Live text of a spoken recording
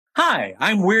Hi,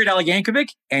 I'm Weird Al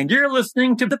Yankovic, and you're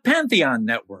listening to the Pantheon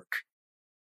Network.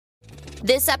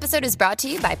 This episode is brought to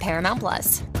you by Paramount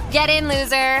Plus. Get in,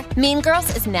 loser! Mean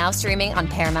Girls is now streaming on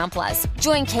Paramount Plus.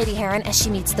 Join Katie Heron as she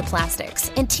meets the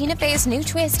plastics in Tina Fey's new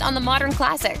twist on the modern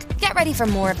classic. Get ready for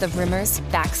more of the rumors,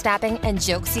 backstabbing, and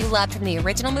jokes you loved from the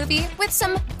original movie with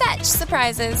some fetch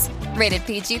surprises. Rated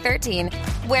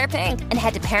PG-13. Wear pink and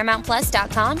head to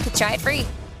ParamountPlus.com to try it free.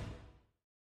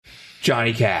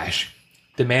 Johnny Cash.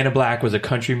 The Man in Black was a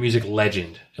country music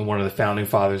legend and one of the founding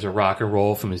fathers of rock and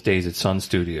roll from his days at Sun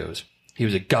Studios. He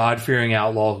was a God-fearing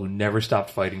outlaw who never stopped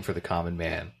fighting for the common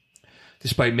man.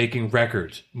 Despite making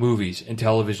records, movies, and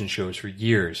television shows for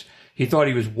years, he thought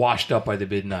he was washed up by the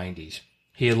mid-90s.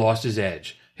 He had lost his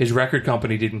edge. His record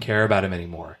company didn't care about him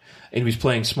anymore, and he was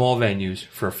playing small venues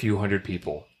for a few hundred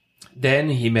people. Then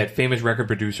he met famous record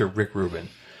producer Rick Rubin.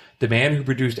 The man who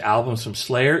produced albums from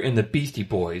Slayer and the Beastie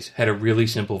Boys had a really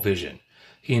simple vision.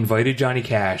 He invited Johnny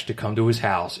Cash to come to his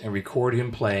house and record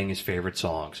him playing his favorite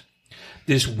songs.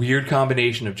 This weird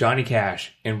combination of Johnny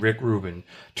Cash and Rick Rubin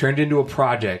turned into a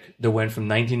project that went from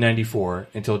 1994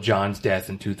 until John's death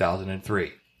in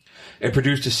 2003. It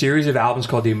produced a series of albums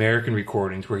called The American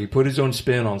Recordings, where he put his own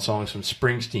spin on songs from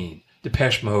Springsteen,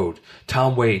 Depeche Mode,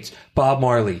 Tom Waits, Bob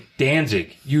Marley,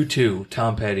 Danzig, U2,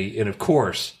 Tom Petty, and of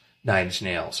course, Nine Inch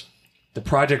Nails. The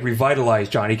project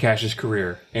revitalized Johnny Cash's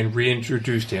career and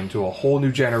reintroduced him to a whole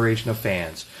new generation of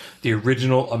fans. The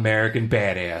original American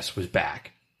badass was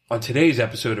back. On today's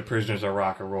episode of Prisoners of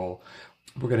Rock and Roll,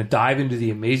 we're going to dive into the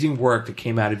amazing work that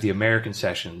came out of the American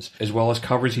sessions, as well as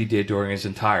covers he did during his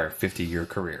entire 50-year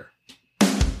career.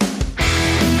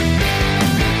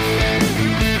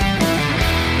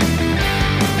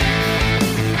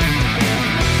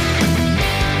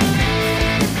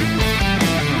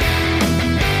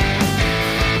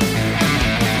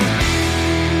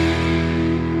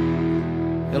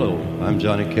 Hello, I'm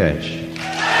Johnny Cash.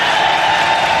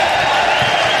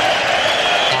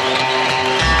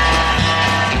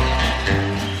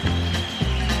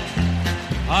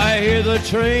 I hear the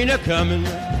train a-comin',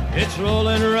 it's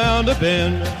rollin' around a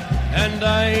bend, and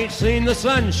I ain't seen the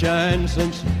sunshine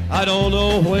since I don't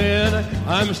know when.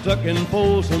 I'm stuck in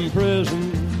Folsom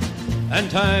Prison, and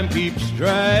time keeps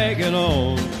dragging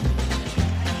on.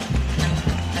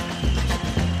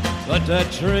 But that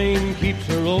train keeps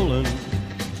a-rollin'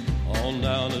 on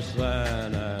down to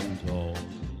San Antone.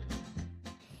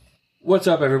 What's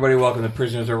up, everybody? Welcome to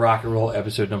Prisoners of Rock and Roll,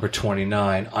 episode number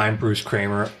 29. I'm Bruce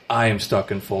Kramer. I am stuck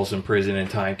in Folsom Prison, and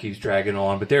time keeps dragging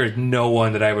on, but there is no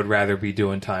one that I would rather be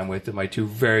doing time with than my two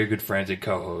very good friends and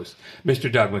co-hosts,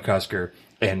 Mr. Doug McCusker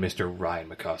and Mr. Ryan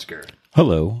McCusker.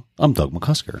 Hello, I'm Doug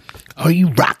McCusker. Are you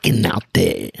rocking out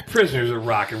there? Prisoners of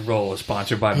Rock and Roll is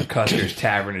sponsored by McCusker's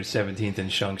Tavern at 17th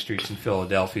and Shung Streets in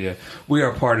Philadelphia. We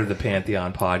are part of the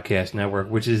Pantheon Podcast Network,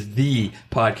 which is the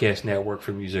podcast network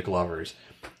for music lovers.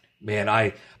 Man,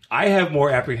 I have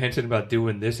more apprehension about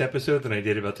doing this episode than I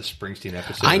did about the Springsteen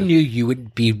episode. I knew you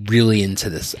would be really into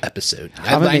this episode.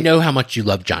 I know how much you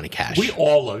love Johnny Cash. We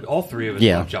all three of us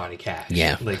love Johnny Cash.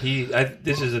 Yeah. Like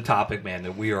this is a topic, man,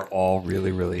 that we are all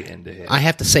really, really into him. I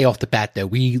have to say off the bat, though,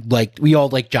 we all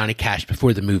liked Johnny Cash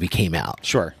before the movie came out.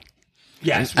 Sure.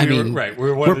 Yes, we're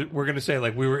going to say,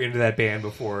 like, we were into that band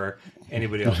before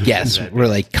anybody else was yes, into that we're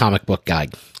band. like comic book guy.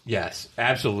 Yes,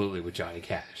 absolutely, with Johnny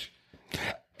Cash.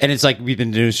 And it's like we've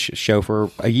been doing this show for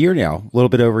a year now, a little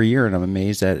bit over a year, and I'm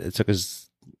amazed that it took us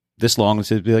this long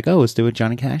to be like, oh, let's do a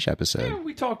Johnny Cash episode. Yeah,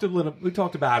 we talked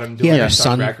about him doing the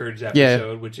Sun Records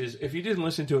episode, which is, if you didn't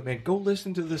listen to it, man, go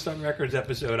listen to the Sun Records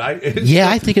episode. I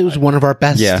think it was one of our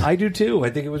best. Yeah. I do too.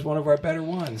 I think it was one of our better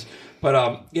ones.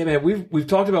 But yeah, man, we've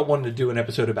talked about wanting to do an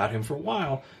episode about him for a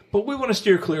while, but we want to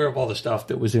steer clear of all the stuff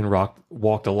that was in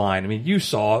Walk the Line. I mean, you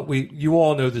saw it. You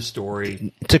all know the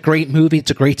story. It's a great movie.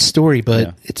 It's a great story,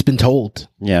 but it's been told.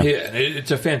 Yeah, it's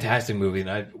a fantastic movie.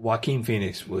 And Joaquin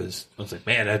Phoenix I was like,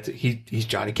 man, he's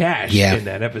Johnny Cash in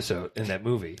that episode, in that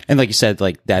movie. And like you said,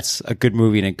 like that's a good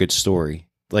movie and a good story.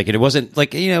 Like it wasn't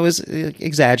like, it was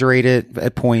exaggerated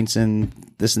at points and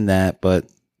this and that, but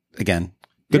again,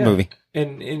 good movie.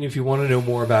 And if you want to know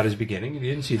more about his beginning, and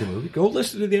you didn't see the movie, go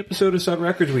listen to the episode of Sun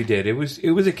Records we did. It was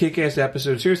a kick-ass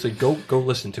episode. Seriously, go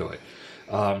listen to it.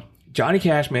 Johnny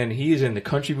Cash, man, he is in the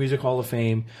Country Music Hall of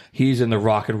Fame. He's in the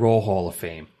Rock and Roll Hall of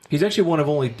Fame. He's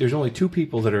actually there's only two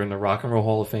people that are in the Rock and Roll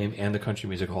Hall of Fame and the Country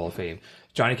Music Hall of Fame.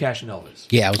 Johnny Cash and Elvis.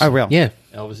 Yeah.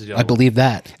 Elvis is the other I believe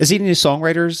that. Is he in the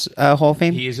Songwriters Hall of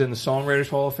Fame? He is in the Songwriters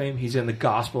Hall of Fame. He's in the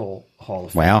Gospel Hall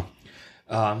of Fame. Wow.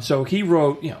 So he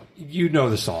wrote, you know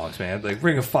the songs, man, like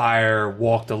Ring of Fire,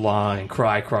 Walk the Line,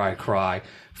 Cry, Cry, Cry,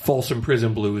 Folsom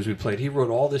Prison Blues we played. He wrote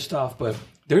all this stuff, but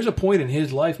there's a point in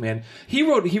his life, man. He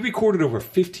recorded over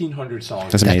 1,500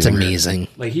 songs. That's amazing.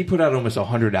 Like, he put out almost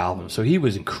 100 albums, so he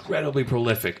was incredibly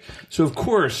prolific. So, of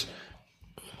course,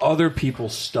 other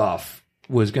people's stuff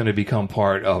was going to become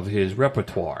part of his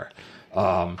repertoire.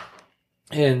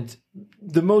 And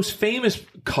the most famous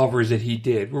covers that he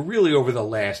did were really over the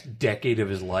last decade of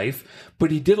his life, but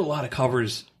he did a lot of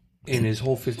covers in his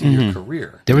whole 50-year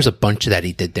career. There was a bunch of that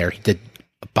he did there. He did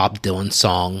a Bob Dylan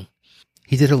song.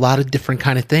 He did a lot of different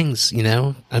kind of things, you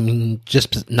know? I mean,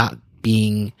 just not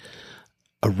being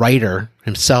a writer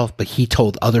himself, but he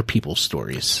told other people's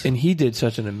stories. And he did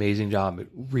such an amazing job at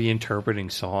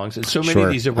reinterpreting songs. And so many of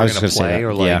these that we're going to play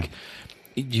are like,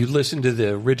 you listen to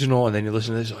the original and then you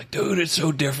listen to this, you're like, dude, it's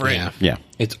so different. Yeah.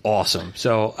 It's awesome.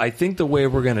 So I think the way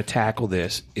we're going to tackle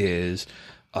this is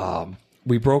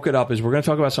we broke it up as we're going to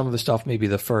talk about some of the stuff, maybe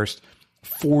the first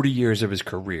 40 years of his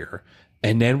career.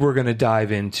 And then we're going to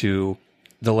dive into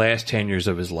the last 10 years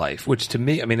of his life, which to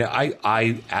me, I mean,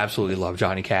 I absolutely love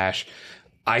Johnny Cash.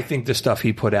 I think the stuff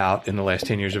he put out in the last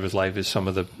 10 years of his life is some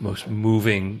of the most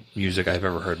moving music I've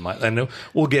ever heard in my life. I know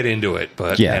we'll get into it,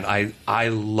 but man, I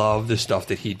love the stuff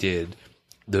that he did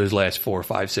those last 4,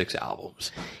 5, 6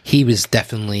 albums. He was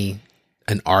definitely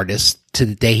an artist to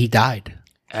the day he died.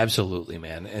 Absolutely,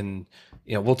 man. And,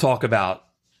 you know, we'll talk about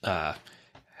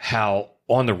how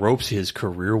on the ropes his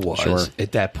career was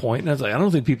at that point. And I was like, I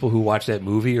don't think people who watch that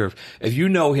movie, or if you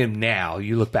know him now,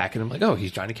 you look back at him like, oh,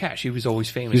 he's Johnny Cash. He was always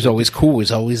famous. He was always cool. He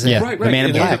was always there. Right. The Man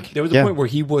in Black. There was a point where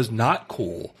he was not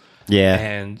cool. Yeah.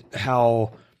 And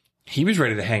how he was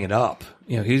ready to hang it up.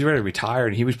 You know, he was ready to retire,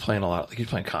 and he was playing a lot. Like, he was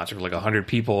playing concerts with like 100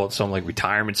 people at some like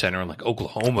retirement center in like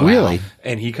Oklahoma. Really?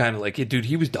 And he kind of like, dude,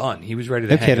 he was done. He was ready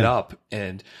to hang it up.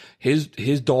 And his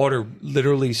daughter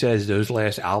literally says those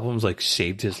last albums like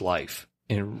saved his life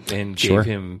and gave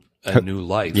him a new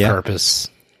life, purpose.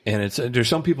 And it's there's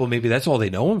some people maybe that's all they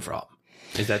know him from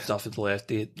is that stuff at the last.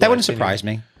 That wouldn't surprise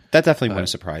me. That definitely wouldn't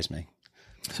surprise me.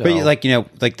 So, but like, you know,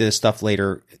 like the stuff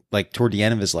later, like toward the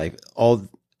end of his life,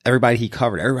 everybody he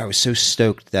covered, everybody was so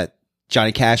stoked that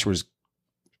Johnny Cash was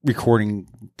recording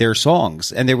their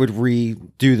songs, and they would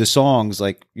redo the songs,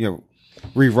 like, you know,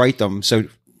 rewrite them so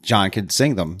John could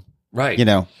sing them. Right. You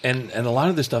know, and a lot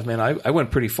of this stuff, man, I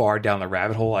went pretty far down the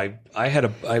rabbit hole. I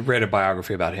read a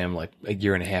biography about him like a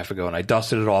year and a half ago, and I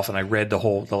dusted it off and I read the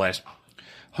last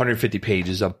 150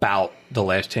 pages about the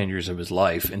last 10 years of his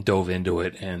life and dove into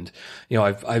it. And, you know,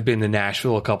 I've been to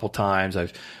Nashville a couple times. I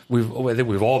think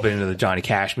we've all been to the Johnny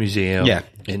Cash Museum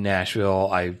in Nashville.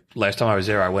 Last time I was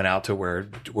there, I went out to where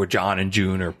John and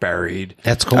June are buried.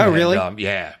 That's cool. Oh, really?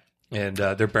 Yeah. And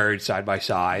they're buried side by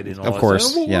side, and all of that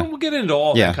course, stuff. We'll get into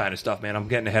all that kind of stuff, man. I'm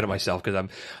getting ahead of myself because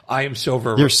I am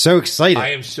so you're so excited.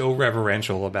 I am so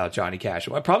reverential about Johnny Cash.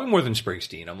 Probably more than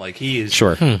Springsteen. I'm like, he is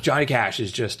Johnny Cash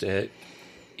is just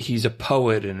he's a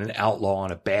poet and an outlaw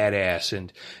and a badass.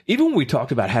 And even when we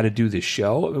talked about how to do this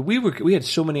show, we had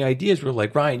so many ideas. We're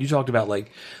like, Ryan, you talked about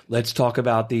like, let's talk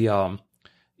about the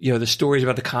you know, the stories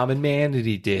about the Common Man that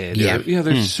he did. Yeah. Or, you know,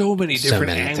 there's so many different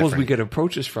angles we could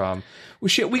approach this from. Well,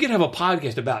 shit, we could have a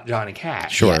podcast about Johnny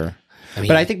Cash. Sure. Yeah. I mean,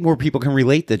 but I think more people can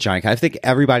relate to Johnny Cash. I think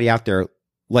everybody out there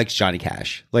likes Johnny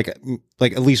Cash. Like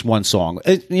at least one song.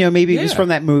 You know, maybe it's from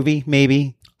that movie,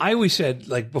 maybe. I always said,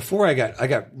 like, before I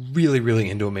got really, really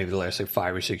into him, maybe the last like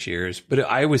 5 or 6 years, but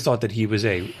I always thought that he was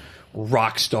a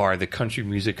rock star that country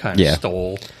music kind of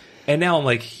stole. And now I'm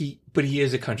like, he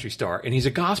is a country star, and he's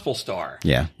a gospel star.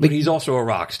 Yeah. But he's also a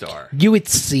rock star. You would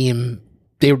see him,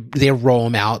 they roll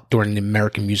him out during the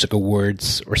American Music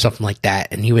Awards or something like that,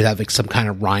 and he would have like some kind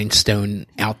of rhinestone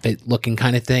outfit looking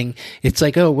kind of thing. It's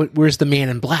like, oh, where's the Man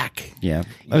in Black? Yeah.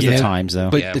 Those are the times,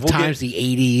 though. But the times, the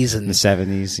 80s and the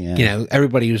 70s, you know,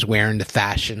 everybody was wearing the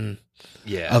fashion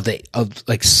of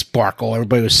like sparkle.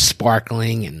 Everybody was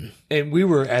sparkling. And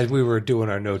as we were doing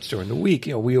our notes during the week,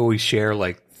 you know, we always share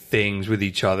like things with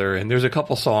each other, and there's a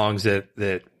couple songs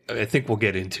that I think we'll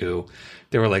get into.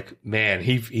 They were like, man,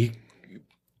 he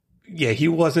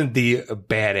wasn't the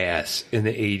badass in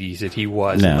the 80s that he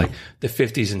was in like the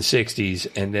 50s and 60s,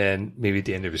 and then maybe at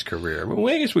the end of his career. Well,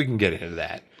 I guess we can get into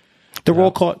that. The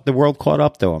world caught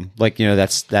up to him. Like, you know,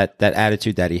 that's that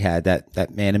attitude that he had,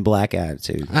 that Man in Black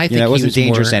attitude. I think it wasn't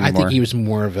dangerous anymore. I think he was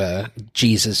more of a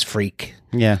Jesus freak.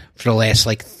 Yeah. For the last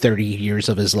like 30 years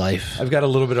of his life. I've got a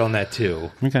little bit on that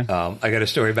too. Okay. I got a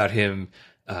story about him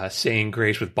saying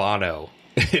grace with Bono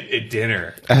at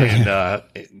dinner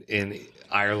in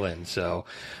Ireland. So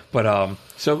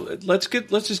let's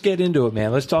just get into it,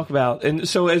 man. Let's talk about, and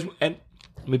let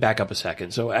me back up a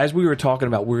second. So as we were talking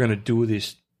about, we're going to do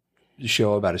this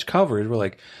show about his covers, we're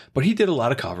like, but he did a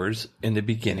lot of covers in the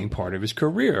beginning part of his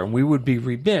career, and we would be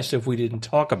remiss if we didn't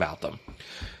talk about them.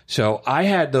 So I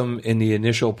had them in the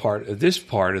initial part of this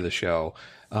part of the show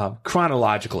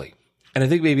chronologically. And I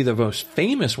think maybe the most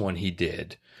famous one he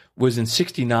did was in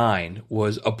 '69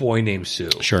 was A Boy Named Sue.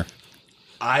 Sure.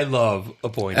 I love A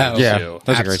Boy Named Yeah, Sue.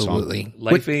 that's a great song. Absolutely.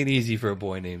 Life ain't easy for a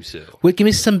boy named Sue. Wait, give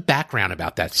me some background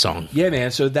about that song. Yeah, man.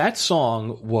 So that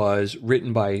song was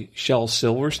written by Shel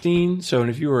Silverstein. So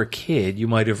if you were a kid, you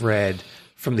might have read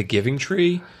From the Giving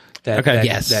Tree,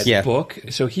 that book.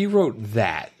 So he wrote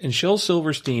that. And Shel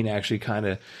Silverstein actually kind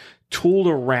of tooled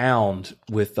around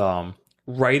with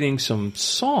writing some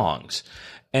songs.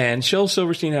 And Shel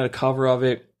Silverstein had a cover of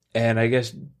it. And I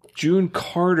guess June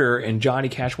Carter and Johnny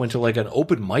Cash went to like an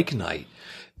open mic night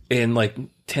in like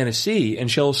Tennessee,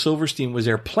 and Shel Silverstein was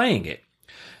there playing it.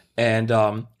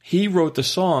 And he wrote the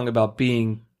song about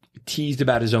being teased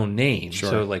about his own name. Sure.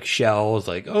 So like Shel is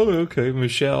like, oh, okay,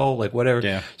 Michelle, like whatever.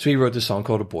 Yeah. So he wrote the song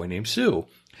called A Boy Named Sue.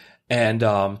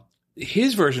 And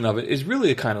his version of it is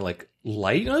really a kind of like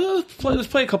light. Let's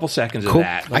play a couple seconds of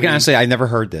that. I can honestly say I never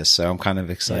heard this, so I'm kind of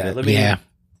excited.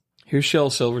 Here's Shel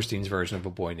Silverstein's version of A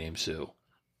Boy Named Sue.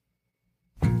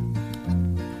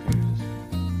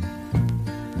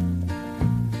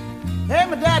 Hey,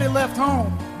 my daddy left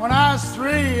home when I was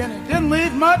 3, and he didn't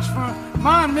leave much for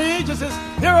Ma and me, just his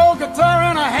hero guitar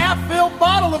and a half-filled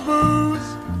bottle of booze.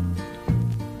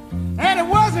 And it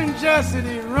wasn't just that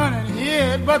he run and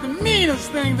hid, but the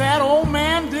meanest thing that old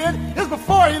man did is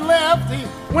before he left, he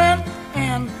went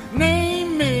and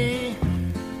named me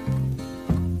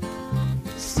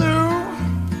Sue.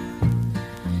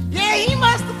 Yeah, he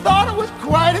must have thought it was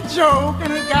quite a joke,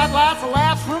 and it got lots of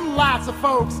laughs from lots of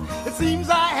folks. It seems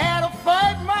I had a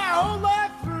fight my whole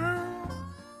life through.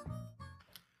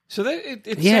 So that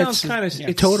it sounds kind of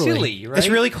it's totally silly, right? It's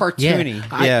really cartoony.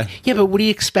 Yeah, but what do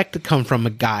you expect to come from a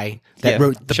guy that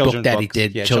wrote the book that he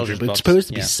did? Yeah, children's book. It's supposed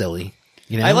to be silly.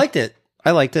 You know? I liked it.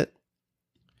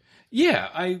 Yeah,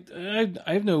 I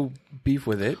have no beef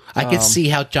with it. I could see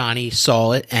how Johnny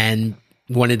saw it and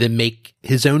wanted to make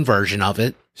his own version of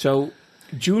it. So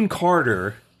June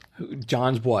Carter,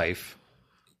 John's wife,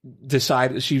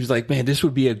 decided, she was like, man, this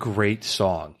would be a great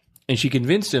song. And she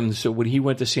convinced him. So when he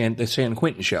went to the San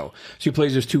Quentin show, so he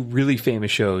plays those 2 really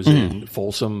famous shows in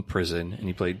Folsom Prison, and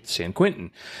he played San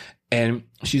Quentin. And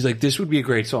she's like, this would be a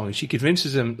great song. And she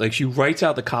convinces him, like, she writes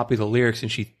out the copy of the lyrics,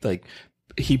 and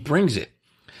he brings it.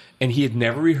 And he had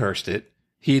never rehearsed it.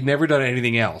 He had never done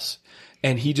anything else.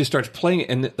 And he just starts playing it.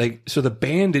 And so the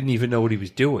band didn't even know what he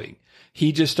was doing.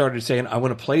 He just started saying, I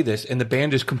want to play this. And the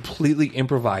band just completely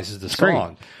improvises the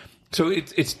song. Great. So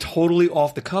it's totally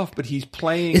off the cuff, but he's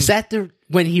playing. Is that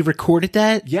when he recorded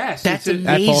that? Yes. That's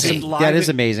amazing. That is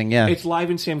amazing, yeah. It's live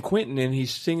in San Quentin, and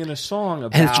he's singing a song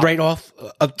about. And it's right off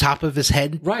of top of his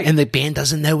head. Right. And the band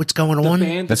doesn't know what's going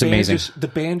on. That's amazing. The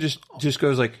band just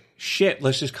goes like, shit,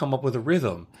 let's just come up with a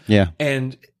rhythm. Yeah.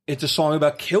 And it's a song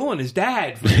about killing his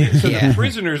dad. So the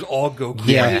prisoners all go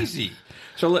crazy. Yeah.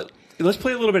 So let's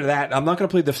play a little bit of that. I'm not going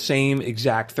to play the same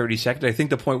exact 30 seconds. I think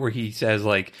the point where he says,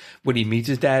 like, when he meets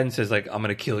his dad and says, like, I'm going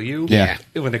to kill you. Yeah.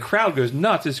 When the crowd goes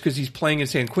nuts, it's because he's playing in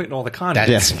San Quentin all the content.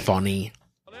 That's funny.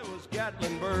 It was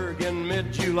Gatlinburg in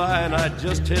mid-July, and I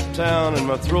just hit town and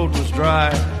my throat was dry.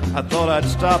 I thought I'd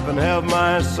stop and have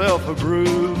myself a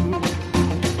brew.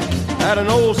 At an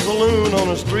old saloon on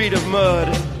a street of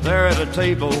mud, there at a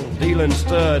table, dealing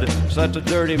stud, sat a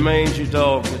dirty mangy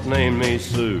dog that named me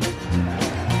Sue.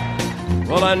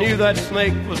 Well, I knew that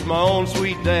snake was my own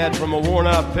sweet dad from a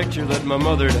worn-out picture that my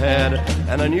mother'd had,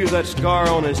 and I knew that scar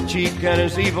on his cheek and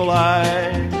his evil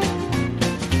eye.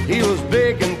 He was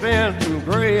big and bent and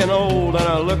gray and old, and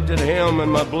I looked at him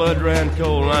and my blood ran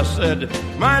cold, and I said,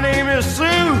 my name is Sue,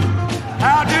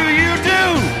 how do you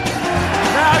do?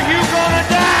 Now you gonna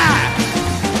die!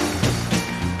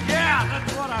 Yeah,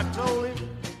 that's what I told him.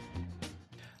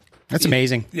 That's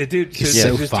amazing. Yeah, dude,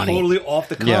 so just funny. Totally off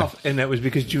the cuff, and that was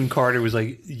because June Carter was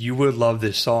like, "You would love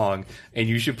this song, and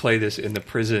you should play this in the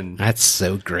prison." That's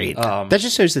so great. That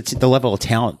just shows the level of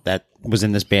talent that was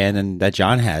in this band and that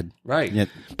John had. Right. Yeah.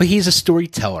 But he's a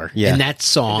storyteller, Yeah. and that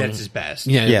song, That's his best.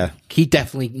 you know, Yeah. he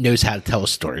definitely knows how to tell a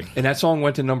story. And that song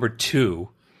went to number 2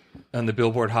 on the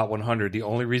Billboard Hot 100. The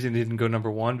only reason it didn't go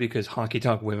number 1 because Honky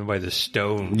Tonk Women by the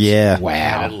Stones. Yeah.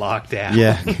 Had it locked down.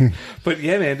 Yeah. But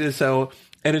yeah, man. So,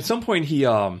 and at some point he,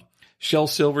 Shel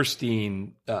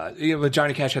Silverstein,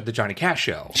 Johnny Cash had the Johnny Cash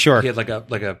show. Sure. He had like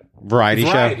a Variety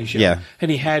show. Yeah.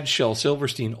 And he had Shel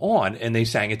Silverstein on, and they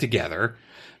sang it together.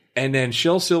 And then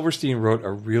Shel Silverstein wrote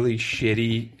a really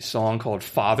shitty song called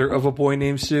Father of a Boy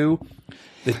Named Sue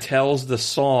that tells the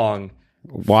song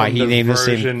why from he named the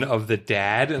version same. of the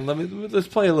dad, and let's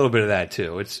play a little bit of that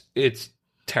too. It's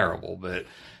terrible, but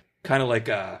kind of like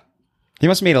He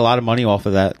must have made a lot of money off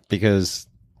of that because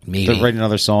Maybe. to write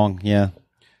another song. Yeah.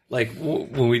 like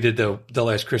when we did the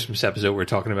last Christmas episode, we were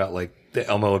talking about like the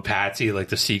Elmo and Patsy, like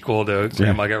the sequel to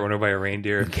Grandma Got Run Over by a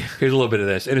Reindeer. Here's a little bit of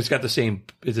this, and it's got the same.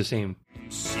 It's the same.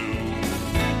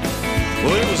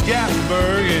 Well, it was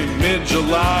Gatlinburg in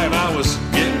mid-July, and I was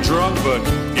getting drunk but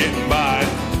getting by.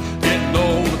 Getting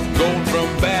old, going from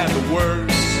bad to worse.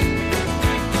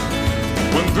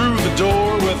 When through the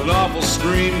door with an awful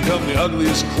scream come the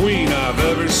ugliest queen I've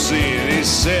ever seen. And he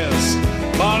says,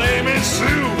 "My name is Sue,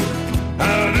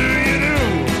 how do you do?"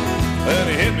 And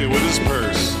he hit me with his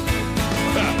purse.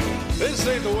 This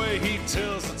ain't the way he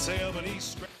tells the tale, but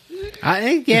he's...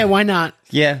 Yeah, why not?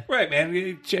 Yeah. Right,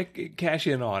 man. Cash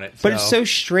in on it. But it's so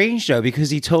strange though because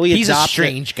he totally He's a adopted,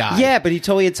 strange guy. Yeah, but he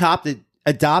totally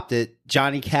adopted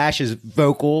Johnny Cash's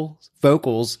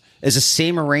vocals as the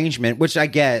same arrangement, which I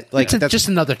get. Like It's just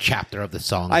another chapter of the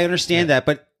song. I understand that,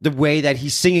 but the way that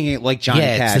he's singing it like Johnny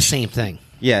Cash, it's the same thing.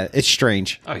 Yeah, it's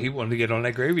strange. Oh, he wanted to get on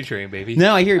that gravy train, baby.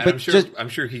 No, I hear you, And but I'm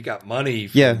sure he got money.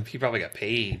 Yeah. He probably got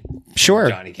paid. Sure.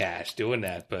 Johnny Cash doing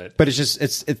that, but But it's just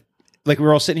it's like we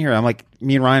were all sitting here. I'm like,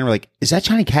 me and Ryan were like, "Is that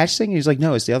Johnny Cash singing?" He's like,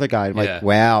 "No, it's the other guy." I'm Yeah. like,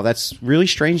 "Wow, that's really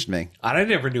strange to me." I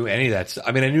never knew any of that.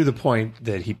 I mean, I knew the point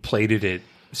that he played it at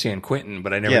San Quentin,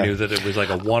 but I never knew that it was like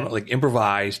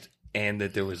improvised and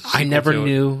that there was. I never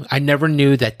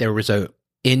knew that there was a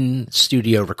in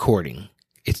studio recording.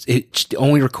 It's the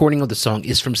only recording of the song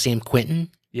is from San Quentin.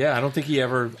 Yeah, I don't think he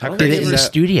ever Did it in the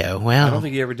studio. Wow. I don't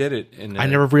think he ever did it. I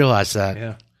never realized that.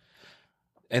 Yeah.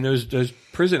 And those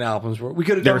prison albums were. We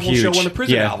could have They done were a whole show huge. on the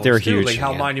prison Yeah, albums they were too, huge. like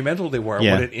how Yeah. monumental they were,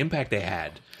 Yeah. what an impact they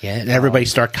had. Yeah, and everybody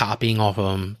start copying off of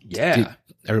them. Yeah. Dude,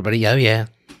 everybody, oh yeah.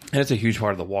 And it's a huge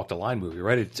part of the Walk the Line movie,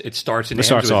 right? It starts and It ends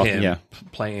starts with off, him yeah.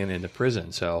 playing in the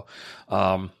prison. So,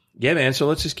 yeah, man. So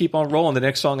let's just keep on rolling. The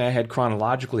next song I had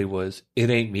chronologically was "It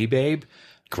Ain't Me, Babe."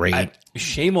 Great.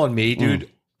 Shame on me, dude.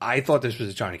 I thought this was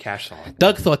a Johnny Cash song.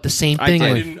 Doug thought the same thing.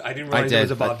 I with- didn't realize it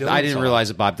was a Bob Dylan I didn't song. realize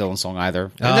a Bob Dylan song either.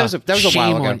 And Ah, that was a shame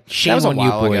while ago. on- shame that was a on you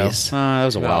while ago. boys. That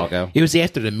was a while ago. It was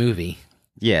after the movie.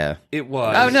 Yeah. It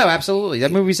was. Oh no, absolutely.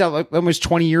 That movie's out like almost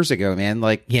 20 years ago, man.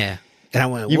 Like, Yeah. And I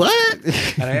went, what? And I I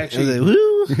was actually, like,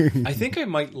 woo. I think I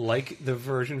might like the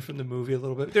version from the movie a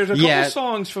little bit. There's a couple Yeah.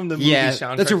 songs from the movie yeah,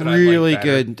 soundtrack that's a that I like really better.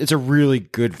 good. It's a really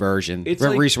good version. It's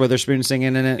like- Reese Witherspoon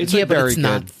singing in it. It's It's like- But very it's good.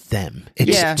 not them.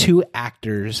 It's Yeah. two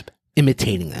actors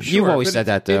imitating them. You've always but said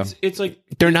that, though. It's like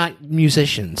They're not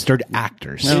musicians. They're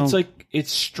actors. No. it's like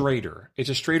it's straighter. It's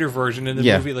a straighter version in the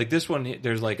Yeah. movie. Like this one,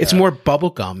 there's like It's more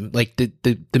bubblegum. Like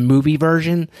the movie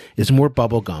version is more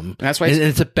bubblegum. That's why and it's-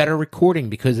 it's a better recording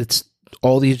because it's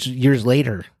all these years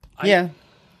later. Yeah.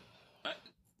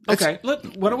 Okay,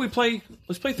 why don't we play?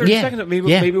 Let's play 30 Yeah. seconds. Maybe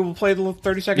Yeah. we'll play the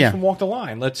 30 seconds Yeah. from Walk the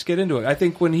Line. Let's get into it. I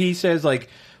think when he says like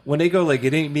when they go like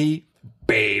it ain't me,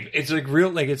 babe. It's like real.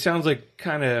 Like it sounds like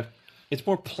kind of. It's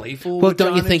more playful. Well, with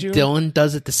don't you John think and June. Dylan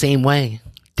does it the same way?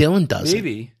 Dylan does it.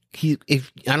 Maybe.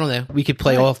 If I don't know, we could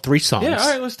play all three songs. Yeah. All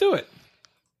right. Let's do it.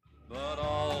 But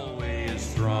always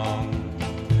strong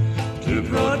to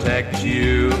protect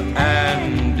you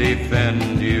and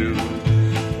defend you,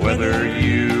 whether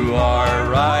you are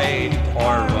right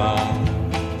or wrong.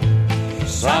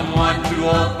 Someone to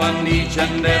open each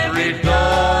and every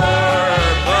door,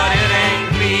 but it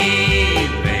ain't me,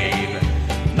 babe.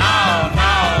 No,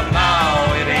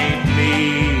 it ain't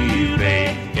me,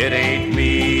 babe. It ain't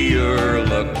me you're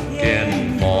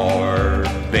looking for,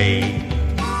 babe.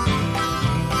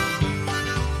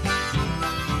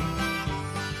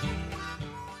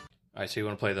 All right. So you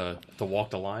want to play the Walk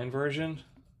the Line version?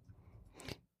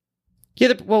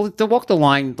 Yeah, the Walk the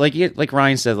Line, like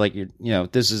Ryan said,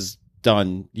 this is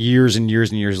done years and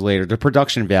years and years later. The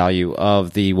production value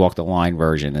of the Walk the Line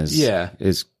version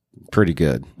is pretty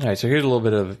good. All right. So here's a little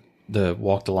bit of the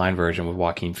Walk the Line version with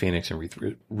Joaquin Phoenix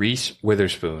and Reese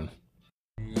Witherspoon.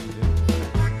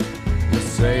 You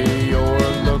say you're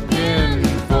looking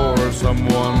for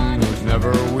someone who's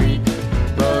never weak,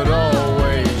 but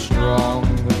always strong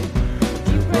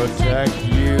to protect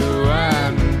you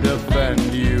and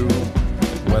defend you,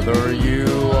 whether you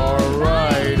are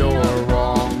right or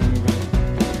wrong.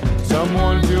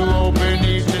 Someone to open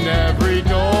each and every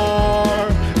door,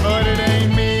 but it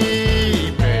ain't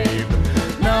me, babe.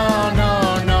 No,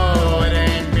 it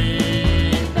ain't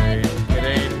me, babe. It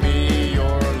ain't me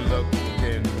you're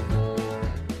looking for,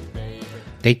 babe.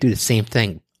 They do the same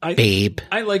thing. Babe.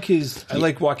 I like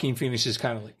Joaquin Phoenix's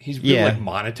kind of like he's really Yeah. like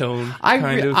monotone.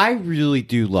 I really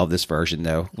do love this version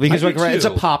though, because I do it's a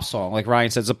too. pop song. Like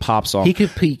Ryan said, it's a pop song. He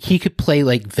could play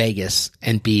like Vegas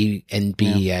and be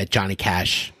Johnny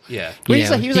Cash. Yeah. Well, You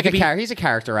know, he was like he's a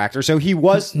character actor, so he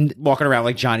was walking around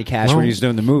like Johnny Cash when he was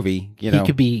doing the movie. You know,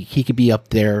 he could be up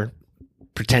there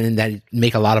pretending that he'd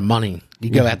make a lot of money. You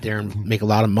go out there and make a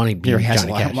lot of money. he has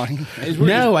Johnny a lot Cash. of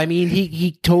money. No, I mean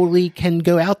he totally can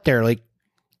go out there like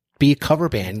be a cover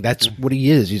band. That's what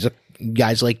he is. He's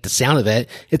guys like the sound of it.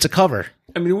 It's a cover.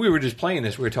 I mean, we were just playing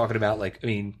this. We were talking about like, I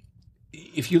mean,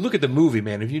 if you look at the movie,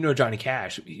 man, if you know Johnny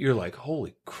Cash, you're like,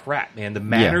 holy crap, man. The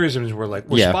mannerisms were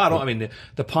spot on. I mean,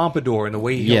 the pompadour and the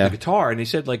way he held the guitar. And he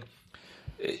said like,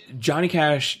 Johnny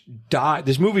Cash died.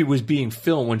 This movie was being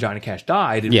filmed when Johnny Cash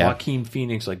died, and Joaquin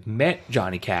Phoenix like met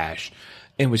Johnny Cash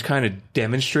and was kind of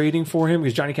demonstrating for him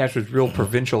because Johnny Cash was real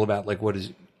provincial about like what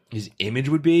his image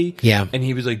would be. Yeah, and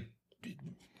he was like,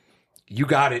 "You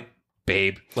got it,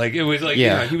 babe." Like it was like, you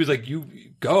know, he was like, "You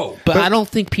go." But I don't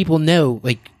think people know.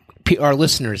 Like our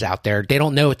listeners out there, they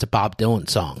don't know it's a Bob Dylan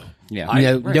song. Yeah, you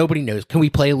know, nobody knows. Can we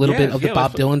play a little bit of the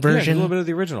Bob Dylan version? a little bit of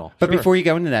the original. But before you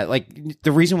go into that, like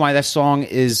the reason why that song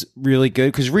is really good,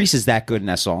 because Reese is that good in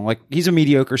that song. Like he's a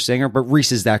mediocre singer, but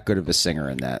Reese is that good of a singer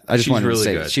in that. I just wanted to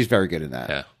say she's very good in that.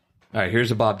 Yeah. All right, here's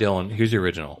the Bob Dylan. Here's the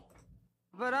original.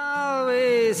 But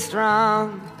always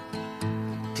strong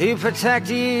to protect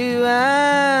you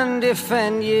and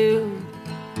defend you,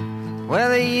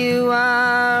 whether you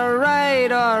are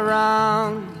right or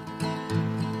wrong.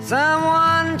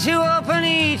 Someone to open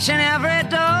each and every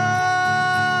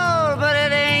door, but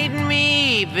it ain't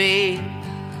me, babe.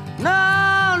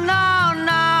 No, no,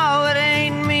 no, it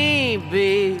ain't me,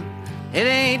 babe. It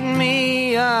ain't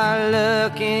me you're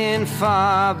looking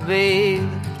for, babe.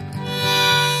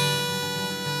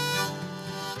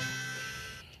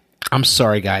 I'm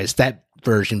sorry, guys. That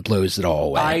version blows it all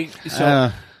away.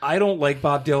 I don't like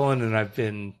Bob Dylan, and I've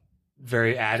been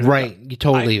very adamant. Right, you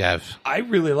totally have. I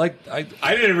really like. I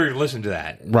didn't ever listen to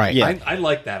that. Right, yeah. I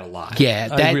like that a lot. Yeah,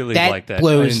 I really like that.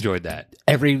 Blows I enjoyed that.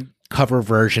 Every cover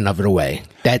version of it away.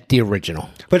 That the original.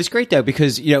 But it's great though,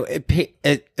 because you know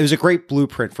it was a great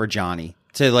blueprint for Johnny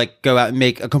to like go out and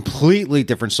make a completely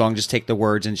different song. Just take the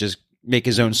words and just make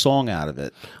his own song out of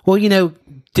it. Well, you know,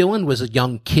 Dylan was a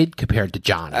young kid compared to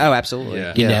Johnny. Oh, absolutely.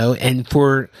 Yeah. You know, and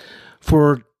for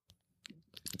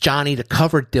Johnny to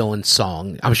cover Dylan's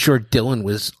song, I'm sure Dylan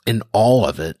was in awe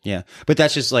of it. Yeah. But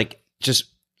that's just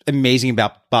amazing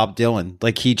about Bob Dylan.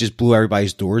 Like he just blew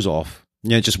everybody's doors off,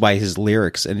 you know, just by his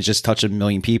lyrics, and it just touched a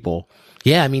million people.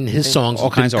 Yeah, I mean his songs all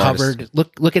have been kinds of covered.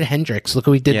 Look at Hendrix. Look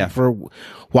what we did for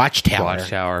Watchtower.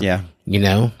 Watchtower. Yeah. You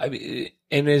know? I mean,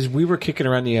 and as we were kicking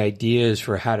around the ideas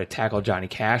for how to tackle Johnny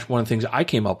Cash, one of the things I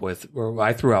came up with, or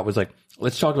I threw out, was like,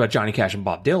 let's talk about Johnny Cash and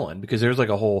Bob Dylan, because there's like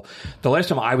the last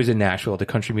time I was in Nashville at the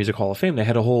Country Music Hall of Fame, they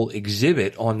had a whole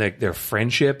exhibit on their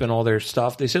friendship and all their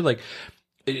stuff. They said like,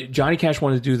 Johnny Cash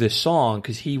wanted to do this song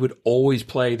because he would always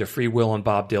play the Free Will and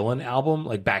Bob Dylan album,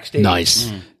 like backstage. Nice.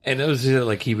 And it was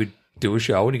like he would do a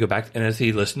show and he'd go back, and as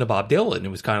he listened to Bob Dylan, it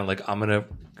was kind of like, I'm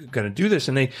gonna do this.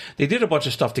 And they did a bunch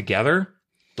of stuff together.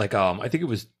 Like, I think it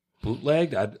was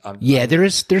bootlegged.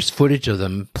 There's footage of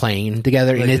them playing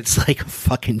together, and it's like a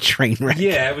fucking train wreck.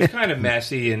 Yeah, it was kind of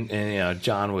messy, and you know,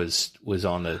 John was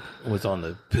on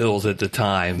the pills at the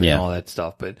time and all that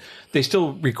stuff. But they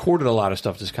still recorded a lot of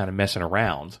stuff, just kind of messing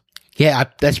around. Yeah,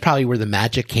 that's probably where the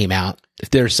magic came out. If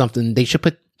there's something they should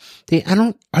put,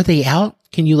 are they out?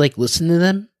 Can you like listen to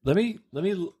them? Let me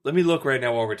look right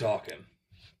now while we're talking,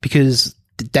 because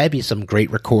that'd be some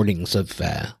great recordings of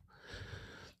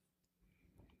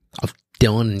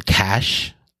Dylan and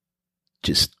Cash.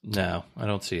 Just no, I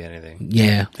don't see anything.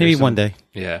 Yeah, maybe one day.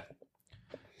 Yeah,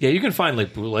 you can find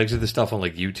like bootlegs of the stuff on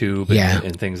like YouTube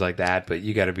and things like that, but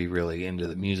you got to be really into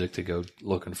the music to go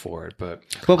looking for it. But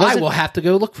I will have to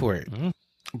go look for it. Mm-hmm.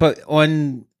 But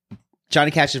on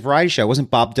Johnny Cash's variety show, wasn't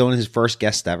Bob Dylan his first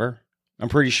guest ever? I'm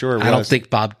pretty sure it was. I don't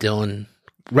think Bob Dylan.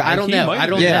 I don't know. I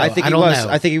don't know. I think he was.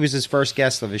 Know. I think he was his first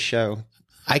guest of his show.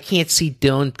 I can't see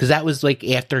Dylan, because that was like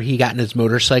after he got in his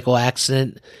motorcycle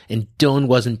accident, and Dylan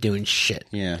wasn't doing shit.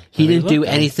 Yeah. He didn't do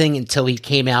anything until he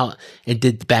came out and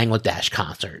did the Bangladesh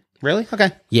concert. Really?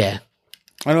 Okay. Yeah.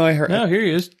 I know I heard. No, here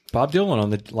he is. Bob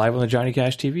Dylan live on the Johnny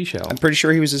Cash TV show. I'm pretty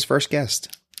sure he was his first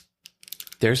guest.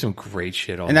 There's some great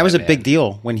shit on, and that was a big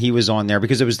deal when he was on there,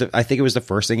 because it was I think it was the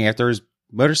first thing after his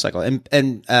motorcycle, and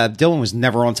Dylan was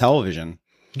never on television.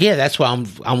 Yeah, that's why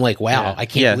I'm like, wow, I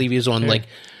can't believe he was on like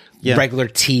regular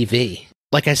TV.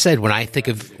 Like I said, when I think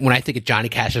of Johnny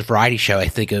Cash's variety show, I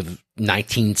think of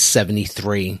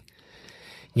 1973.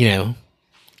 You know,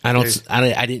 I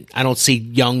don't see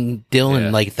young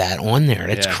Dylan like that on there.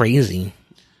 That's crazy.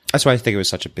 That's why I think it was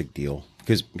such a big deal,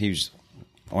 because he was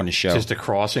on the show. Just a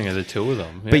crossing of the two of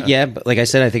them. But like I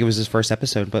said, I think it was his first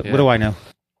episode. But what do I know?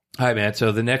 Hi, man.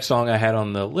 So the next song I had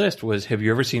on the list was "Have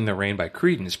You Ever Seen the Rain" by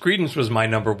Creedence. Creedence was my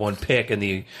number one pick in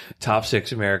the top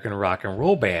 6 American rock and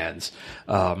roll bands.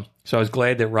 So I was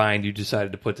glad that, Ryan, you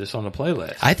decided to put this on the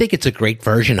playlist. I think it's a great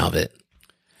version of it.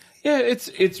 Yeah,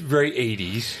 it's very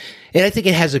 80s. And I think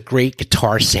it has a great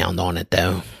guitar sound on it,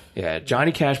 though. Yeah,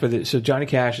 Johnny Cash. So Johnny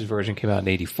Cash's version came out in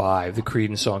 85. The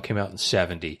Creedence song came out in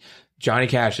 70. Johnny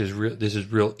Cash is real. This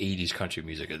is real 80s country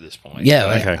music at this point.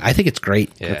 Yeah, I think it's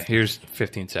great. Yeah, here's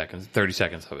 30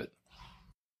 seconds of it.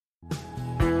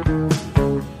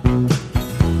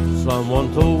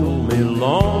 Someone told me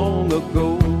long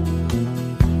ago,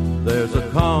 there's a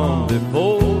calm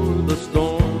before the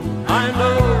storm. I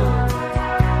know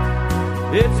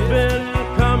it's been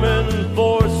coming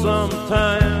for some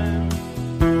time.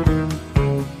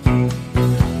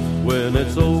 When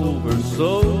it's over,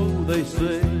 so they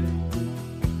say,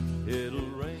 it'll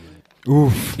rain.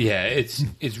 Oof. Yeah, it's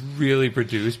really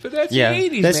produced, but that's Yeah, the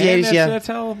 80s, that's the man. 80s, yeah. That's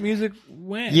how music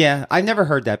went. Yeah, I've never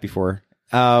heard that before.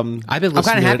 I'm kind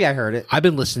of happy I heard it. I've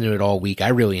been listening to it all week. I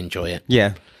really enjoy it.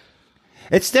 Yeah.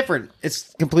 It's different.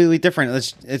 It's completely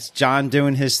different. It's John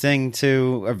doing his thing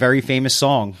to a very famous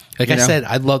song. Like I said,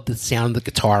 I love the sound of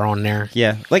the guitar on there.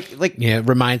 Yeah. It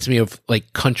reminds me of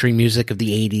like country music of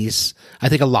the 80s. I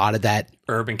think a lot of that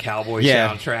Urban cowboy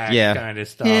soundtrack kind of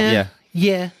stuff.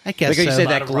 Yeah, I guess like you so. said,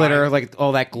 that glitter, like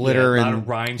all that glitter a lot and of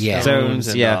rhinestones.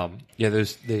 And, yeah.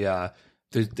 There's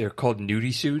they're called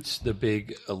nudie suits, the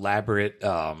big elaborate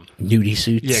nudie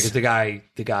suits. Yeah, because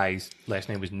the guy's last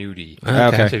name was Nudie.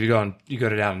 Okay. So if you go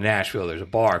down to Nashville, there's a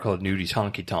bar called Nudie's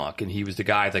Honky Tonk, and he was the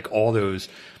guy, like all those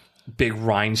big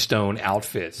rhinestone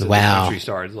outfits that the country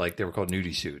stars, like they were called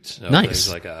nudie suits. So nice.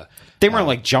 Like a, they weren't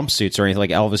like jumpsuits or anything like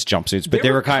Elvis jumpsuits, but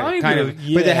they were kind of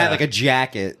but they had like a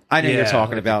jacket. I know you're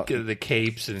talking about the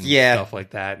capes and stuff like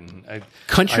that. And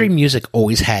country music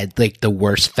always had like the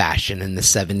worst fashion in the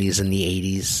 70s and the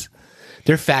 80s.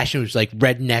 Their fashion was like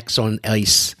rednecks on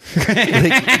ice.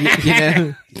 Like, you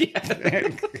know? Yeah.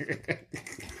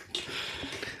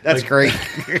 That's great.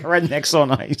 Rednecks on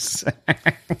ice.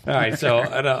 All right, so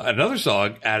another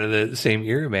song out of the same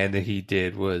era, man, that he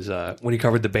did was when he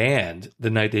covered the band,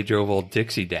 The Night They Drove Old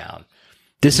Dixie Down.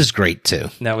 This is great, too.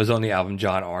 And that was on the album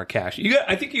John R. Cash.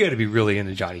 I think you got to be really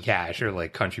into Johnny Cash or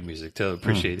like country music to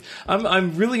appreciate it.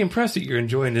 I'm really impressed that you're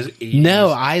enjoying this 80s. No,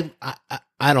 I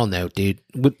don't know, dude.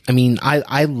 I mean,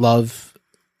 I love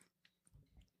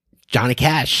Johnny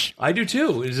Cash. I do,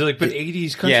 too. It's like, but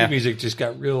 80s country music just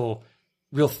got real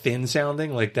thin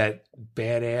sounding, like that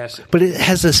badass. But it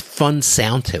has this fun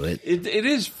sound to it. It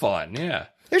is fun, yeah.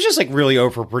 It was just like really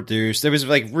overproduced. It was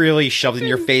like really shoved in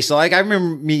your face. Like I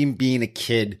remember me being a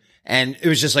kid, and it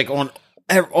was just like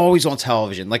always on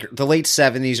television, like the late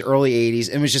 70s, early 80s.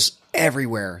 It was just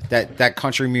everywhere that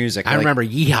country music. I remember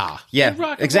Yeehaw.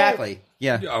 Yeah, exactly.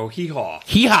 Yeah. Oh, Hee Haw.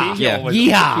 Hee Haw. Yeah. Hee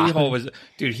Haw. Hee Haw was,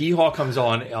 dude, Hee Haw comes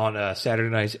on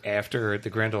Saturday nights after the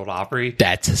Grand Ole Opry.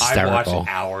 That's hysterical. I watched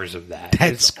hours of that.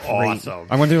 That's it's awesome.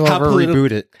 I wonder if I'll ever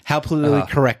reboot it. How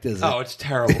politically correct is it? Oh, it's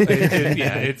terrible.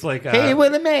 It's like Hey,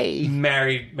 Willie Mae.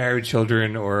 Married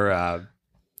Children or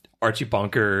Archie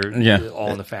Bunker. All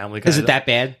in the Family. Is it that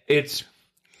bad? It's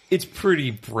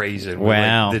pretty brazen.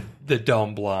 Wow. With like the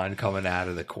dumb blonde coming out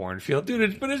of the cornfield.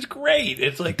 Dude, but it's great.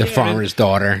 It's like the farmer's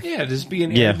daughter. Yeah, just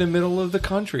being in the middle of the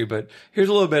country. But here's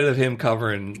a little bit of him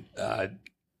covering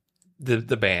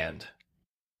the band.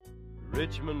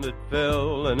 Richmond it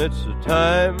fell, and it's a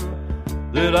time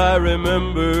that I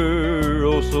remember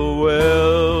oh so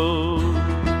well.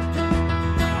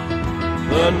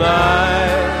 The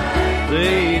night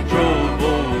they drove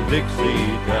old Dixie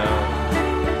down,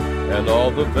 and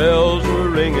all the bells were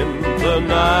ringing. The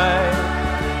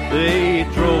night they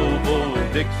drove old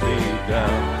Dixie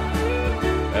down,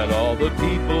 and all the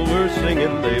people were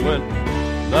singing. They went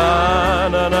na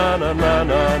na na na na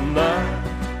na na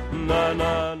na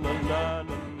na na na.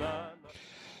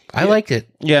 I liked it.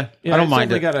 Yeah, I don't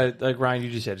mind it. Got like Ryan, you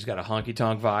just said, it's got a honky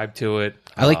tonk vibe to it.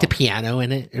 I like the piano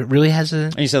in it. It really has a.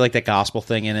 And you said like that gospel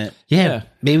thing in it. Yeah,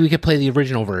 maybe we could play the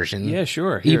original version. Yeah,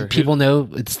 sure. Even people know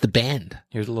it's the band.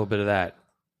 Here's a little bit of that.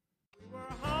 We're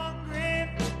hungry,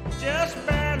 just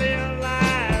barely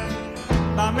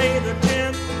alive. By May the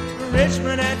 10th,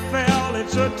 Richmond had fell.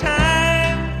 It's a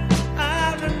time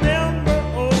I remember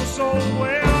oh so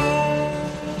well.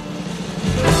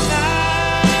 The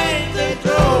night they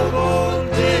drove old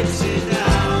Dixie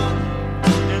down,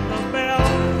 and the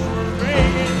bells were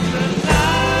ringing. The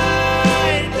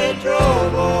night they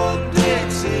drove old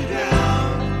Dixie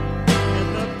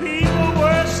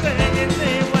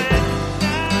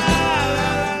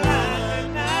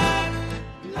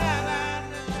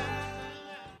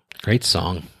Great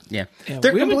song. Yeah, Yeah,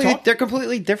 they're we haven't completely talked-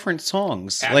 completely different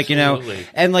songs. Absolutely. Like, you know,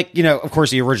 and like, you know, of course,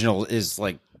 the original is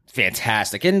like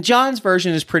fantastic, and John's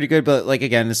version is pretty good. But like,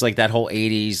 again, it's like that whole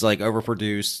 '80s like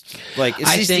overproduced. Like,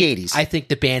 it's just the '80s. I think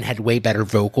the band had way better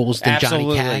vocals than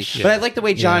Absolutely. Johnny Cash. But I like the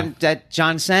way John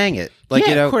sang it. Like, Yeah,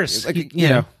 you know, of course. like, You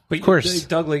know. But Of course.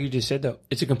 Doug, like you just said, though,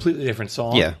 it's a completely different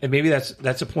song. Yeah. And maybe that's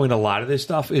the point. A lot of this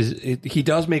stuff is he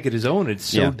does make it his own. It's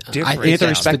so different. I think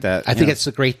respect that. I think it's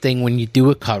a great thing when you do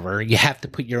a cover. You have to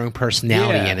put your own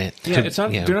personality in it. Yeah, it's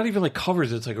not. They're not even like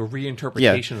covers. It's like a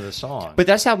reinterpretation of the song. But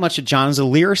that's how much John's a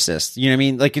lyricist. You know what I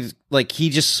mean? Like he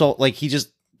just such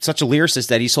a lyricist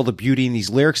that he saw the beauty in these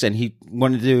lyrics, and he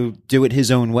wanted to do it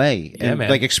his own way and man.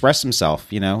 like express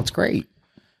himself. You know, it's great.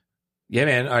 Yeah,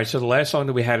 man. All right. So the last song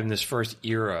that we had in this first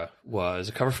era was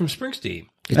a cover from Springsteen.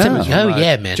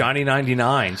 Yeah, man. Johnny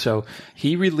 99. So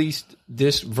he released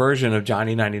this version of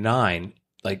Johnny 99.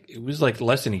 Like it was like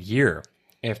less than a year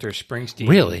after Springsteen.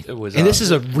 Really? It was. And this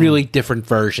is a really different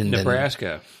version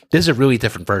Nebraska. This is a really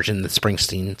different version than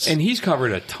Springsteen's. And he's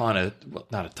covered a ton of, well,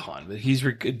 not a ton, but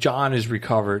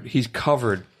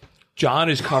John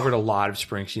has covered a lot of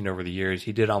Springsteen over the years.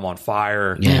 He did I'm on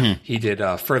Fire. Yeah. He did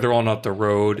Further On Up the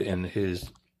Road and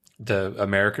the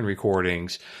American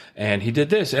recordings. And he did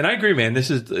this. And I agree, man.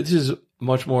 This is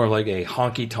much more like a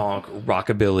honky tonk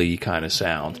rockabilly kind of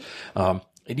sound. And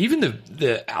even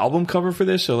the album cover for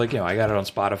this. So like, you know, I got it on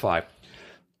Spotify.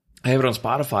 I have it on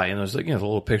Spotify, and there's like, you know, the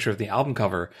little picture of the album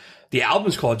cover. The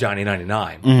album's called Johnny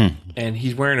 99, and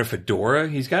he's wearing a fedora.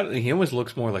 He almost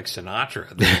looks more like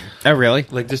Sinatra. Than, Oh, really?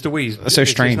 like just the way he's so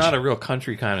strange. It's not a real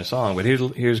country kind of song, but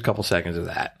here's a couple seconds of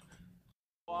that.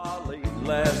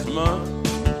 Last month,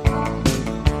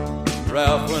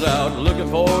 Ralph went out looking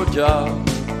for a job,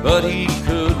 but he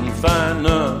couldn't find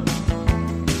none.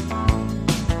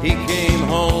 He came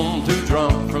home too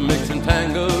drunk from mixing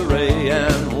Tanqueray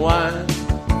and wine.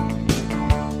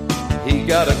 He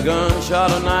got a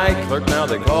gunshot a night clerk, now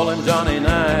they call him Johnny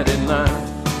 99.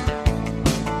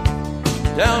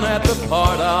 Down at the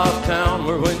part of town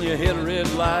where when you hit a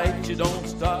red light, you don't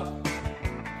stop.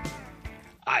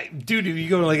 Dude, if you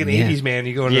go to like an 80s, man,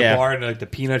 you go to the bar and like the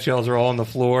peanut shells are all on the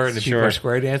floor and the people are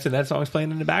square dancing, that song's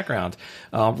playing in the background.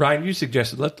 Ryan, you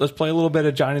suggested let's play a little bit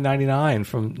of Johnny 99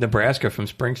 from Nebraska from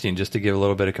Springsteen just to give a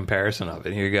little bit of comparison of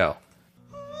it. Here you go.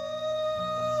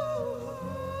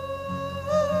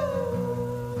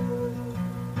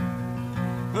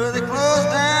 Well, they closed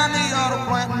down the auto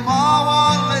plant in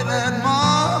Marwell late that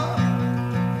month.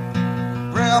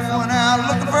 Ralph went out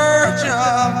looking for a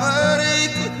job, but he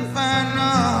couldn't find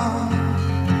none.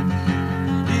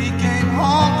 He came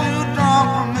home too drunk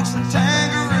from mixing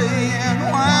Tanqueray and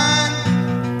wine.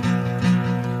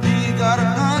 He got a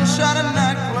gunshot a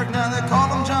night clerk, now they call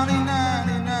him Johnny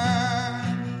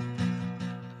 99.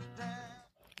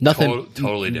 Nothing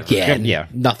totally different. Yeah,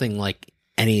 nothing like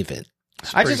any of it.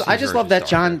 I just love that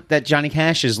Johnny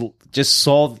Cash is just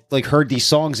heard these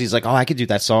songs. He's like, oh, I could do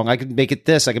that song. I could make it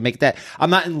this. I could make that.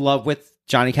 I'm not in love with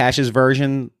Johnny Cash's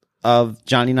version of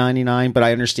Johnny 99, but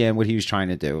I understand what he was trying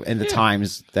to do and the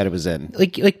times that it was in.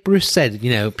 Like Bruce said,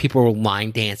 you know, people were line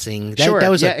dancing.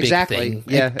 That was a big thing.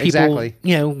 Yeah, people, exactly.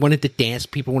 You know, wanted to dance.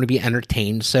 People want to be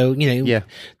entertained. So, you know,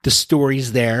 the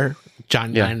story's there.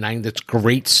 Johnny 99, that's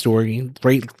great story,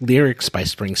 great lyrics by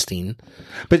Springsteen.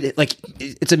 But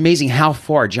it's amazing how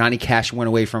far Johnny Cash went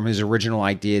away from his original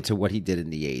idea to what he did in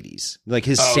the 80s. Like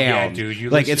his sound. Yeah,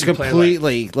 dude. It's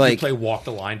completely you play Walk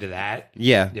the Line to that.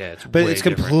 Yeah. Yeah, it's but way it's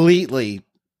completely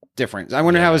different. I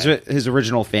wonder how his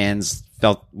original fans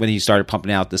felt when he started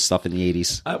pumping out this stuff in the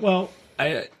 80s.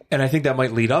 I think that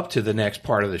might lead up to the next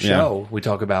part of the show. We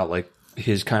talk about like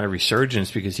his kind of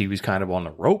resurgence because he was kind of on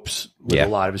the ropes with a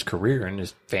lot of his career, and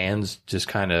his fans just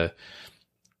kind of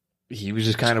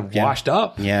washed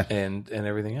up and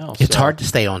everything else. It's hard to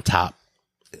stay on top.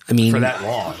 I mean, for that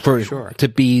long, to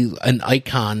be an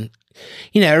icon,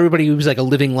 you know, everybody was like a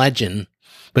living legend,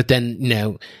 but then, you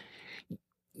know,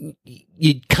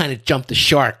 you kind of jump the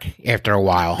shark after a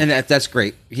while. And that's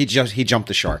great. He jumped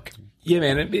the shark. Yeah,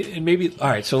 man, and maybe all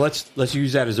right. So let's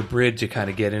use that as a bridge to kind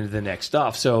of get into the next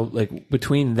stuff. So like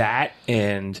between that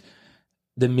and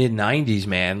the mid '90s,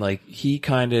 man, like he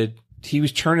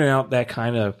was churning out that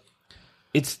kind of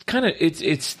it's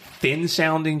thin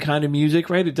sounding kind of music,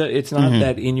 right? It's not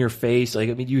that in your face. Like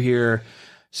I mean, you hear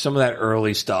some of that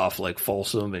early stuff like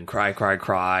Folsom and Cry Cry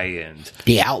Cry and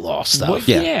the Outlaw stuff. Well,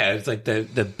 yeah, it's like the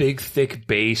big thick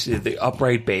bass, the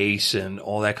upright bass and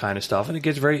all that kind of stuff, and it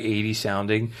gets very 80s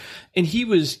sounding. And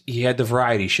he had the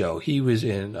variety show. He was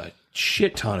in a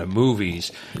shit ton of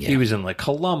movies. Yeah. He was in like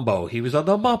Columbo. He was on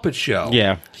the Muppet Show.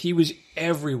 Yeah. He was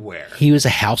everywhere. He was a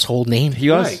household name. He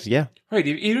was, Right. yeah. Right.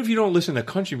 Even if you don't listen to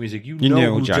country music, you You know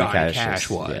know who Johnny Johnny Cash Cash is,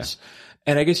 was.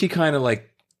 And I guess he kind of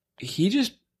like, he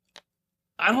just,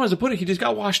 I don't know how to put it. He just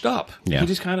got washed up. Yeah. He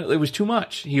just kind of, it was too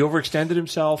much. He overextended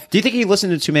himself. Do you think he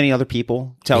listened to too many other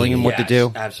people telling him what to Yes,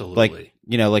 do? absolutely. Like,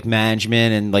 you know, like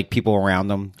management and like people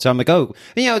around him. So I'm like, oh,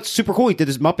 you know, it's super cool. He did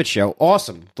his Muppet Show.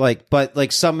 Awesome. Like, but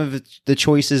like some of the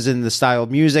choices in the style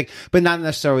of music, but not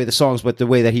necessarily the songs, but the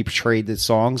way that he portrayed the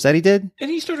songs that he did. And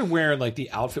he started wearing like the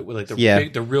outfit with like the Yeah.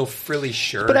 the real frilly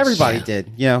shirts. But everybody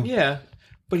did, you know? Yeah.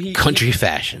 But Country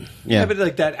fashion. Yeah, but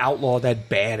like that outlaw, that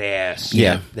badass.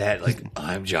 Yeah. That like,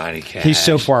 I'm Johnny Cash. He's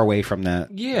so far away from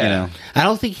that. Yeah. You know? I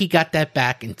don't think he got that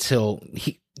back until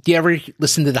he. Do you ever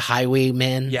listen to the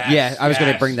Highwaymen? Yes, Yeah, I was going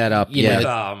to yes. bring that up. You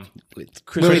Yeah. With,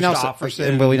 Chris Willie Nelson. Christopherson.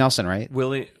 And Willie Nelson, right?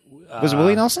 Willie. Was it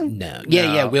Willie Nelson? No.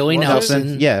 Yeah, Willie Well,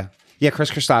 Nelson. Yeah. Yeah,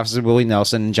 Chris Christopherson, Willie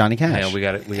Nelson, and Johnny Cash. Hang on, we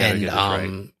got to And get this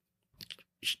right.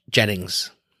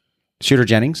 Jennings. Shooter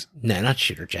Jennings? No, not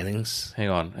Shooter Jennings. Hang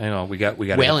on. We got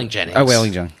Wailing Jennings. Oh,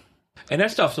 Wailing John. And that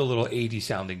stuff's a little 80s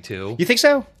sounding too. You think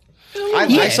so? I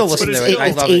Yeah, still it's- listen to it's- it. I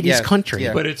it's love 80s it. Yeah. country.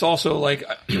 Yeah. But it's also like,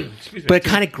 excuse me. But it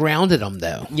kind of grounded him,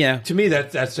 though. Yeah. To me,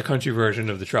 that's the country version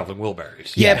of the Traveling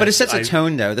Wilburys. Yeah, but it sets a I-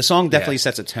 tone, though. The song definitely Yeah.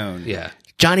 sets a tone. Yeah.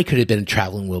 Johnny could have been a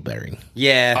Traveling Wilbury.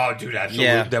 Yeah. Oh, dude, absolutely.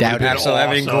 Yeah. That would have been Absolutely. That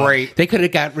would have been awesome. great. They could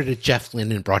have got rid of Jeff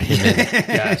Lynne and brought him in.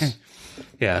 Yes.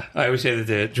 Yeah. I always say that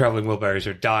the Traveling Wilburys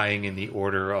are dying in the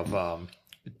order of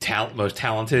most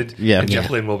talented. Yeah. And Jeff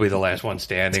Yeah. Lynne will be the last one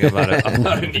standing. I'm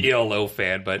not an ELO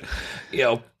fan, but, you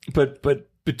know, but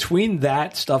between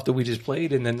that stuff that we just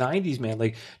played in the 90s, man,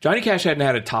 like Johnny Cash hadn't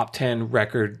had a top 10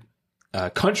 record,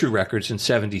 country record since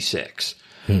 76.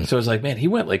 So it's like, man, he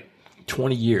went like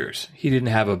 20 years. He didn't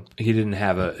have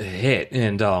a hit.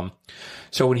 And,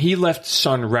 so when he left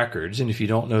Sun Records, and if you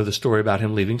don't know the story about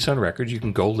him leaving Sun Records, you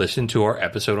can go listen to our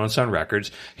episode on Sun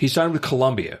Records. He signed with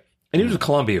Columbia, and he was with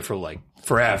Columbia for like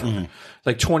forever,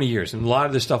 like 20 years. And a lot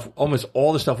of the stuff, almost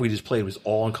all the stuff we just played was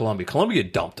all in Columbia. Columbia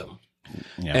dumped him.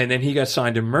 Yeah. And then he got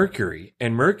signed to Mercury,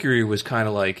 and Mercury was kind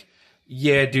of like,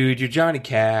 yeah, dude, you're Johnny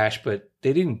Cash, but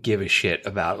they didn't give a shit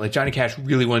about it. Like Johnny Cash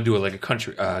really wanted to do like a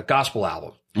country gospel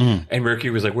album, and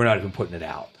Mercury was like, we're not even putting it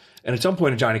out. And at some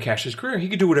point in Johnny Cash's career, he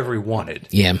could do whatever he wanted.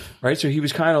 Yeah. Right. So he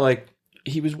was kind of like,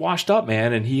 he was washed up,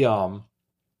 man. And he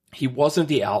wasn't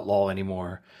the outlaw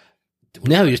anymore.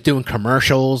 No, he was doing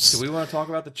commercials. Do we want to talk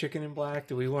about the Chicken in Black?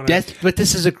 Do we want to? But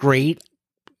this is a great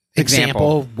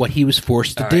example of what he was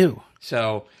forced to do.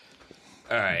 So,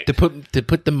 all right. To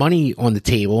put the money on the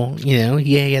table, you know,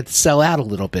 he had to sell out a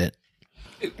little bit.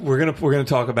 We're gonna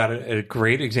talk about a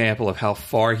great example of how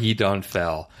far he done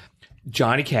fell.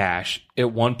 Johnny Cash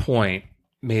at one point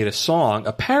made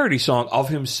a parody song of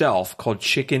himself called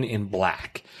Chicken in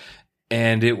Black.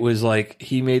 And it was like,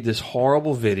 he made this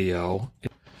horrible video.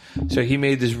 So he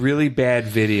made this really bad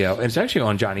video. And it's actually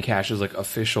on Johnny Cash's like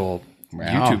official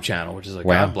YouTube channel, which is like,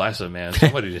 God bless him, man.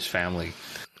 Somebody in his family.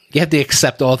 You have to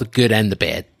accept all the good and the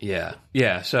bad. Yeah.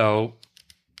 Yeah. So,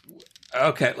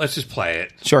 okay, let's just play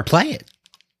it. Sure. Play it.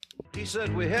 He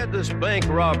said, we had this bank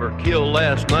robber killed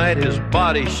last night. His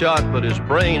body shot, but his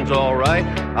brain's all right.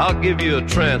 I'll give you a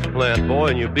transplant, boy,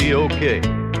 and you'll be okay.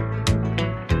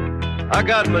 I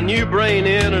got my new brain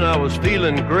in and I was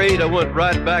feeling great. I went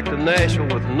right back to Nashville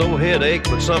with no headache,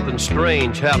 but something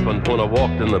strange happened when I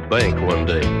walked in the bank one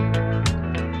day.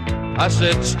 I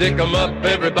said, stick 'em up,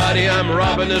 everybody, I'm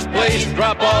robbing this place.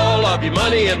 Drop all of your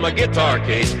money in my guitar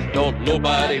case. Don't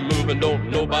nobody move and don't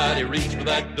nobody reach for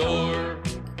that door.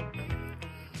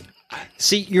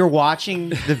 See, you're watching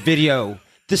the video.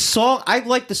 The song, I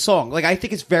like the song. Like, I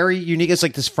think it's very unique. It's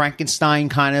like this Frankenstein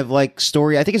kind of like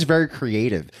story. I think it's very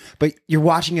creative. But you're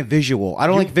watching a visual. I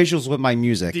don't like visuals with my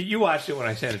music. You watched it when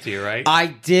I sent it to you, right? I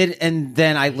did, and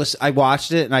then I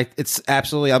watched it, and it's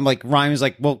absolutely. I'm like, Ryan was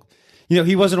like, well, you know,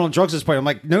 he wasn't on drugs at this point. I'm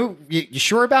like, no, you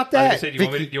sure about that? I said, you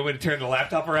want me to turn the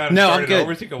laptop around and No, start I'm it good.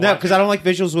 over so you can No, watch because it? I don't like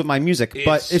visuals with my music.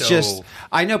 But it's so- just,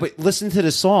 I know. But listen to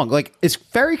the song. Like, it's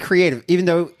very creative, even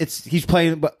though he's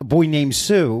playing a boy named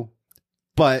Sue.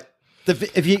 But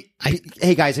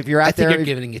hey guys, if you're out I think there, you're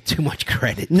giving it too much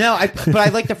credit. no, but I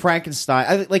like the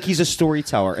Frankenstein. Like he's a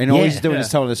storyteller, and all he's doing is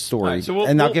telling a story. All right, so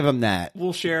and I'll give him that.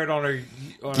 We'll share it on our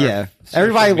Yeah, social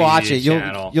everybody watch media it.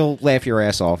 channel. You'll laugh your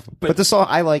ass off. But the song,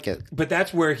 I like it. But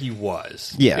that's where he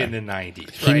was. Yeah. In the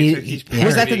 90s. He Right? need- So he's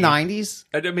Was that the parodying- 90s?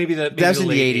 Maybe That's in the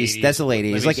late 80s. That's the late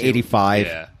 80s. Let me Like see. 85.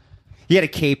 Yeah. He had a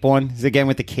cape on. Again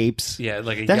with the capes. Yeah,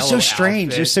 like a That's so yellow strange.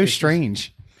 outfit. They're so It's just-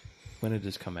 strange. When did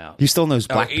this come out? He still knows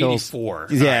black pills. 84.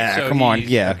 Yeah, Right, so come on. he's-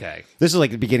 Yeah. Okay. This is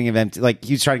like the beginning of like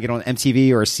he was trying to get on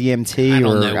MTV or CMT I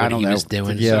don't or know I what don't he know. was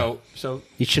doing. Yeah. So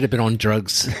He should have been on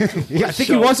drugs. Yeah, I think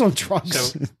he was on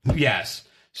drugs. So, yes.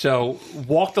 So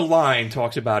Walk the Line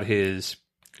talks about his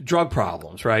drug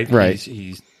problems, right? Right.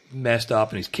 He's messed up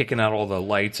and he's kicking out all the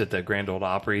lights at the Grand Ole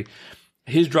Opry.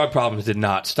 His drug problems did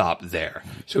not stop there.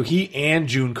 So he and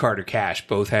June Carter Cash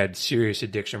both had serious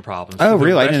addiction problems. Oh, for the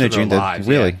really? I rest didn't know of their June did. lives,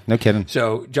 Really? yeah. No kidding.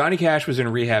 So Johnny Cash was in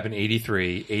rehab in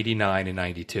 83, 89, and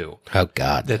 92. Oh,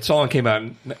 God. That song came out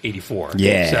in 84.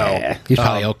 Yeah. So He's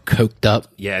probably all coked up.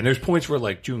 yeah, and there's points where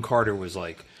like June Carter was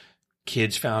like,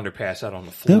 kids found her passed out on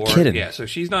the floor. No kidding. Yeah, so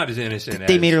she's not as innocent.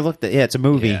 They as, made her look. Yeah, it's a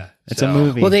movie. Yeah, It's so- a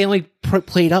movie. Well, they only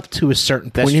played up to a certain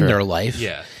That's point in true. their life.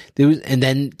 Yeah. And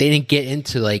then they didn't get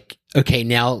into like, okay,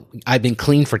 now I've been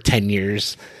clean for 10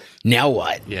 years. Now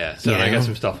what? Yeah, so You I know? got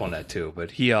some stuff on that too.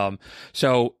 But he,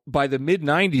 so by the mid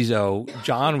 '90s, though,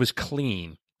 John was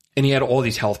clean, and he had all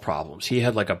these health problems. He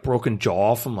had like a broken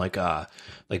jaw from like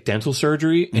dental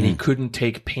surgery, and he couldn't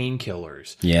take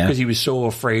painkillers. Yeah. because he was so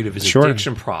afraid of his Sure.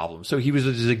 addiction problems. So he was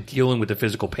just like dealing with the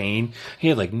physical pain. He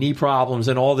had like knee problems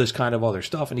and all this kind of other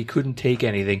stuff, and he couldn't take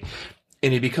anything.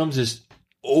 And it becomes this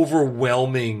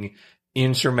overwhelming,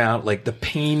 insurmountable, like the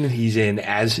pain he's in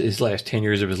as his last 10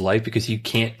 years of his life because he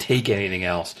can't take anything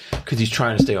else because he's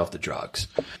trying to stay off the drugs.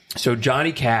 So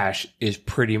Johnny Cash is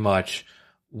pretty much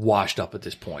washed up at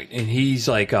this point. And he's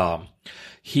like,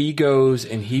 he goes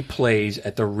and he plays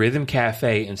at the Rhythm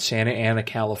Cafe in Santa Ana,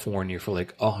 California for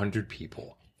like 100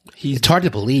 people. It's hard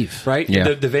to believe. Right?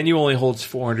 Yeah. The venue only holds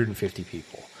 450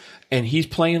 people. And he's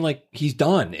playing like he's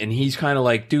done. And he's kind of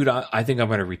like, dude, I think I'm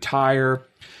going to retire.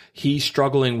 He's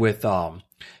struggling with,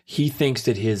 he thinks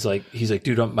that he's like,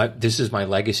 dude, this is my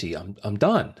legacy. I'm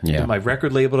done. Yeah. My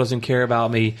record label doesn't care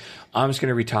about me. I'm just going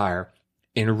to retire.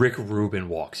 And Rick Rubin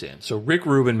walks in. So Rick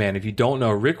Rubin, man, if you don't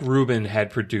know, Rick Rubin had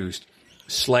produced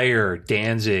Slayer,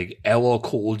 Danzig, LL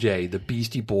Cool J, the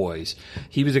Beastie Boys.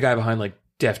 He was the guy behind like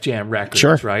Def Jam Records,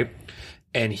 Sure. right?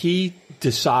 And he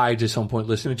decides at some point,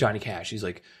 listen to Johnny Cash. He's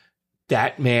like,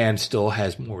 that man still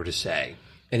has more to say.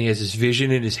 And he has this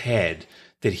vision in his head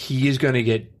that he's going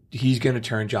to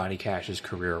turn Johnny Cash's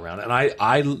career around.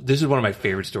 And this is one of my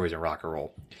favorite stories in rock and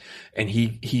roll. And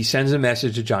he sends a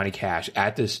message to Johnny Cash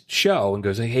at this show and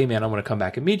goes, hey man, I want to come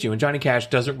back and meet you. And Johnny Cash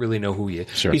doesn't really know who he is.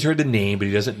 Sure. He's heard the name, but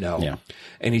he doesn't know. Yeah.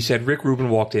 And he said, Rick Rubin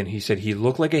walked in. He said he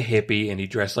looked like a hippie and he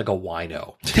dressed like a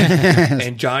wino.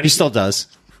 And Johnny he still does.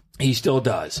 He still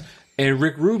does. And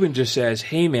Rick Rubin just says,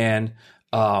 hey man,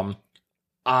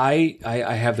 I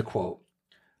have the quote.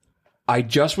 I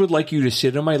just would like you to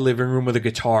sit in my living room with a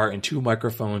guitar and 2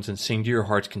 microphones and sing to your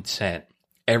heart's consent.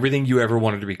 Everything you ever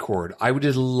wanted to record. I would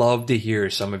just love to hear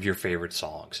some of your favorite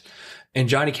songs. And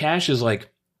Johnny Cash is like,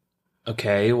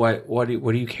 okay, what do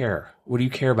you care? What do you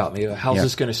care about me? How's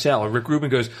this going to sell? And Rick Rubin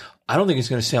goes, I don't think it's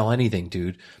going to sell anything,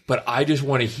 dude, but I just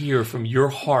want to hear from your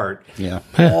heart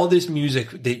all this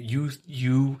music that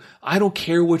you, I don't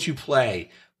care what you play.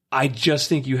 I just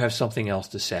think you have something else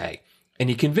to say. And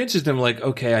he convinces them like,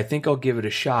 okay, I think I'll give it a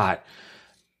shot.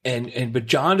 But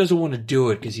John doesn't want to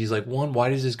do it because he's like, one, why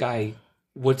does this guy,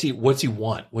 what's he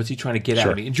want? What's he trying to get out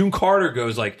of me? And June Carter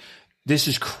goes like, this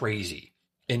is crazy.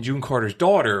 And June Carter's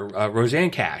daughter, Roseanne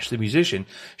Cash, the musician,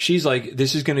 she's like,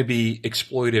 this is going to be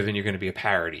exploitive and you're going to be a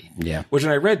parody. Yeah. Which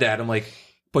when I read that, I'm like,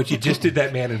 but you just did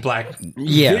that Man in Black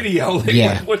Yeah. video. Like,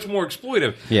 Yeah. what's more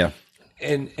exploitive? Yeah.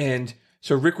 And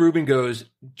so Rick Rubin goes,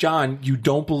 John, you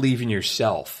don't believe in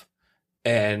yourself.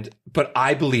 But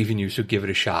I believe in you, so give it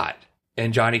a shot.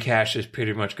 And Johnny Cash just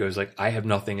pretty much goes like, I have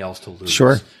nothing else to lose.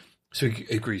 Sure. So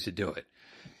he agrees to do it.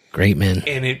 Great, man.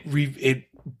 And it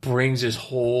brings his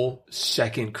whole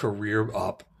second career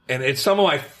up. And it's some of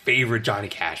my favorite Johnny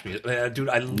Cash music. Dude,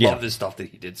 I love this stuff that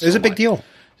he did so It was a big much. deal.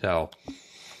 So,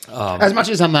 As much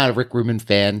as I'm not a Rick Rubin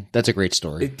fan, that's a great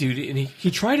story. dude, and he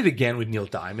tried it again with Neil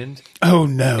Diamond. Oh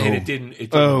no! And it didn't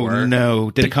Oh work. no!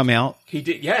 Did it come out? He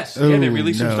did, yes. Oh, yeah, they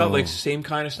released some no. stuff, like same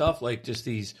kind of stuff, like just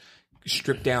these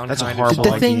stripped down That's a kind horrible of The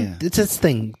songs. thing, it's this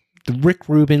thing. The Rick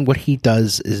Rubin, what he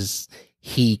does is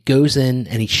he goes in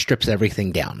and he strips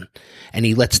everything down, and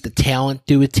he lets the talent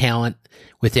do a talent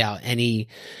without any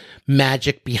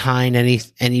magic behind any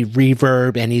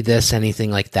reverb, any this, anything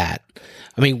like that.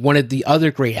 I mean, one of the other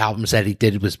great albums that he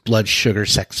did was Blood, Sugar,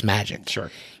 Sex, Magic.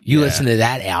 Sure. You listen to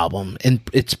that album, and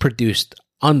it's produced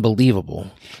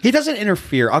unbelievable. He doesn't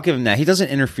interfere. I'll give him that. He doesn't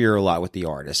interfere a lot with the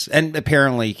artist, and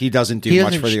apparently he doesn't do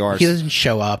much for the artist. He doesn't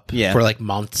show up Yeah. for like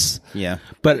months. Yeah,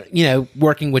 But, you know,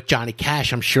 working with Johnny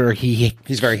Cash, I'm sure he's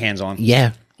very hands on.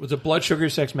 Yeah. Was it Blood Sugar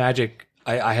Sex Magic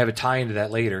I have a tie into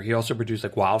that later. He also produced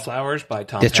like Wildflowers by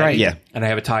Tom That's Petty. right, yeah. And I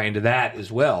have a tie into that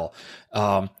as well.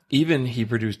 Even he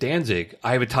produced Danzig.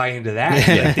 I have a tie into that.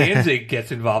 Like Danzig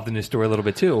gets involved in this story a little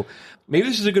bit too. Maybe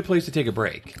this is a good place to take a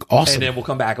break. Awesome. And then we'll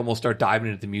come back and we'll start diving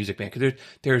into the music, man. Because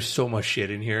there's so much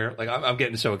shit in here. Like I'm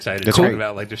getting so excited That's talking right.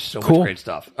 about. Like there's so Cool. much great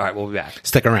stuff. All right, we'll be back.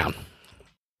 Stick around.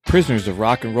 Prisoners of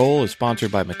Rock and Roll is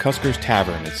sponsored by McCusker's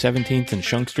Tavern at 17th and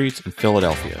Shunk Streets in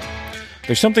Philadelphia.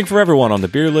 There's something for everyone on the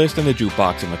beer list and the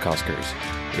jukebox at McCusker's.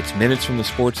 It's minutes from the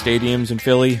sports stadiums in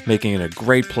Philly, making it a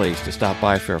great place to stop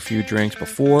by for a few drinks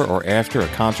before or after a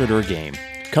concert or a game.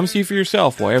 Come see for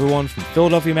yourself why everyone from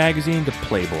Philadelphia Magazine to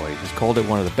Playboy has called it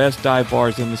one of the best dive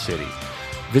bars in the city.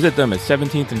 Visit them at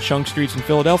 17th and Shunk Streets in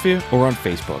Philadelphia or on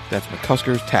Facebook. That's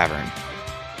McCusker's Tavern.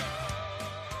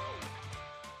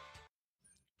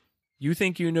 You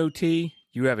think you know tea?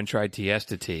 You haven't tried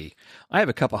Tiesta tea. I have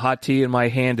a cup of hot tea in my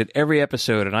hand at every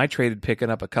episode, and I traded picking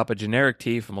up a cup of generic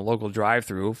tea from a local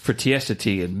drive-thru for Tiesta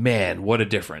tea, and man, what a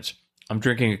difference. I'm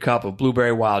drinking a cup of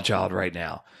Blueberry Wild Child right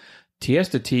now.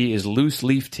 Tiesta tea is loose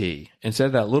leaf tea. Instead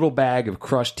of that little bag of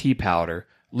crushed tea powder,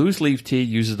 loose leaf tea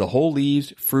uses the whole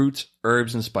leaves, fruits,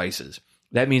 herbs, and spices.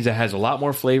 That means it has a lot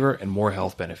more flavor and more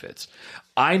health benefits.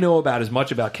 I know about as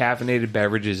much about caffeinated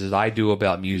beverages as I do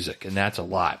about music, and that's a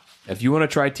lot. If you want to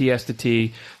try Tiesta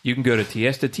tea, you can go to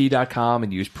tiestatea.com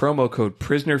and use promo code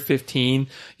PRISONER15.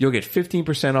 You'll get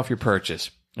 15% off your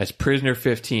purchase. That's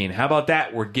PRISONER15. How about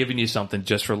that? We're giving you something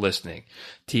just for listening.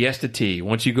 Tiesta tea.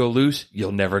 Once you go loose,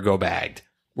 you'll never go bagged.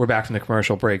 We're back from the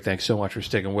commercial break. Thanks so much for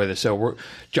sticking with us. So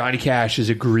Johnny Cash has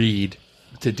agreed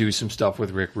to do some stuff with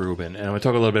Rick Rubin. And I'm going to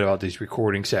talk a little bit about these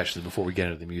recording sessions before we get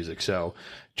into the music. So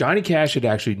Johnny Cash had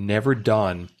actually never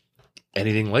done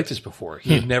anything like this before.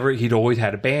 He'd always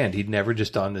had a band. He'd never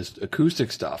just done this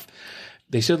acoustic stuff.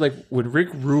 They said like when Rick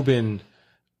Rubin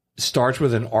starts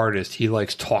with an artist, he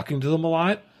likes talking to them a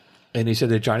lot. And he said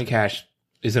that Johnny Cash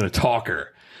isn't a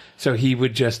talker. So he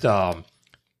would just,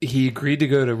 he agreed to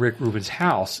go to Rick Rubin's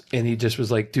house and he just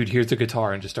was like, dude, here's the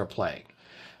guitar and just start playing.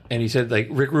 And he said like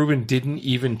Rick Rubin didn't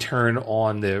even turn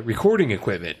on the recording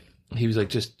equipment. He was like,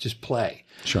 just play.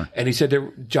 Sure. And he said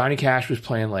that Johnny Cash was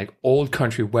playing like old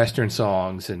country western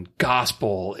songs and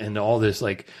gospel and all this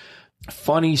like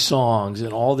funny songs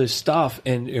and all this stuff.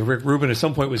 And Rick Rubin at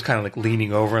some point was kind of like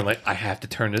leaning over and like, I have to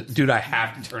turn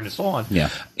this on. Yeah.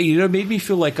 You know, it made me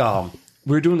feel like,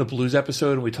 we were doing the blues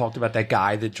episode and we talked about that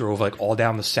guy that drove like all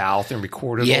down the South and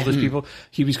recorded all those people.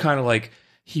 He was kind of like,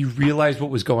 he realized what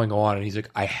was going on and he's like,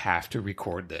 I have to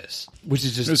record this, which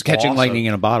is just It was catching awesome. lightning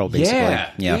in a bottle, basically.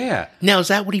 Yeah. Now, is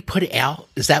that what he put out?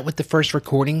 Is that what the first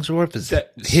recordings were?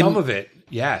 Some of it,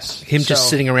 yes. Him just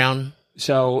sitting around?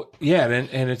 So, yeah,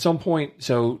 and at some point,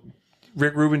 so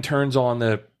Rick Rubin turns on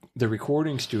the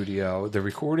recording studio, the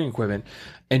recording equipment,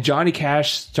 and Johnny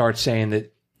Cash starts saying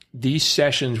that these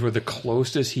sessions were the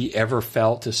closest he ever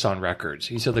felt to Sun Records.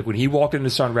 He said, like, when he walked into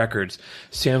Sun Records,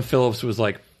 Sam Phillips was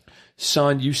like,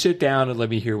 son, you sit down and let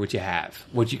me hear what you have,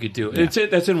 what you could do. Yeah.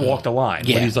 That's in Walk the Line.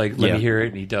 Yeah. When he's like, let me hear it,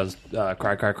 and he does Cry,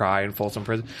 Cry, Cry and Folsom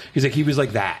Prison. He's like, he was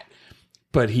like that.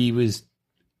 But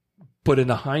in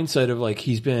the hindsight of like,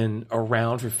 he's been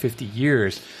around for 50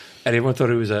 years, and everyone thought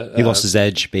it was he lost his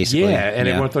edge, basically. Yeah, and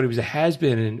everyone thought he was a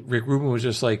has-been, and Rick Rubin was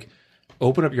just like,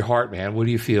 open up your heart, man. What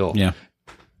do you feel? Yeah.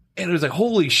 And it was like,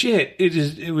 holy shit,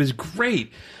 it was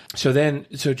great. So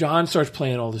John starts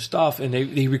playing all this stuff, and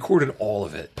they recorded all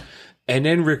of it. And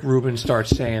then Rick Rubin starts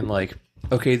saying like,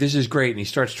 okay, this is great. And he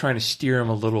starts trying to steer him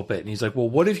a little bit. And he's like, well,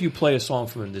 what if you play a song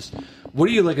from this? What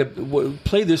do you like?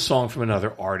 Play this song from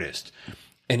another artist.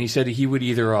 And he said he would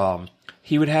either,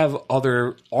 he would have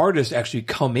other artists actually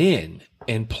come in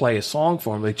and play a song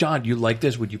for him. Like, John, do you like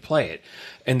this? Would you play it?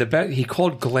 And he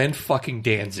called Glenn fucking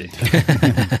Danzig.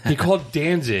 He called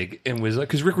Danzig and was like,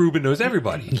 because Rick Rubin knows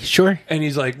everybody. Sure. And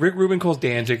he's like, Rick Rubin calls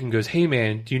Danzig and goes, hey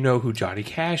man, do you know who Johnny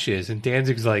Cash is? And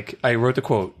Danzig's like, I wrote the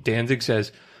quote, Danzig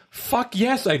says, fuck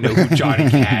yes, I know who Johnny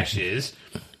Cash is.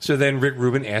 So then Rick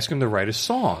Rubin asked him to write a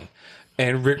song.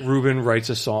 And Rick Rubin writes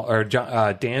a song, or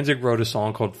Danzig wrote a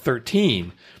song called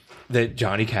 13 that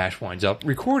Johnny Cash winds up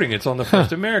recording. It's on the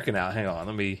First American out. Hang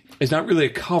on, it's not really a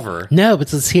cover. No,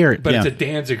 but let's hear it. But it's a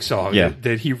Danzig song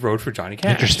that he wrote for Johnny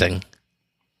Cash. Interesting.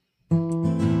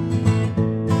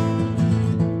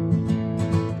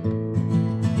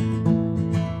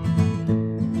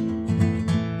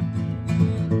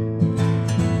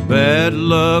 Bad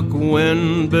luck,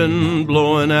 wind been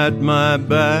blowing at my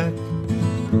back.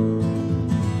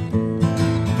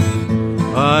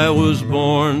 I was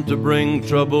born to bring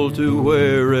trouble to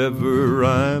wherever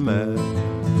I'm at.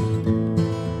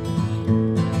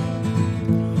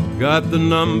 Got the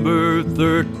number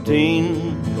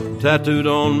 13 tattooed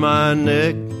on my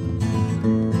neck.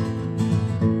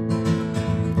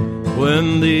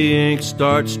 When the ink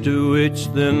starts to itch,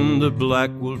 then the black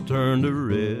will turn to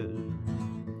red.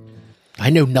 I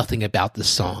know nothing about this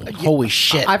song. Holy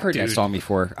shit. I've heard that song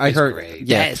before. I heard, great.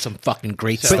 yeah. That is some fucking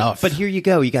great stuff. But here you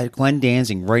go. You got Glenn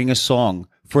Danzig writing a song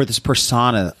for this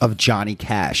persona of Johnny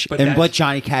Cash But and that's- what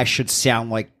Johnny Cash should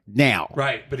sound like now.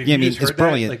 Right, but if Yeah, you just heard it's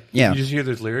brilliant. that, like, yeah, you just hear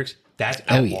those lyrics, that's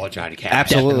Oh, outlaw yeah. Johnny Cash.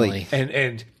 absolutely.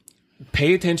 And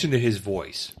pay attention to his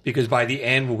voice, because by the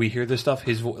end when we hear this stuff,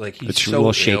 his voice, like, he's It's a so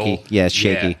little shaky. ill. Yeah, it's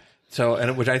shaky. Yeah. So,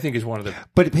 and which I think is one of the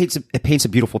But it paints a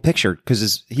beautiful picture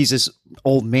because he's this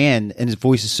old man and his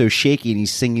voice is so shaky and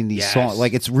he's singing these Yes. songs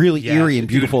like it's really Yes. eerie and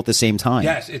beautiful at the same time.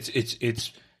 yes,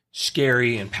 it's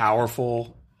scary and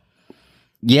powerful.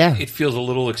 Yeah, It feels a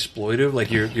little exploitive, like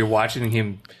you're watching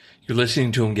him, you're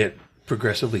listening to him get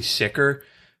progressively sicker,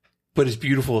 but it's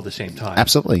beautiful at the same time.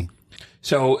 absolutely.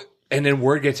 So, and then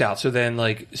word gets out. So then,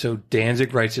 so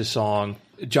Danzig writes his song.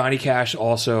 Johnny Cash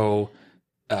also,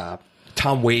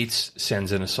 Tom Waits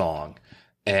sends in a song.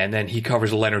 And then he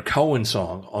covers a Leonard Cohen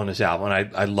song on his album.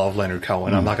 And I love Leonard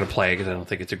Cohen. I'm not going to play it because I don't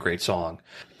think it's a great song.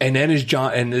 And then as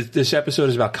John, and this episode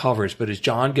is about covers, but as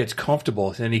John gets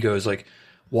comfortable, then he goes like,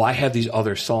 well, I have these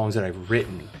other songs that I've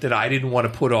written that I didn't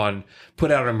want to put out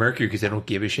on Mercury because they don't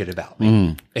give a shit about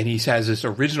me. And he has this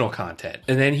original content.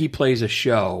 And then he plays a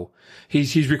show.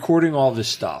 He's recording all this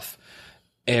stuff.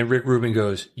 And Rick Rubin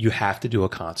goes, you have to do a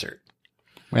concert.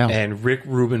 Wow. And Rick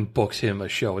Rubin books him a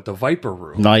show at the Viper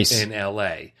Room Nice. in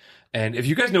L.A. And if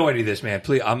you guys know any of this, man,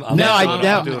 please, I'm No, not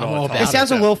I doing it all the time. It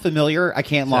sounds a little familiar. I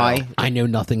can't lie. I know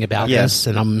nothing about Yeah. this,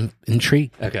 and I'm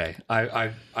intrigued. Okay,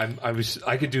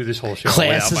 I could do this whole show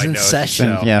Classes without my in notes.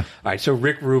 session. So, Yeah. All right. So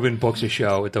Rick Rubin books a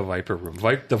show at the Viper Room.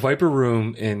 The Viper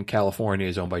Room in California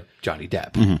is owned by Johnny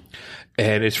Depp,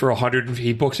 and it's for 100.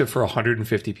 He books it for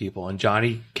 150 people, and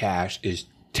Johnny Cash is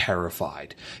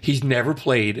terrified. He's never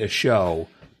played a show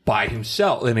by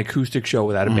himself, an acoustic show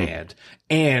without a band.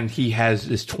 And he has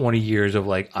this 20 years of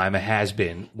like, I'm a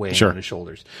has-been weighing Sure. on his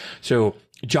shoulders. So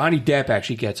Johnny Depp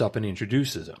actually gets up and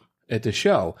introduces him at the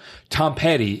show. Tom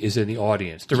Petty is in the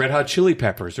audience. The Red Hot Chili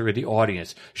Peppers are in the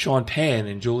audience. Sean Penn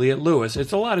and Juliette Lewis.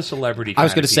 It's a lot of celebrity. I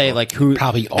was going to say like who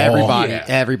Probably all.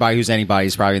 everybody who's anybody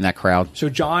is probably in that crowd. So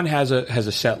John has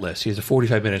a set list. He has a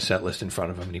 45-minute set list in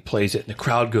front of him, and he plays it, and the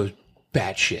crowd goes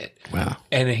batshit. Wow.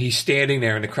 And then he's standing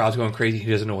there, and the crowd's going crazy. He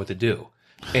doesn't know what to do.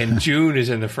 And June is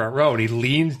in the front row, and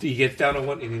he gets down on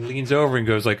one, and he leans over and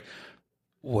goes like,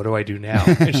 "What do I do now?"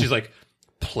 And she's like,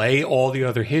 "Play all the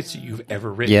other hits that you've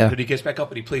ever written." Yeah. But he gets back up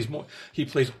and he plays more. He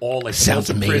plays all like Sounds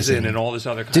Folsom amazing. Prison and all this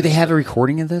other. Kind Do of they stuff. have a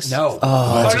recording of this? No.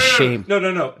 Oh, that's a shame. No.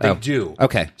 They Oh. do.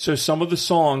 Okay. So some of the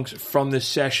songs from this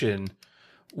session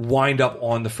wind up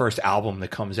on the first album that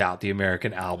comes out, the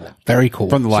American album. Very cool.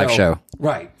 From the live So- show.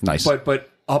 Right. Nice. But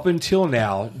up until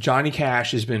now, Johnny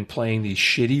Cash has been playing these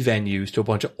shitty venues to a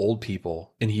bunch of old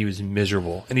people, and he was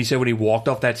miserable. And he said when he walked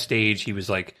off that stage, he was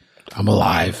like, I'm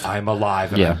alive. I'm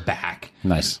alive and Yeah. I'm back.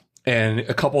 Nice. And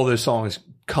a couple of those songs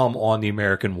come on the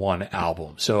American One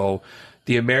album. So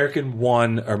the American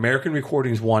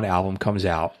Recordings One album comes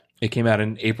out. It came out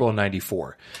in April of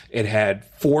 94. It had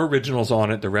 4 originals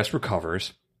on it. The rest were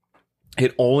covers.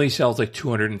 It only sells like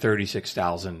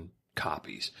 236,000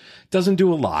 copies. Doesn't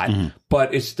do a lot,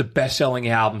 but it's the best-selling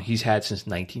album he's had since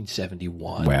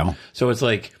 1971. Wow. So it's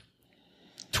like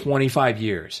 25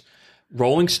 years.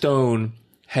 Rolling Stone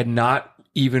had not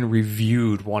even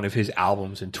reviewed one of his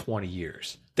albums in 20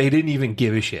 years. They didn't even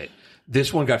give a shit.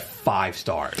 This one got 5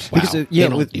 stars. Because They yeah,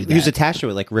 don't do he was that. attached to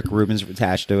it. Like Rick Rubin's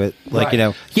attached to it. Like Right. you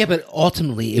know, Yeah, but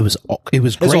ultimately it was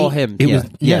great. all him. It Yeah. was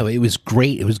Yeah. no, it was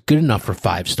great. It was good enough for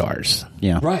 5 stars.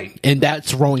 yeah, Right. And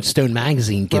that's Rolling Stone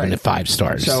magazine giving Right. it 5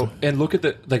 stars. So, and look at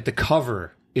the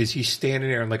cover is he's standing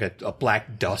there in like a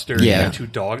black duster Yeah. and 2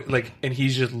 dogs, like, and he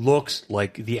just looks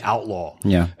like the outlaw.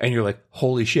 Yeah. And you're like,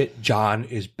 holy shit, John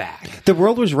is back. The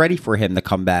world was ready for him to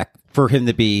come back, for him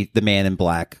to be the man in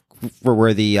black, for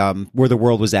where the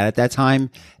world was at that time.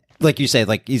 Like you said,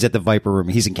 like he's at the Viper Room.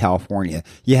 He's in California.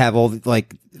 You have all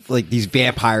like these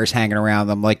vampires hanging around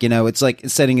them. Like, you know, it's like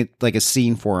setting it like a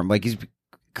scene for him. Like he's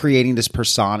creating this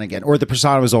persona again, or the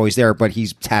persona was always there, but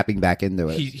he's tapping back into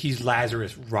it. He's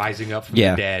Lazarus rising up from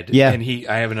Yeah. the dead. Yeah. And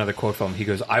I have another quote from him. He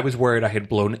goes, I was worried I had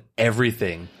blown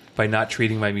everything by not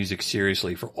treating my music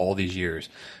seriously for all these years.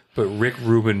 But Rick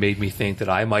Rubin made me think that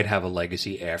I might have a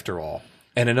legacy after all.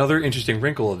 And another interesting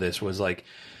wrinkle of this was like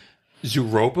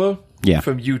Zooropa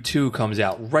from U2 comes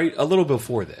out right a little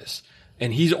before this.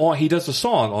 And he does a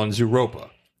song on Zooropa.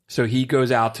 So he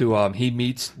goes out to, he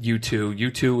meets U2.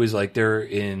 U2 is like, they're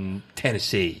in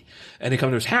Tennessee. And they come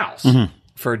to his house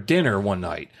for dinner one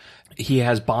night. he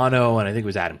has Bono and I think it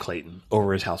was Adam Clayton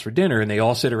over his house for dinner, and they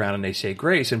all sit around and they say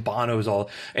grace, and Bono's all,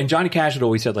 and Johnny Cash had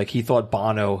always said like he thought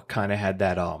Bono kind of had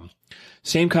that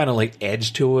same kind of like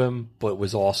edge to him, but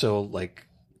was also like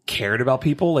cared about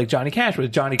people like Johnny Cash was.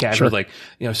 Johnny Cash was like,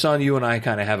 you know, son, you and I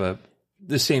kind of have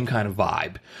the same kind of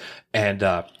vibe, and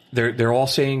they're all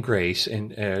saying grace,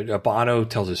 and Bono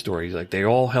tells a story. He's like, they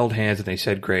all held hands and they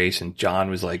said grace, and John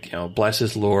was like, you know, bless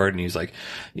his Lord, and he's like,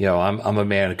 you know, I'm a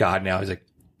man of God now. He's like,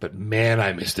 but man,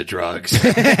 I miss the drugs. But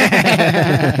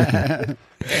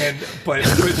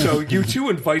so U2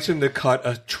 invites him to cut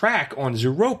a track on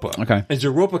Zooropa. Okay. And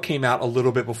Zooropa came out a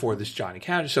little bit before this Johnny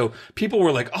Cash. So people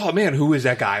were like, oh man, who is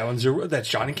that guy on Zooropa? That's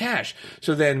Johnny Cash.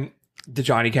 So then the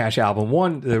Johnny Cash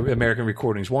album the American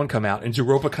Recordings 1 come out, and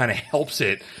Zooropa kind of helps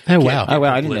it. Oh wow.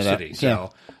 I didn't know that. So Yeah.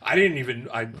 I didn't even,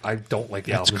 I don't like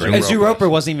the album. And Zooropa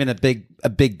wasn't even a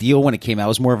big deal when it came out. It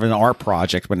was more of an art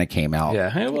project when it came out.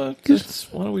 Yeah. Hey, well,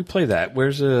 why don't we play that?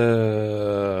 Where's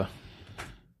I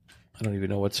don't even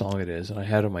know what song it is, and I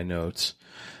had it on my notes.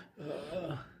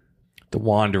 The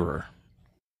Wanderer.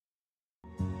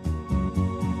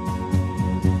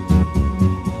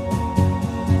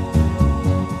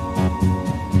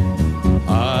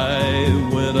 I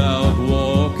went out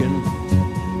walking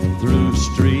through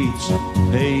streets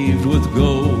paved with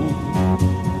gold,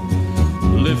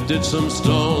 lifted some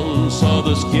stones, saw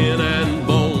the skin and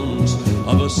bones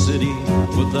of a city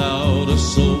without a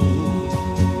soul.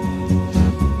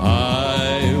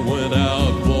 I went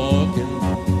out walking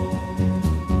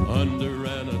under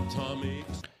an atomic.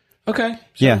 Okay.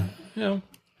 So, you know,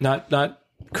 not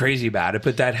crazy about it,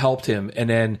 but that helped him. And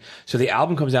then, so the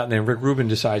album comes out, and then Rick Rubin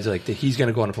decides like that he's going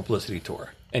to go on a publicity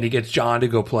tour, and he gets John to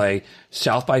go play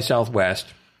South by Southwest,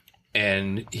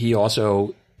 and he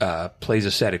also plays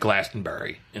a set at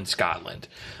Glastonbury in Scotland.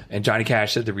 And Johnny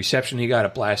Cash said the reception he got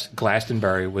at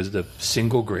Glastonbury was the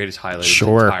single greatest highlight of his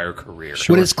entire career.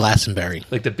 What is Glastonbury?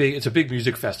 Like it's a big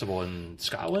music festival in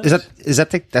Scotland.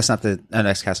 That's not the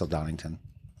next Castle Donington.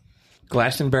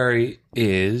 Glastonbury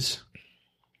is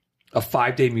a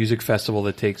 5-day music festival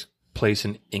that takes place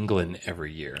in England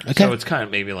every year. Okay. So it's kind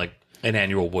of maybe like an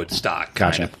annual Woodstock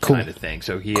kind of thing.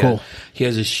 So he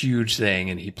has this huge thing,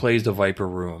 and he plays the Viper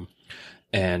Room.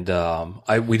 And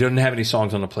we didn't have any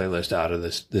songs on the playlist out of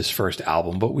this first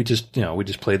album, but we just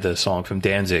played the song from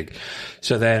Danzig.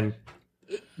 So then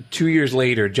 2 years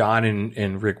later, John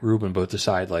and Rick Rubin both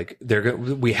decide like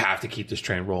we have to keep this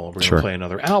train rolling. We're going to play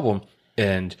another album,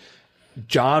 and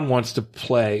John wants to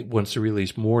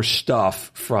release more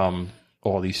stuff from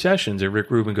all these sessions, and Rick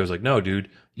Rubin goes like, no, dude,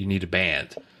 you need a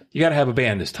band. You got to have a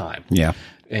band this time. Yeah.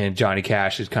 And Johnny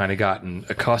Cash has kind of gotten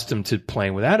accustomed to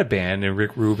playing without a band, and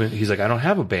Rick Rubin, he's like, I don't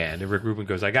have a band. And Rick Rubin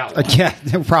goes, I got one. Yeah,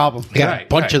 no problem. I got a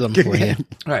bunch of them for you.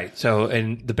 Right. So,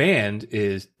 and the band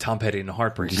is Tom Petty and the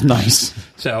Heartbreakers. Nice.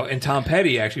 So, and Tom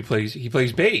Petty actually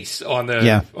plays bass on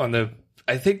the,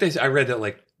 I think I read that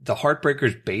like the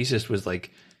Heartbreakers bassist was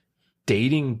like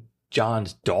dating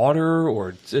John's daughter,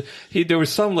 or there was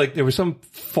some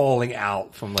falling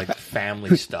out from like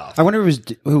family stuff. I wonder what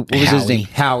was his name?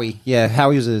 Howie. Yeah,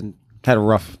 Howie had a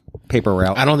rough paper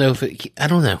route. I don't know I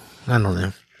don't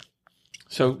know.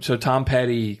 So Tom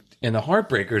Petty and the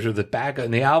Heartbreakers are the back,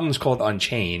 and the album's called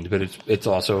Unchained, but it's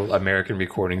also American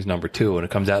Recordings #2, and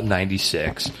it comes out in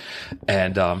 '96.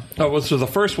 And so the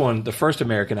first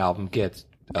American album gets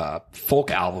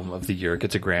folk album of the year. It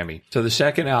gets a Grammy. So the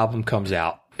second album comes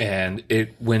out, and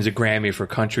it wins a Grammy for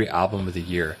country album of the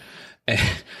year.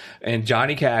 And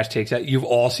Johnny Cash takes that. You've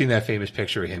all seen that famous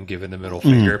picture of him giving the middle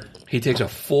finger. He takes a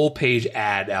full page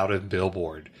ad out of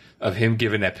Billboard of him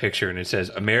giving that picture, and it says,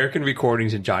 American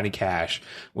Recordings and Johnny Cash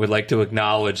would like to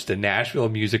acknowledge the Nashville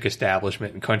music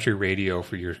establishment and country radio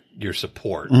for your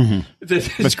support. Mm-hmm.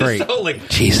 That's great. So, like,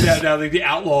 Jesus. now the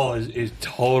Outlaw is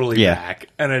totally back.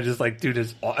 And I just like, dude,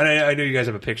 and I know you guys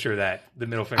have a picture of that, the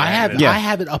middle finger. I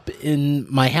have it up in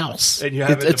my house. And you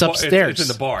have it's upstairs. It's in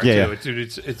the bar too.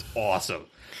 Dude, it's awesome.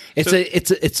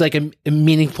 It's like a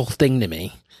meaningful thing to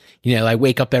me. You know, I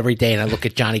wake up every day and I look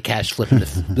at Johnny Cash flipping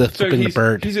the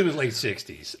bird. He's in his late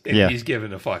 60s, and he's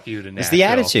giving a fuck you to Nashville. It's the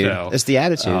attitude. So, it's the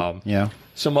attitude.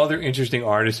 Some other interesting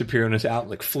artists appear on this album,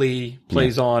 like Flea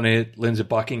plays on it, Lindsey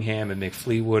Buckingham and Mick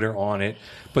Fleetwood are on it.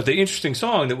 But the interesting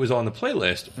song that was on the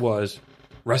playlist was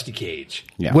Rusty Cage.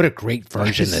 Yeah. What a great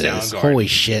version it is. Holy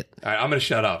shit. All right, I'm going to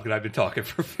shut up because I've been talking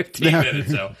for 15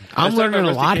 minutes. So I'm learning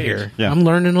a lot Cage. here. Yeah. I'm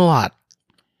learning a lot.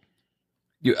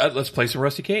 Let's play some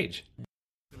Rusty Cage.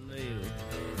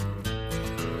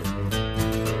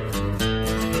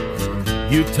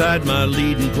 You tied my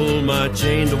lead and pulled my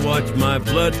chain to watch my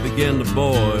blood begin to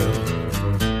boil.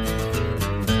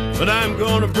 But I'm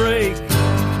gonna break,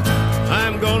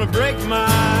 I'm gonna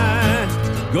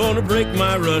break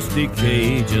my rusty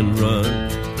cage and run.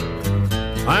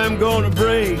 I'm gonna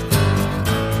break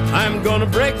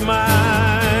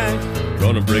my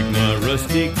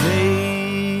rusty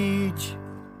cage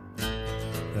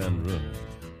and run.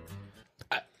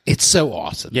 It's so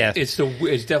awesome. Yeah. It's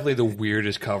definitely the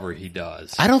weirdest cover he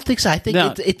does. I don't think so. I think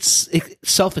No. it's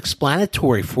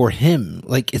self-explanatory for him.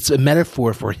 Like, it's a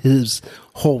metaphor for his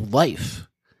whole life.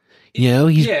 You know,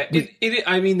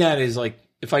 I mean, that is like,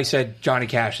 if I said Johnny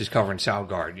Cash is covering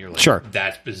Soundgarden, you're like, Sure.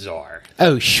 that's bizarre.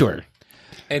 Oh, sure.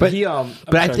 And But I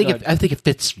sorry, think it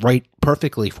fits right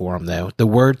perfectly for him, though. The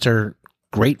words are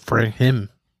great for him.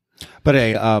 But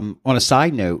on a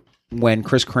side note, when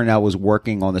Chris Cornell was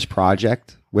working on this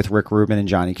project with Rick Rubin and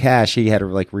Johnny Cash, he had to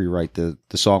like rewrite the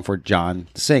song for John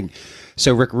to sing.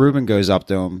 So Rick Rubin goes up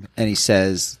to him and he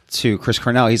says to Chris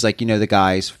Cornell, he's like, the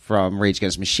guys from Rage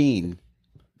Against the Machine,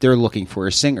 they're looking for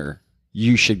a singer.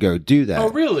 You should go do that. Oh,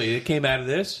 really? It came out of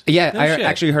this? Yeah, No I shit.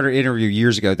 actually heard an interview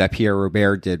years ago that Pierre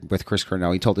Robert did with Chris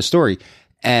Cornell. He told the story,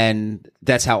 and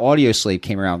that's how Audioslave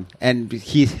came around. And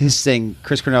his thing,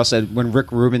 Chris Cornell said, when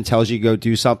Rick Rubin tells you to go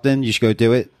do something, you should go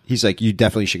do it. He's like, you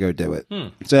definitely should go do it.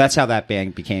 So that's how that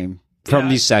band became from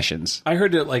these sessions. I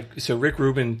heard that, so Rick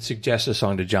Rubin suggests a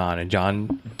song to John, and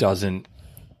John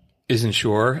isn't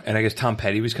sure. And I guess Tom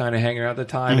Petty was kind of hanging around at the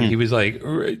time, and he was like,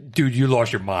 dude, you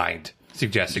lost your mind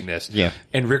suggesting this. Yeah.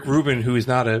 And Rick Rubin, who is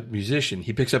not a musician,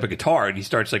 he picks up a guitar and he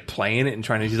starts like playing it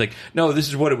and he's like, no, this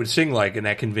is what it would sing like, and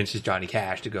that convinces Johnny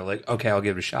Cash to go like, okay, I'll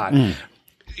give it a shot.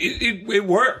 It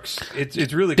works.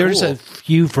 It's really There's cool. a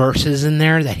few verses in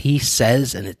there that he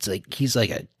says, and it's like he's like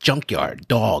a junkyard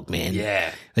dog, man.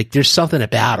 Yeah. Like, there's something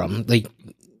about him. Like,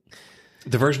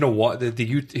 the version of One,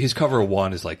 his cover of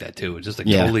One is like that too. It's just like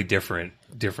totally different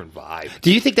vibe.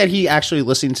 Do you think that he actually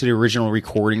listened to the original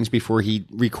recordings before he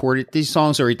recorded these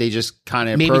songs, or they just kind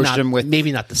of approached him with...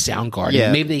 maybe not the Soundgarden.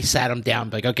 Yeah. Maybe they sat him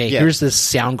down like, okay, here's this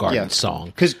Soundgarden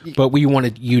song, but we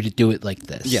wanted you to do it like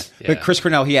this. Yeah. But Chris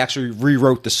Cornell, he actually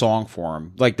rewrote the song for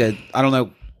him. Like, I don't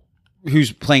know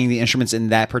who's playing the instruments in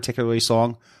that particular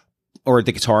song, or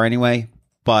the guitar anyway.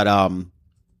 But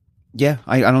yeah,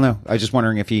 I don't know. I was just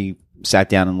wondering if he sat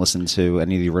down and listened to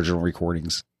any of the original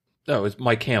recordings. No, it was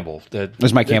Mike Campbell.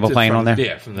 Was Mike Campbell playing on there?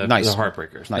 Yeah, from the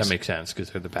Heartbreakers. Nice. That makes sense because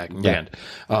they're the backing band.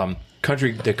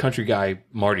 The country guy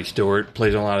Marty Stewart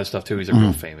plays on a lot of stuff too. He's a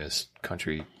real famous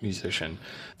country musician.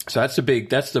 So that's the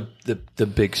big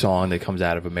song that comes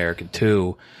out of American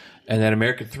 2, and then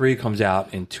American 3 comes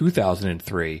out in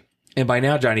 2003. And by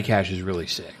now Johnny Cash is really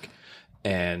sick,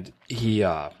 and he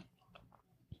had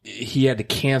to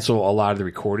cancel a lot of the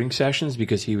recording sessions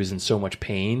because he was in so much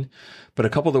pain. But a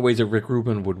couple of the ways that Rick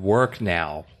Rubin would work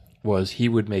now was he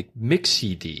would make mix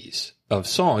CDs of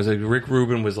songs. Like Rick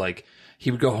Rubin was like,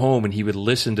 he would go home and he would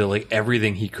listen to like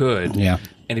everything he could. Yeah.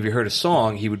 And if he heard a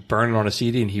song, he would burn it on a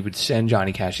CD and he would send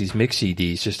Johnny Cash these mix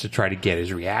CDs just to try to get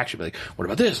his reaction. Be like, what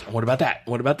about this? What about that?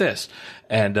 What about this?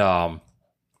 And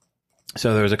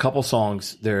so there's a couple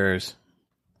songs. There's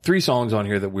 3 songs on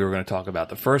here that we were going to talk about.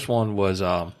 The first one was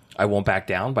I Won't Back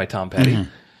Down by Tom Petty.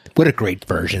 What a great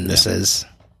version this is.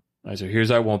 All right, so here's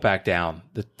I Won't Back Down,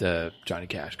 the Johnny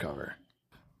Cash cover.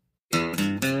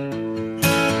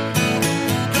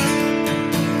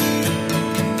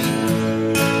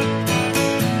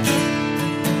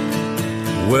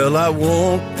 Well, I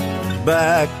won't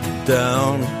back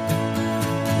down.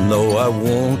 No, I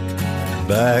won't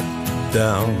back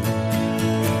down.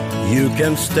 You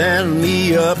can stand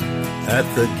me up at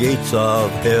the gates of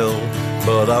hell,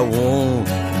 but I won't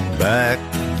back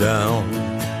down.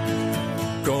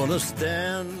 Gonna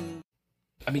stand.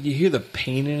 I mean, you hear the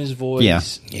pain in his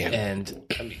voice. Yeah. And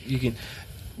I mean, you can.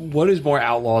 What is more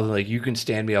outlaw than like, you can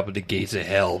stand me up at the gates of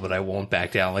hell, but I won't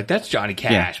back down? Like, that's Johnny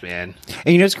Cash, man.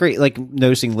 And it's great, like,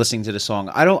 listening to the song.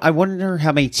 I wonder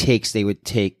how many takes they would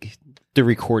take to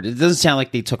record. It doesn't sound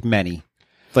like they took many.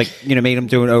 Like, made them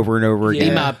do it over and over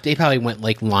again. They probably went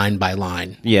like line by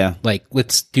line. Yeah. Like,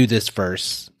 let's do this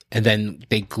verse. And then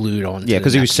they glued on. Yeah,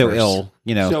 because he was so verse. ill,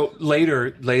 So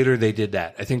later they did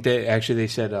that. I think they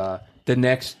said the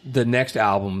next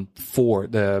album, 4,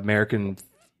 the American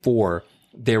 4,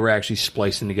 they were actually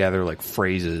splicing together like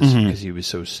phrases because he was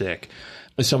so sick.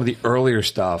 But some of the earlier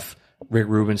stuff, Rick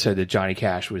Rubin said that Johnny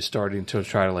Cash was starting to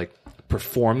try to like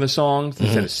perform the songs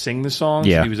instead of sing the songs.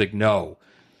 Yeah. He was like, no,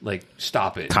 like,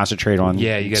 stop it. Concentrate on you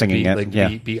got to singing be it. like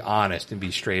be honest and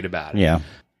be straight about it. Yeah.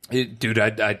 Dude,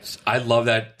 I love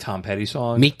that Tom Petty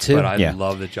song. Me too. But I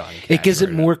love the Johnny Cash. It gives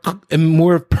it more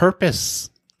purpose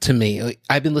to me. Like,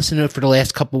 I've been listening to it for the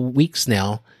last couple of weeks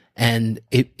now, and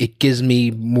it gives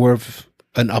me more of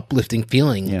an uplifting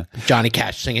feeling. Yeah. Johnny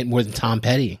Cash sing it more than Tom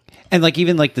Petty. And like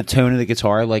even like the tone of the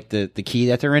guitar, like the key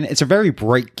that they're in, it's a very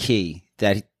bright key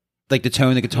that like the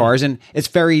tone the guitar's in. It's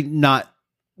very not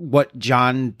what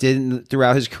John did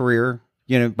throughout his career,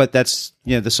 you know, but that's,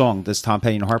 you know, the song, that's Tom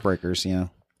Petty and the Heartbreakers, you know.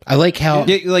 I like how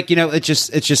like, you know, it's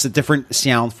just a different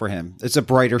sound for him. It's a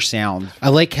brighter sound. I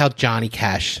like how Johnny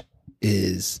Cash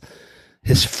is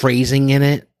his phrasing in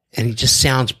it, and he just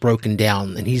sounds broken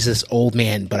down, and he's this old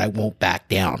man, but I won't back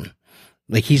down.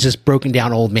 Like, he's this broken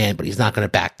down old man, but he's not going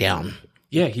to back down.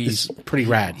 Yeah, he's pretty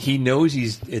rad. He knows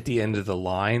he's at the end of the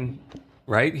line,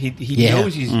 right? He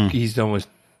knows he's almost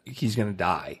he's going to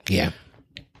die. Yeah,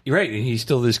 you're right, and he's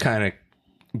still this kind of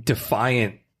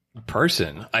defiant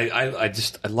person. I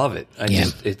just love it.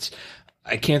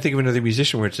 I can't think of another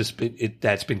musician where it's just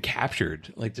that's been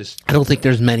captured like this. I don't think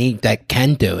there's many that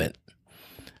can do it.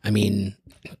 I mean,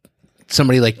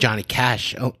 somebody like Johnny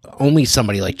Cash, only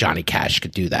somebody like Johnny Cash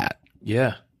could do that.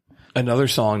 Yeah. Another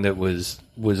song that was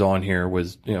on here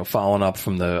was, you know, following up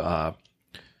from the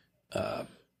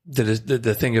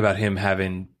thing about him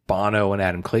having Bono and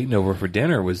Adam Clayton over for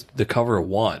dinner was the cover of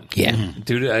One. Yeah.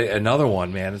 Dude, another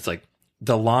one, man. It's like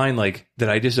the line, like, did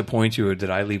I disappoint you or did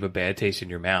I leave a bad taste in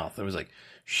your mouth? I was like,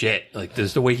 shit. Like,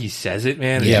 there's the way he says it,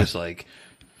 man. It's just like,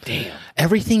 damn.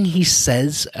 Everything he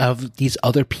says of these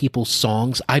other people's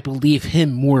songs, I believe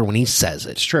him more when he says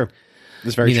it. It's true.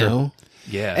 It's very true. Know?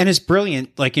 Yeah. And it's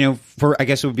brilliant. Like, you know, for, I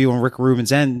guess it would be on Rick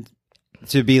Rubin's end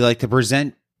to be like, to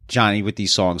present Johnny with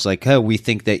these songs. Like, oh, we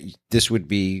think that this would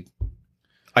be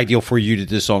ideal for you to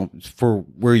do this song for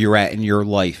where you're at in your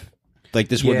life. Like,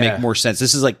 this would make more sense.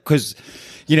 This is like, because,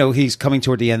 you know, he's coming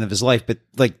toward the end of his life, but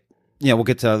like, you know, we'll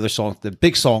get to the other song, the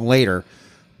big song later.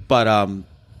 But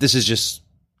this is just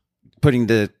putting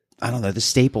the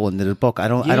staple into the book. I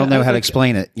don't know how to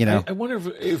explain it. You know, I wonder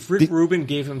if Rick Rubin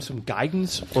gave him some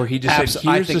guidance, or he just said,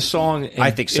 "Here's the song." And,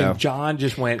 I think so. And John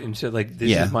just went and said, "Like,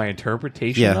 this is my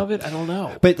interpretation of it." I don't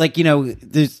know. But like, you know,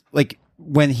 there's like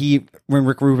when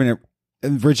Rick Rubin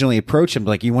originally approached him,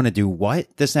 like, you want to do what?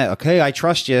 This, that. Okay, I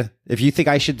trust you. If you think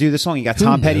I should do the song, you got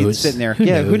Tom Petty sitting there. Who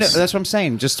knows? That's what I'm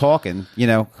saying. Just talking. You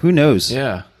know, who knows?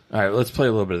 Yeah. All right, let's play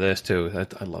a little bit of this too.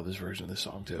 I love this version of this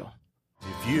song too.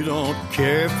 If you don't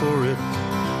care for it,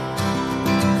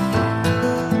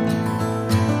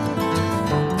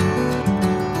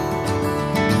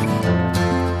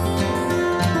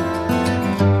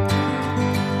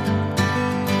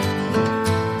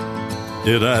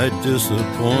 did I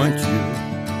disappoint you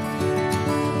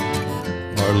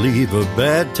or leave a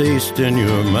bad taste in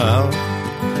your mouth?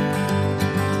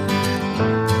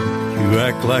 You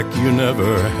act like you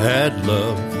never had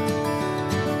love,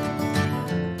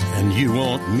 and you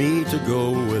want me to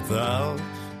go without.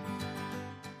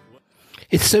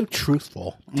 It's so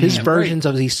truthful. His versions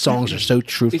of these songs are so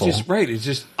truthful. It's just It's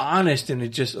just honest, and it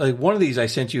just like one of these. I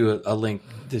sent you a link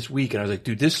this week, and I was like,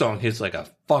 dude, this song hits like a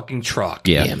fucking truck.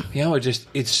 Yeah. You know,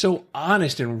 it's so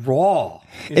honest and raw.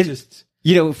 It's just.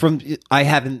 You know, I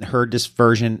haven't heard this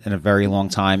version in a very long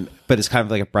time, but it's kind of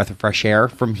like a breath of fresh air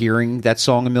from hearing that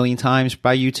song a million times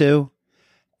by U2.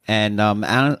 And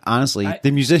honestly, the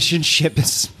musicianship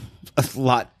is a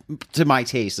lot, to my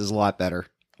taste, is a lot better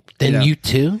than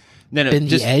U2. No, than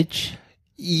just, The Edge.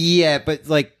 Yeah, but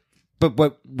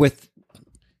what with.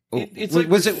 It's like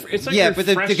but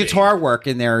the guitar work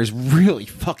in there is really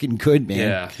fucking good, man.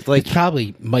 Yeah, like it's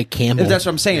probably Mike Campbell. That's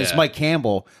what I'm saying. Yeah. It's Mike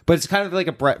Campbell, but it's kind of like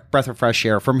a breath of fresh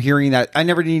air from hearing that. I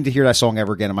never need to hear that song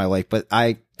ever again in my life, but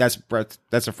that's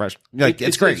a fresh. Like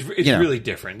it's great. It's really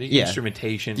different. The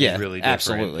instrumentation is really different.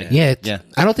 Absolutely. Yeah,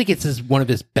 I don't think it's one of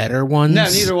his better ones. No,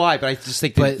 neither do I. But I just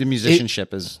think the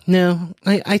musicianship is. No,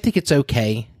 I think it's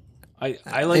okay.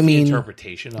 I like the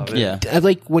interpretation of it. Yeah. I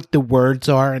like what the words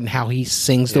are and how he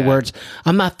sings the words.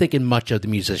 I'm not thinking much of the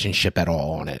musicianship at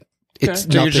all on it. It's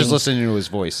so you're just listening to his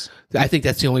voice. I think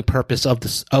that's the only purpose of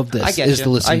this is to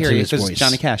listen to his voice.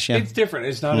 Johnny Cash, yeah. It's different.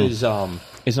 It's not as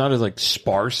like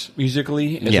sparse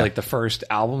musically as like the first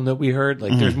album that we heard.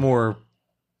 Like there's more.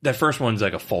 That first one's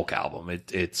like a folk album.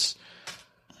 It's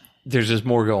there's just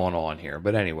more going on here.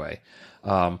 But anyway.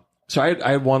 So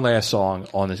I had one last song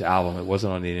on this album. It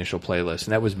wasn't on the initial playlist,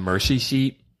 and that was Mercy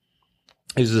Seat.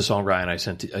 This is the song, Ryan, I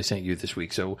sent you this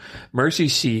week. So Mercy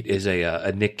Seat is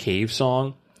a Nick Cave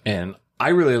song, and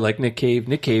I really like Nick Cave.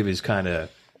 Nick Cave is kind of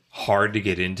hard to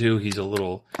get into. He's a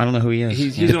little... I don't know who he is.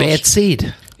 He's the Bad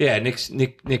Seed. Yeah,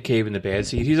 Nick Cave and the Bad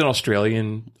Seed. He's an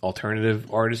Australian alternative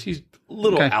artist. He's a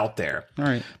little out there. All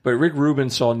right. But Rick Rubin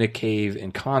saw Nick Cave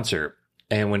in concert.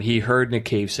 And when he heard Nick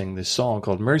Cave sing this song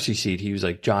called Mercy Seat, he was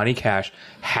like, Johnny Cash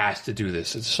has to do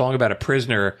this. It's a song about a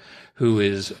prisoner who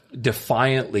is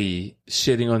defiantly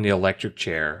sitting on the electric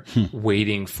chair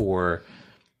waiting to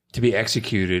be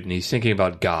executed, and he's thinking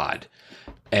about God.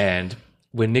 And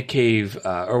when Nick Cave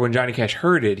or when Johnny Cash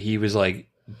heard it, he was like,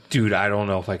 dude, I don't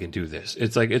know if I can do this.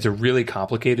 It's like, it's a really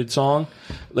complicated song.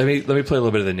 Let me play a little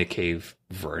bit of the Nick Cave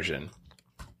version,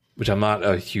 which I'm not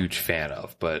a huge fan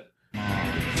of, but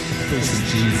Face of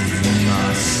Jesus in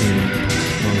my suit.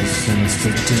 Those sinister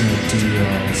dinner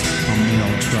deals on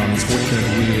Neutron's wicked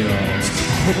wheels.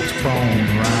 Hooked bone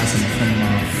rising from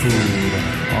my food.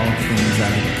 All things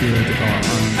that are good or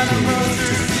ungood. And the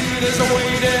murder seed is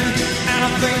awaiting, and I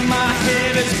think my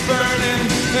head is burning.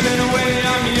 And in a way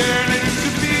I'm yearning to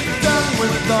be done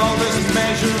with all this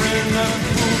measuring of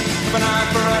proof. Of an eye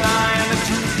for an eye and a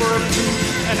tooth for a tooth.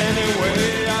 And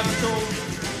anyway I've told.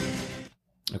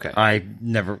 okay.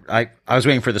 I was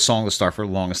waiting for the song to start for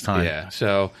the longest time. Yeah,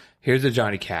 so here's the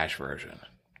Johnny Cash version.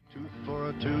 For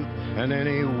a tooth, and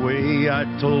anyway I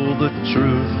told the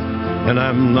truth, and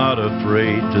I'm not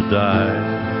afraid to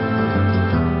die.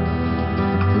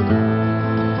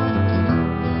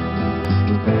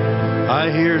 I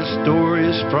hear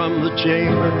stories from the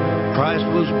chamber. Christ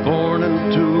was born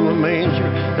into a manger,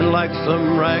 and like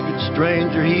some ragged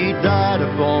stranger, he died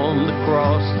upon the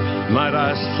cross. Might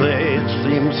I say it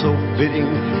seems so fitting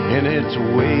in its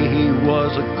way. He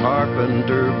was a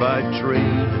carpenter by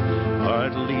trade, or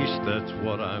at least that's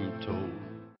what I'm told.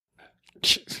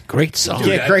 Great song.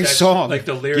 Yeah, great song. Like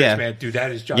the lyrics, Yeah. man, dude,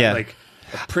 that is John. Yeah. Like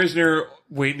a prisoner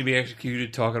waiting to be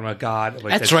executed, talking about God.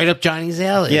 Like, That's right up Johnny's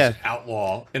alley. Yeah.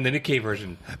 Outlaw. And the Nick Cave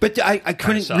version. But I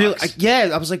couldn't really.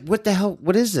 I was like, what the hell?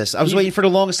 What is this? I was waiting for the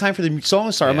longest time for the song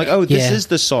to start. I'm like, oh, this is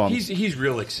the song. He's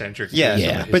real eccentric. Yeah, Some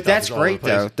of his but stuff that's is all over great the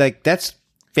place. though. Like that's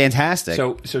fantastic.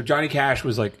 So Johnny Cash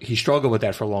was like, he struggled with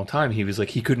that for a long time. He was like,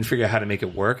 he couldn't figure out how to make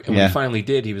it work. And when he finally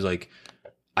did, he was like,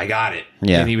 I got it.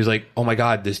 Yeah. And he was like, oh my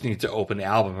God, this needs to open the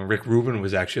album. And Rick Rubin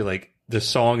was actually like, the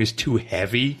song is too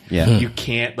heavy. Yeah. You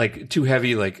can't, like, too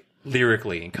heavy, like,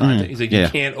 lyrically and content. He's like, you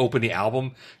can't open the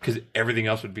album because everything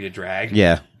else would be a drag.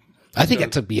 Yeah. I think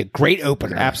that would be a great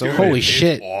opener. Absolutely. Holy It's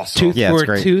shit. awesome. Tooth Yeah, for it's a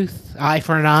great. tooth, eye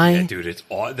for an eye. Yeah, dude, it's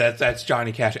all that's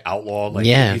Johnny Cash Outlaw. Like,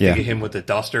 Yeah. you think of him with the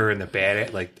duster and the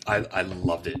bad. Like, I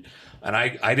loved it, and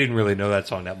I didn't really know that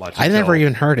song that much. I never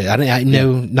even heard it. I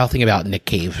know nothing about Nick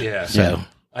Cave. Yeah, So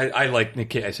I like Nick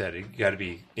Cave. I said you got to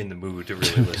be in the mood to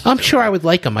really listen. I'm to sure him. I would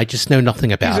like him. I just know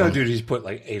nothing about He's a him. dude. He's put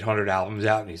like 800 albums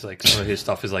out, and he's like some of his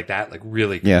stuff is like that, like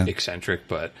really eccentric.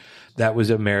 But that was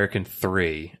American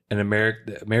 3, and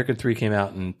American 3 came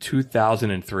out in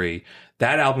 2003.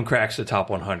 That album cracks the top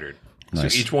 100.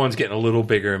 Nice. So each one's getting a little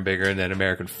bigger and bigger, and then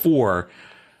American 4,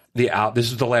 this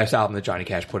is the last album that Johnny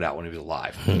Cash put out when he was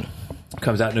alive.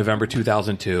 Comes out in November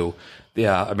 2002. The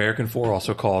American 4,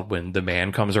 also called When the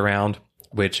Man Comes Around,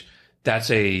 which that's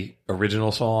a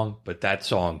original song, but that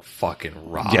song fucking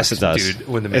rocks. Yes, it does. Dude,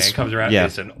 When the Man Comes Around,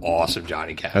 it's an awesome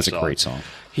Johnny Cash That's song. a great song.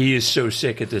 He is so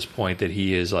sick at this point that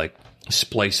he is like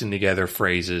splicing together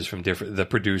phrases from the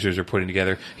producers are putting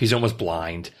together. He's almost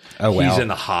blind. Oh, wow. He's in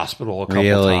the hospital a couple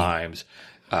Really? times.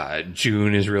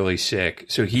 June is really sick.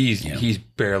 So he's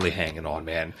barely hanging on,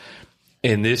 man.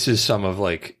 And this is some of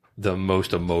like the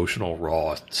most emotional,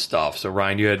 raw stuff. So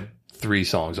Ryan, you had 3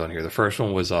 songs on here. The first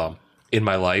one was In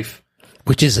My Life.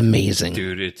 Which is amazing.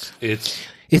 Dude, It's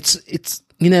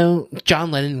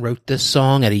John Lennon wrote this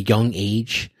song at a young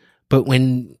age, but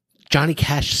when Johnny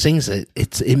Cash sings it,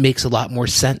 it makes a lot more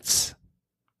sense.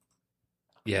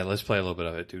 Yeah, let's play a little bit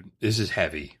of it, dude. This is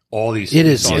heavy. All these It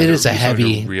is songs a these songs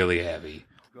heavy- are really heavy.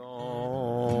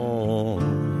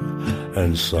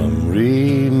 And some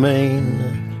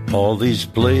remain. All these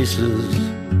places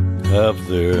have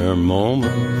their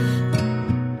moments.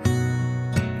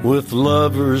 With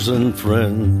lovers and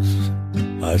friends,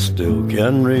 I still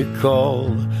can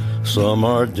recall. Some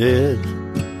are dead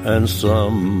and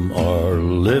some are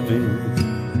living.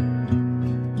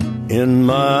 In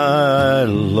my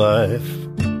life,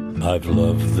 I've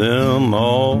loved them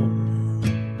all.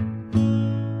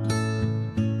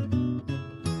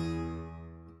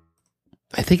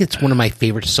 I think it's one of my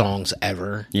favorite songs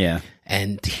ever. Yeah.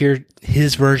 And to hear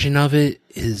his version of it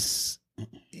it's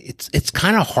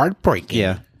kind of heartbreaking.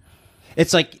 Yeah.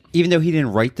 It's like, even though he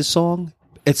didn't write the song,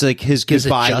 it's like his Gives it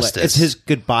goodbye. justice. It's his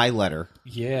goodbye letter.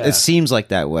 Yeah. It seems like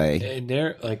that way. And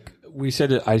there, like I said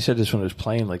this when I was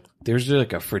playing, like there's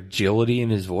like a fragility in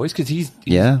his voice because he's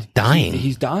dying.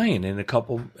 He's dying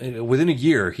within a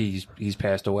year. He's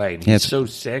passed away, and he's so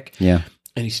sick. Yeah.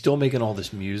 And he's still making all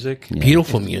this music,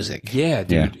 Beautiful music. Yeah,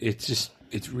 dude.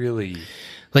 It's really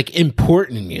like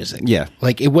important music. Yeah.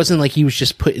 Like it wasn't like he was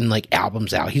just putting like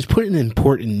albums out. He's putting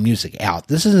important music out.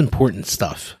 This is important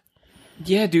stuff.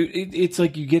 Yeah, dude, it's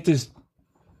like you get this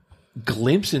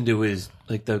glimpse into his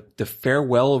like the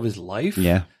farewell of his life.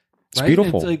 Yeah. It's right?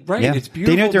 beautiful. It's like, right. Yeah. It's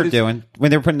beautiful. They know what they're doing.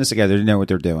 When they're putting this together, they know what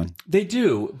they're doing. They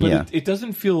do, but Yeah. it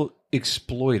doesn't feel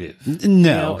exploitive.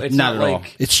 No, it's not at all.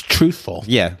 like, It's truthful.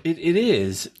 Yeah. It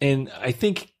is. And I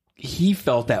think he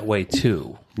felt that way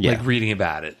too. Yeah. Like reading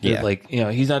about it. Yeah. Like,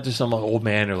 he's not just some old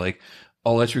man or like,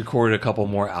 oh, let's record a couple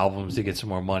more albums to get some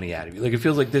more money out of you. Like, it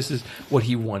feels like this is what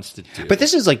he wants to do. But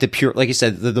this is like the pure, like you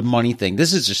said, the money thing.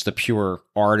 This is just the pure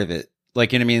art of it.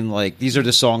 Like, you know what I mean? Like, these are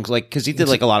the songs, like, because he did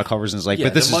like a lot of covers and it's like, Yeah,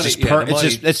 but this the is money-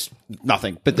 just it's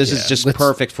nothing. But this is just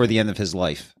perfect for the end of his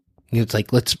life. It's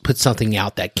like, let's put something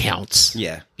out that counts.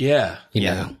 Yeah. Yeah. You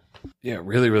know? Yeah,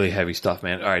 really, really heavy stuff,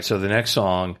 man. All right, so the next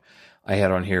song I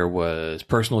had on here was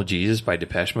Personal Jesus by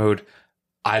Depeche Mode.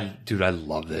 I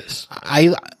love this.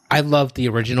 I love the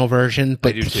original version,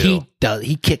 but do too.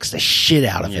 he kicks the shit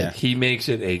out of it. He makes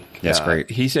it a... That's great.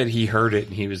 He said he heard it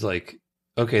and he was like,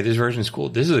 okay, this version's cool.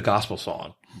 This is a gospel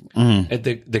song. Mm-hmm. And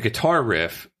the guitar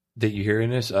riff that you hear in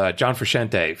this, John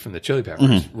Frusciante from the Chili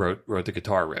Peppers wrote the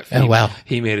guitar riff. Oh, wow.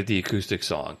 He made it the acoustic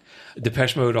song.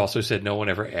 Depeche Mode also said no one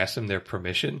ever asked them their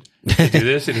permission to do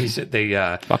this, and he said they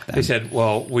said,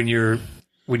 well, when you're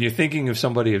thinking of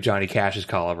somebody of Johnny Cash's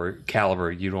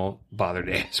caliber, you don't bother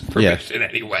to ask permission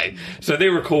anyway. So they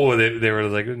were cool with it. They were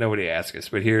like, nobody asked us.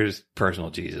 But here's Personal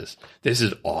Jesus. This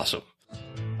is awesome.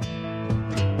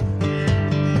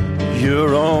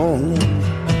 Your own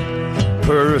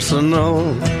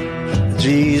personal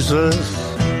Jesus,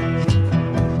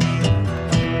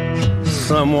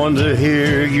 someone to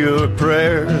hear your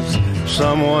prayers,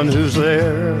 someone who's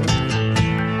there.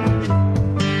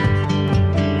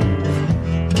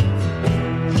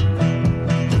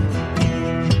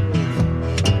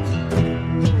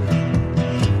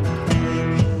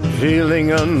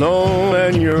 Feeling unknown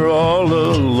and you're all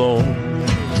alone,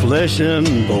 flesh and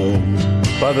bone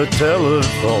by the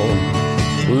telephone.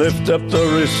 Lift up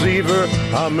the receiver,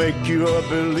 I'll make you a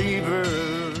believer.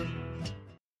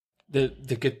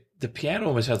 The piano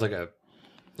almost has like a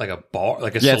bar,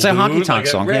 like a it's a saloon, honky tonk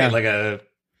song, like a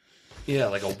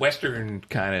western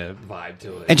kind of vibe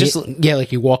to it. And just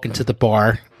like you walk into the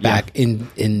bar back in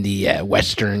the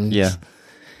westerns. Yeah,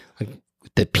 like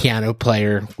the piano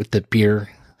player with the beer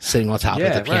sitting on top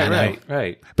of the piano.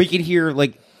 Right. But you can hear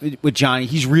like with Johnny,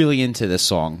 he's really into this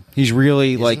song. He's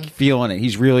really feeling it.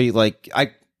 He's really like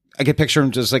I could picture him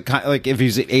just like kind of like if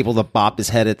he's able to bop his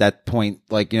head at that point,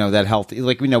 like that healthy,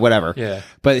 like whatever. Yeah.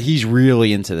 But he's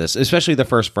really into this, especially the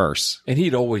first verse. And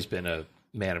he'd always been a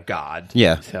man of God.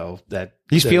 Yeah. So that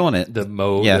he's feeling it. The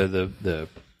mode, the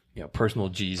personal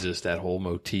Jesus, that whole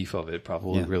motif of it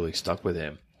probably really stuck with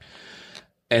him.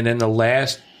 And then the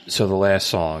last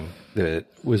song that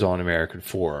was on American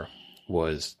 4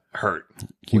 was Hurt.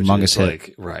 Humongous hit.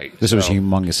 Like, right. This was a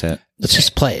humongous hit. Let's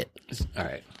just play it. All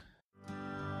right.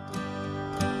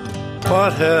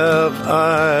 What have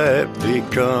I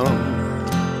become?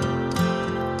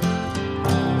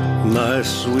 My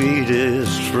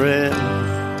sweetest friend.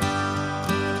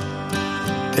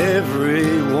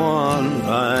 Everyone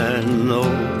I know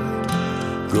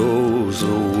goes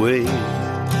away in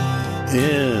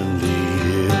the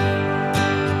end.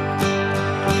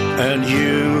 And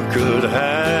you could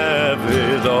have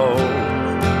it all.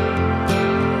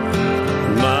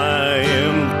 My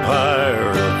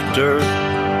empire of dirt.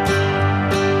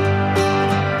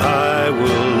 I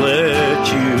will let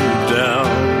you down.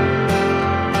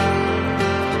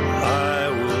 I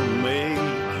will make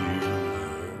you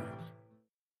hurt.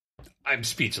 I'm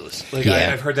speechless. Like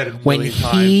I've heard that a when million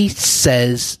he times.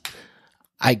 says,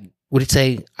 what did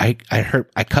he say? I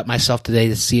cut myself today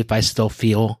to see if I still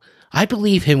feel. I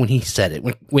believe him when he said it.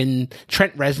 When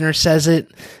Trent Reznor says it,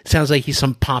 it sounds like he's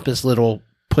some pompous little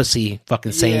pussy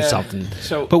fucking saying something.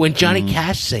 But when Johnny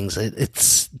Cash sings it,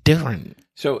 it's different.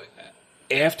 So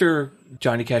after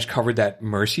Johnny Cash covered that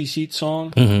Mercy Seat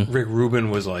song, Rick Rubin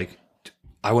was like,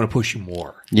 I want to push you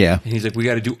more. Yeah. And he's like, we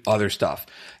got to do other stuff.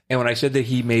 And when I said that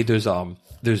he made those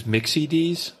mix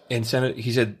CDs and sent it,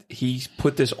 he said he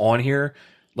put this on here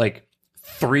like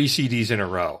 3 CDs in a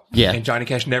row. Yeah. And Johnny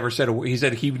Cash never said a word. He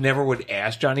said he never would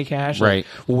ask Johnny Cash. Right.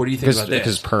 Like, well, what do you think about this?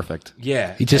 Because it's perfect.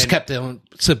 Yeah. He just kept on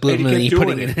subliminally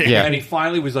putting it in. Yeah. And he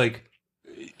finally was like,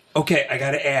 okay, I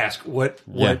got to ask what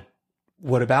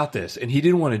about this? And he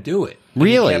didn't want to do it. And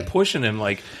really? He kept pushing him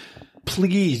like,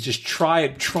 please just try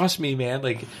it. Trust me, man.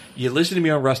 Like, you listen to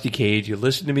me on Rusty Cage. You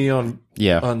listen to me on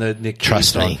the Nick Cave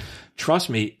song.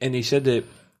 Trust me. And he said that,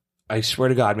 I swear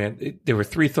to God, man, there were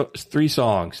three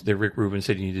songs that Rick Rubin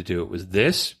said you need to do. It was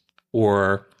this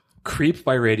or Creep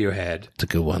by Radiohead. It's a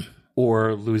good one.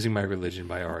 or Losing My Religion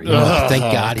by R.E.M. Oh, thank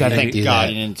God he didn't do that.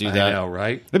 he didn't do I that. know,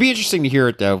 right? It'd be interesting to hear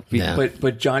it though.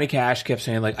 But Johnny Cash kept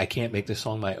saying like, I can't make this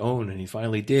song my own, and he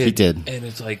finally did. He did. And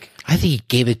it's like, I think he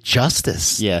gave it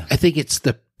justice. Yeah. I think it's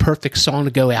the perfect song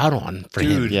to go out on for him.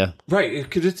 dude, Yeah. right?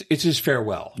 Because it's his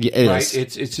farewell. Yeah, it right?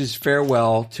 is. It's his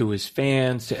farewell to his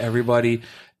fans, to everybody.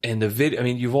 And the video, I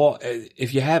mean, you've all,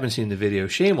 if you haven't seen the video,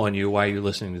 shame on you while you're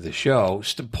listening to the show.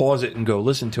 Just pause it and go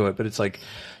listen to it. But it's like,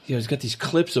 you know, he's got these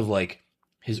clips of like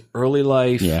his early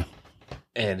life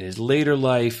and his later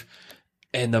life.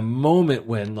 And the moment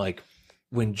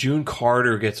when June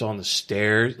Carter gets on the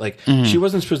stairs, like she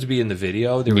wasn't supposed to be in the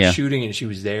video. They were shooting and she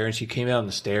was there and she came out on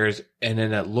the stairs. And then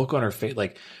that look on her face,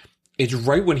 like it's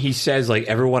right when he says like,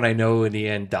 everyone I know in the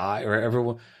end die, or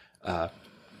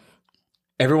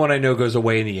everyone I know goes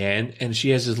away in the end, and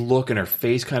she has this look and her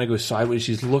face kind of goes sideways.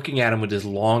 She's looking at him with this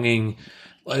longing.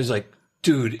 I was like,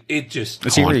 dude, it just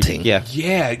haunting. Yeah,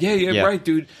 right,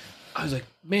 dude. I was like,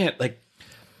 man, like,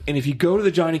 and if you go to the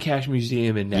Johnny Cash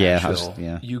Museum in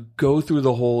Nashville, you go through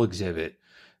the whole exhibit,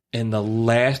 and the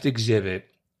last exhibit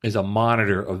is a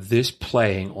monitor of this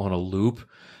playing on a loop,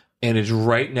 and it's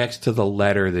right next to the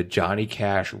letter that Johnny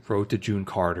Cash wrote to June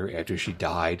Carter after she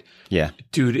died. Yeah,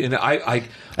 dude, and I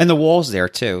and the wall's there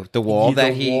too. The wall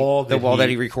that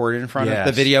he recorded in front of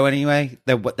the video anyway.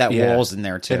 That wall's in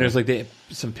there too. And there's like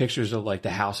some pictures of like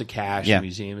the House of Cash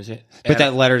museum, is it? But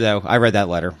that letter though, I read that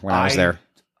letter when I was there.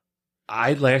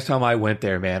 Last time I went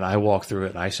there, man, I walked through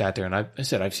it and I sat there and I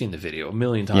said I've seen the video a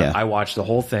million times. Yeah. I watched the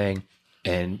whole thing,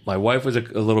 and my wife was a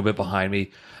little bit behind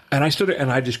me. And I stood there and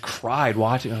I just cried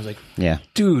watching. I was like,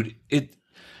 dude, it's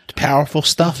powerful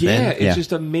stuff, man. It's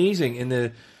just amazing.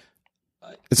 And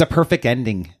it's a perfect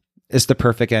ending. It's the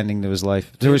perfect ending to his life.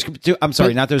 To his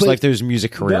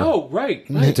music career. No, right.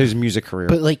 To his music career.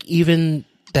 But like even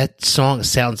that song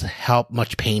sounds how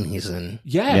much pain he's in.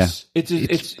 Yes. You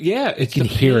can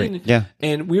hear it. Yeah.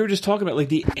 And we were just talking about like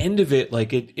the end of it,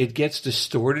 like it gets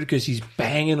distorted because he's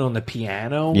banging on the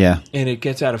piano. Yeah. And it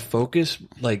gets out of focus.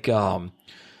 Like,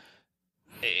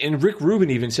 and Rick Rubin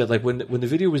even said, like, when the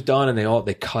video was done and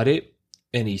they cut it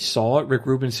and he saw it, Rick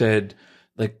Rubin said,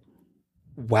 like,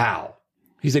 wow.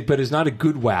 He's like, but it's not a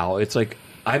good wow. It's like,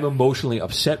 I'm emotionally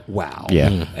upset wow.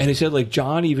 Yeah. And he said, like,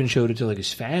 John even showed it to, like,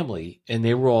 his family, and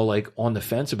they were all, like, on the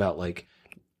fence about, like,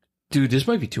 dude, this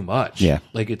might be too much. Yeah.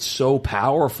 Like, it's so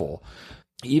powerful.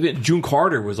 Even June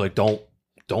Carter was like, don't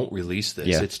release this.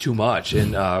 Yeah. It's too much.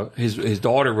 And his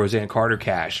daughter, Roseanne Carter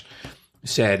Cash,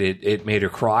 said it made her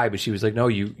cry, but she was like, no,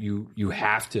 you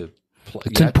have to play.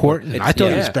 It's important. I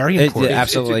thought it was very important.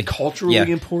 Absolutely. It's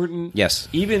culturally important. Yes.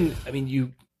 Even, I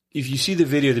mean, if you see the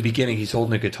video at the beginning, he's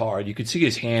holding a guitar. You could see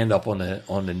his hand up on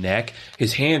the neck.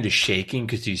 His hand is shaking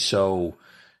because he's so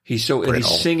and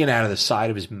he's singing out of the side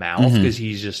of his mouth because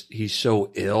he's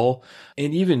so ill.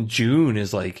 And even June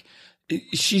is like,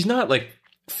 she's not like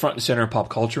front and center of pop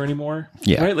culture anymore.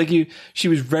 Yeah. Right? Like she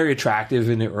was very attractive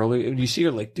in the early, and you see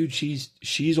her like, dude,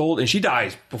 she's old, and she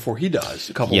dies before he does,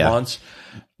 a couple months.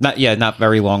 Not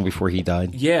very long before he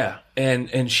died. Yeah.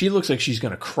 And she looks like she's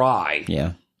going to cry.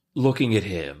 Yeah. Looking at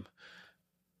him.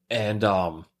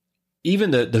 And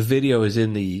even the video is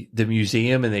in the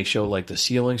museum, and they show like the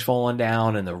ceilings falling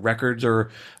down and the records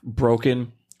are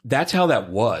broken. That's how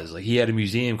that was. Like, he had a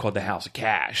museum called the House of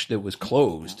Cash that was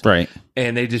closed. Right.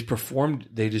 And they just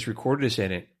recorded us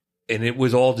in it, and it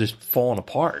was all just falling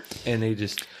apart. And they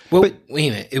just... Well, wait a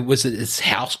minute. It was his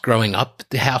house growing up,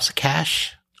 the House of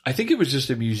Cash? I think it was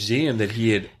just a museum that he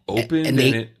had opened.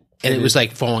 And it was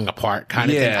like falling apart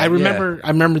kind of thing. I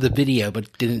remember the video,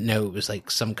 but didn't know it was like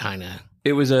some kind of...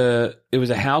 It was a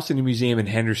house in a museum in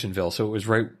Hendersonville, so it was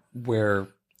right where...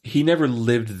 He never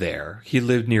lived there. He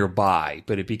lived nearby,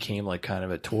 but it became like kind of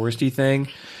a touristy thing.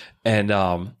 And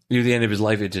near the end of his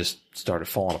life, it just started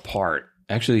falling apart.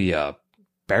 Actually,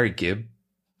 Barry Gibb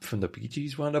from the Bee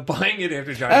Gees wound up buying it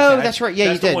after Johnny Cash. That's right. Yeah,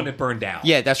 that's he did. the one that burned down.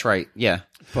 Yeah, that's right. Yeah.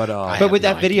 But with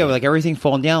that video, like everything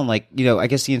falling down, like, you know, I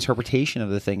guess the interpretation of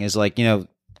the thing is like, you know,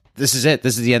 this is it.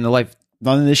 This is the end of life.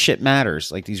 None of this shit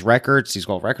matters. Like these records, these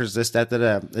gold records, this, that,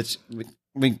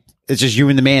 it's just you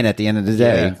and the man at the end of the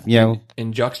day, you know.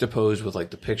 And juxtaposed with like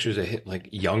the pictures of him, like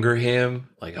younger him,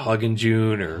 like hugging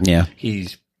June, or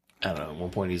he's, I don't know, at one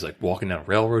point he's like walking down a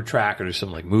railroad track, or there's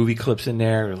some like movie clips in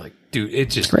there. Or like, dude,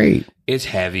 it's just great. It's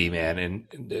heavy, man.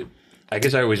 And I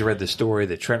guess I always read the story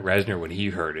that Trent Reznor, when he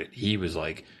heard it, he was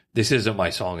like, "This isn't my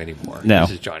song anymore. No.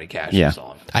 This is Johnny Cash's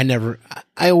song."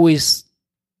 I always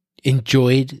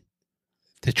enjoyed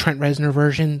the Trent Reznor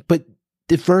version, but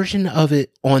the version of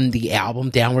it on the album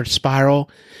Downward Spiral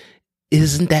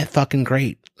isn't that fucking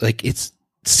great. Like, it's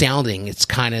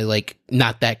kind of like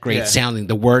not that great sounding.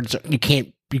 The words, you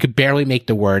can't could barely make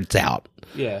the words out.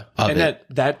 Yeah, of and it.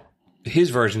 that his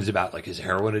version is about like his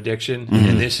heroin addiction,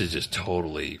 and this is just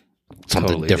totally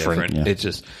Something different. Yeah. It's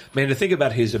just, man, to think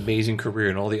about his amazing career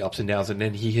and all the ups and downs, and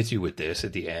then he hits you with this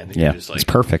at the end. And Yeah, you're just like, it's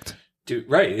perfect. dude.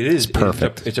 Right, it is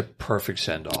perfect. It's a perfect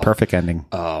send off. Perfect ending.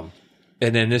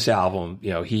 And then this album,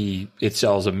 it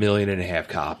sells 1.5 million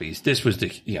copies. This was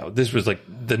this was like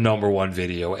the number one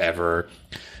video ever.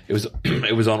 It was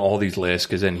it was on all these lists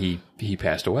because then he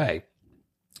passed away.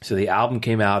 So the album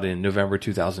came out in November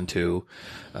 2002.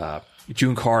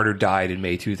 June Carter died in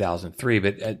May 2003.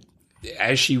 But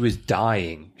as she was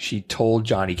dying, she told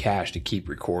Johnny Cash to keep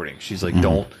recording. She's like,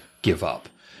 "Don't give up."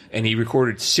 And he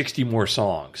recorded 60 more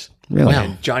songs. Really?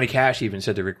 And Johnny Cash even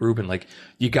said to Rick Rubin, like,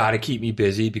 "You got to keep me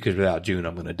busy because without June,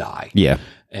 I'm going to die." Yeah.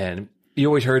 And you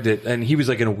always heard that, and he was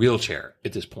like in a wheelchair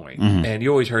at this point. And you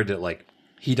always heard that, like,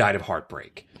 he died of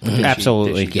heartbreak.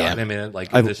 Absolutely. Yeah. I mean, like,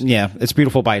 it's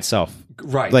beautiful by itself.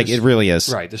 Right. Like, it really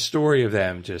is. Right. The story of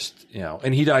them just,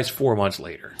 and he dies 4 months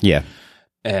later. Yeah.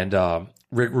 And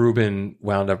Rick Rubin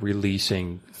wound up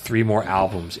releasing 3 more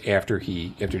albums after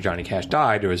Johnny Cash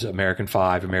died. There was American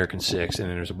 5, American 6, and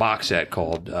then there's a box set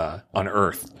called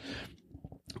Unearthed.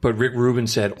 But Rick Rubin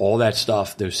said all that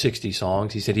stuff, those 60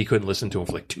 songs, he said he couldn't listen to them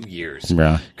for like 2 years.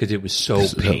 Yeah. Because it was so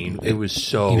painful. He was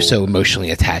so emotionally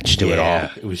attached to it all.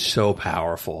 It was so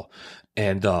powerful.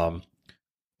 And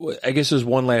I guess there's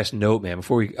one last note, man,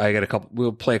 before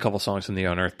we'll play a couple songs from the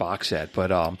Unearthed box set.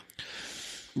 But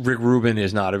Rick Rubin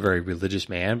is not a very religious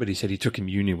man, but he said he took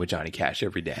communion with Johnny Cash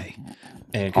every day.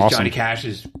 And because Awesome. Johnny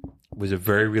Cash was a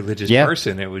very religious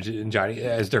person, and Johnny,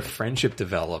 as their friendship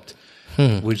developed,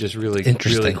 was just really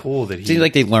cool that he seems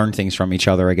like they learn things from each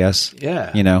other, I guess.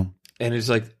 Yeah. And it's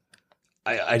like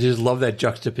I just love that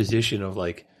juxtaposition of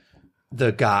like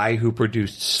the guy who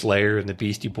produced Slayer and the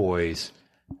Beastie Boys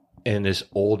and this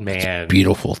old man.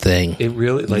 Beautiful thing. It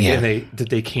really and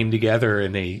they came together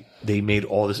and they made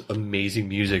all this amazing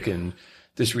music and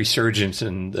this resurgence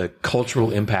and the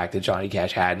cultural impact that Johnny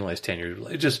Cash had in the last 10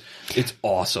 years. It's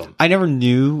awesome. I never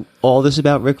knew all this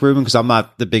about Rick Rubin because I'm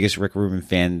not the biggest Rick Rubin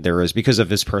fan there is because of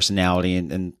his personality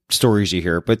and stories you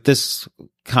hear. But this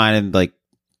kind of like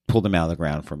pulled him out of the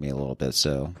ground for me a little bit.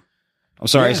 So I'm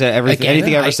sorry I said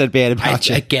anything I ever said bad about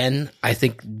you. Again, I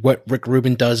think what Rick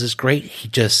Rubin does is great. He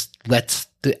just lets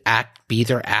the act be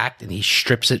their act and he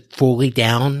strips it fully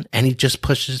down and he just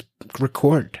pushes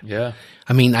record. Yeah.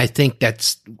 I mean, I think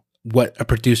that's what a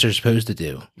producer is supposed to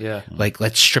do. Yeah. Like,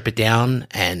 let's strip it down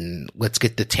and let's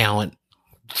get the talent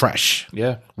fresh.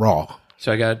 Yeah. Raw.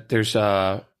 So there's 2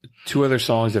 other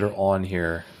songs that are on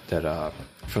here that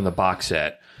from the box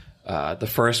set. The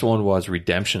first one was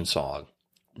Redemption Song,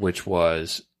 which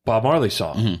was Bob Marley's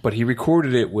song, but he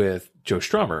recorded it with Joe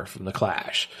Strummer from The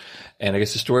Clash. And I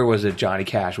guess the story was that Johnny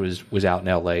Cash was out in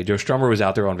L.A. Joe Strummer was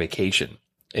out there on vacation,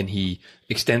 and he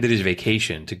extended his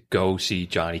vacation to go see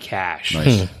Johnny Cash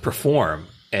perform.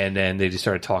 And then they just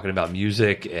started talking about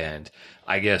music, and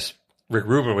I guess Rick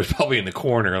Rubin was probably in the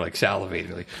corner, like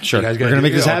salivating, like, sure, you guys we're going to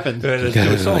make this happen. Let's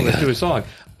do a song.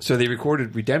 So they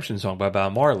recorded Redemption Song by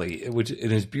Bob Marley, which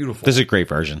it is beautiful. This is a great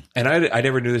version. And I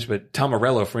never knew this, but Tom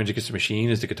Morello for Rage Against the Machine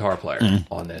is the guitar player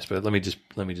on this. But let me just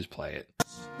play it.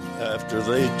 After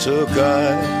they took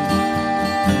I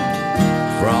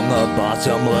from the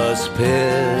bottomless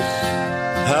pit,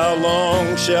 how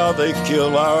long shall they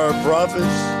kill our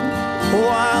prophets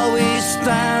while we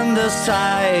stand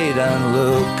aside and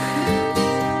look?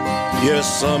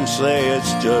 Yes, some say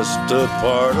it's just a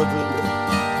part of it.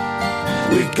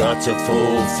 We've got to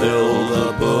fulfill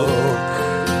the book.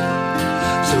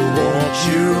 So won't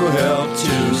you help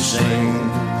to sing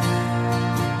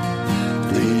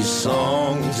these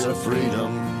songs of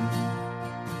freedom?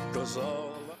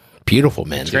 Beautiful,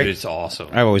 man. Dude, it's awesome.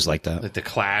 I always liked that. Like the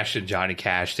Clash and Johnny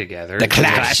Cash together. The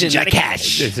Clash and Johnny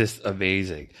Cash. It's just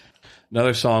amazing.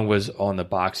 Another song was on the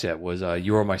box set was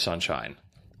You Are My Sunshine.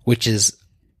 Which is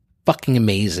fucking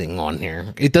amazing on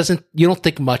here. You don't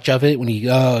think much of it when he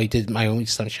did My Only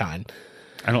Sunshine.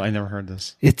 I never heard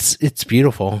this. It's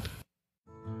beautiful.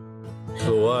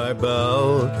 So I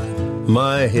bowed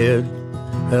my head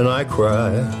and I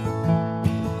cried.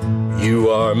 You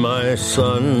are my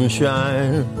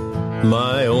sunshine,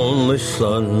 my only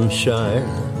sunshine.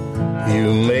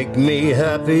 You make me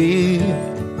happy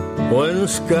when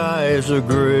skies are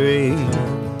gray.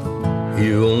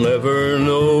 You'll never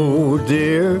know,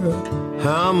 dear,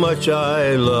 how much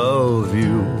I love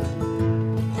you.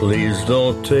 Please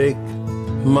don't take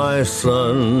my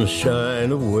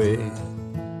sunshine away.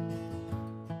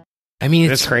 I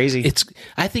mean, it's crazy.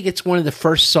 I think it's one of the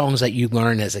first songs that you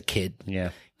learn as a kid.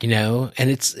 Yeah. And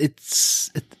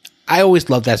I always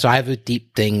loved that. So I have a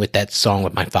deep thing with that song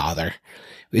with my father.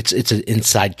 It's an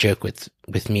inside joke with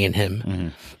me and him. Mm-hmm.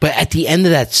 But at the end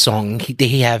of that song,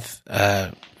 they have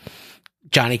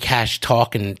Johnny Cash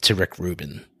talking to Rick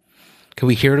Rubin. Can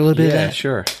we hear it a little bit of that?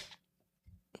 Sure.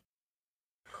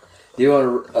 Do you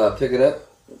want to pick it up?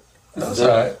 That's all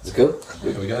right. It's cool.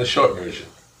 We got a short version.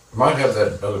 Might have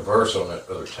that other verse on that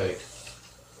other tape.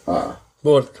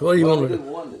 What do you want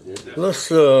to do? Let's,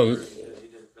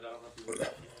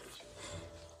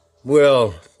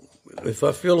 well, if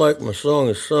I feel like my song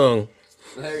is sung,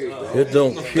 it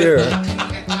don't care.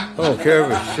 I don't care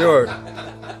if it's short.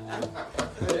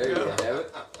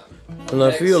 And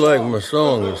I feel like my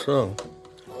song is sung.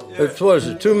 It's, what is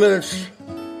it, 2 minutes?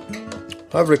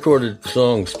 I've recorded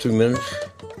songs 2 minutes.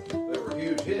 They were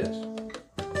huge hits.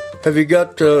 Have you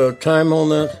got time on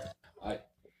that?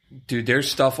 Dude,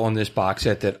 there's stuff on this box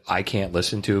set that I can't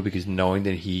listen to because knowing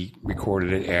that he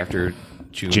recorded it after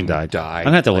June died. I'm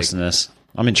gonna have to listen to this.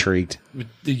 I'm intrigued.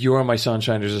 You Are My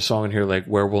Sunshine. There's a song in here like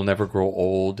Where We'll Never Grow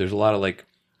Old. There's a lot of like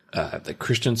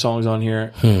Christian songs on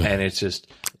here, and it's just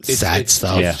sad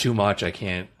stuff. It's too much. I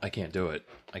can't do it.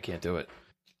 I can't do it.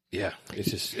 Yeah,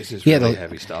 it's just really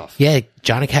heavy stuff. Yeah,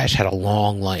 Johnny Cash had a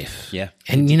long life. Yeah,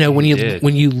 and when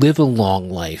you live a long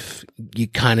life, you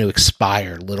kind of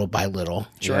expire little by little.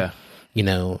 Sure. Yeah.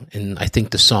 And I think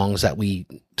the songs that we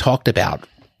talked about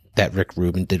that Rick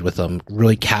Rubin did with him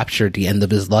really captured the end of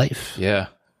his life. Yeah.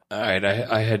 All right.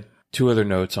 I had two other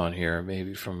notes on here,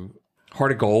 maybe from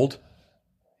Heart of Gold.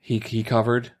 He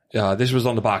covered. This was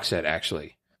on the box set,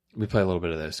 actually. We play a little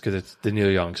bit of this because it's the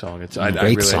Neil Young song. It's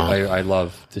Great song. I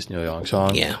love this Neil Young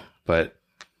song. Yeah. But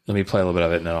let me play a little bit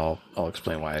of it, and then I'll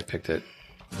explain why I picked it.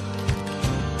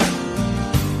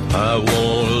 I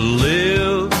want to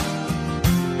live.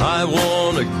 I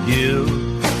want to give.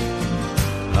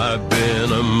 I've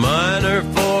been a miner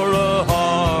for a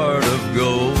heart of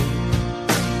gold.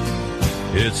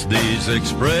 It's these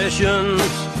expressions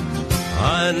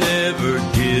I never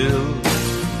give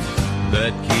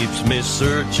that keeps me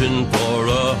searching for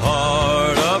a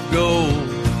heart of gold.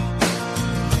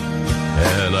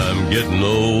 And I'm getting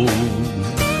old.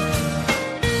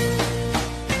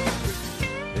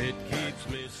 It keeps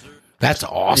me searching. That's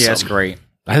awesome. Yeah, that's great.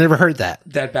 I never heard that.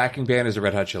 That backing band is the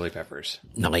Red Hot Chili Peppers.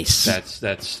 Nice.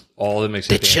 That's all that makes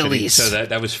the it. Chili's. So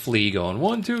that was Flea going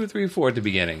 1, 2, 3, 4 at the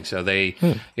beginning. So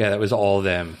that was all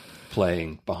them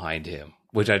playing behind him,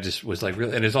 which I just was like,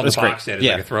 really, and it's on the box set. It's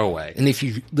like a throwaway. And if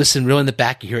you listen real in the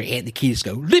back, you hear Anthony Kiedis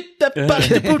go,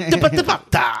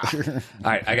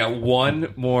 all right, I got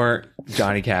one more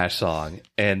Johnny Cash song,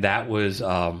 and that was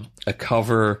a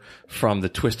cover from the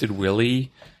Twisted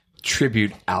Willie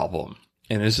tribute album.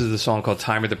 And this is the song called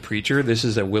Time of the Preacher. This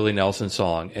is a Willie Nelson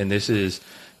song. And this is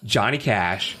Johnny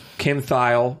Cash, Kim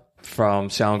Thayil from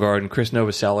Soundgarden, Chris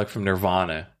Novoselic from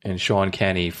Nirvana, and Sean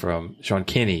Kinney from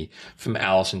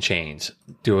Alice in Chains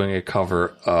doing a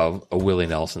cover of a Willie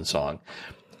Nelson song.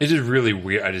 It's just really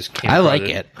weird. I just can't. I like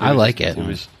it. I like it. It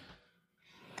was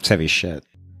it's heavy shit.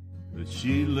 That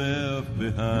she left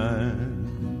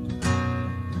behind,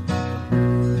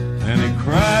 and he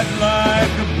cried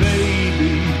like a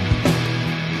baby.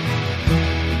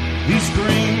 He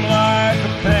screamed like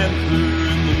a panther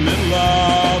in the middle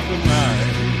of the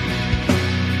night,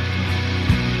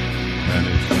 and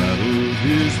he saddled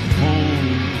his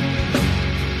pony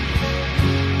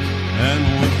and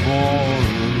went for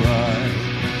a ride.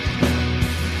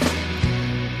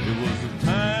 It was the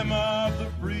time of the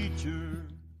preacher.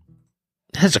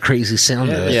 Has a crazy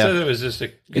sound to it. So it was just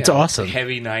it's awesome.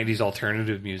 Heavy 90s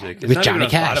alternative music. It's with not Johnny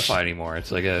even on Cash. Spotify anymore.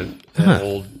 It's like an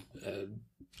old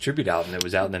tribute album that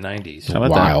was out in the 90s.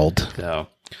 Wild. So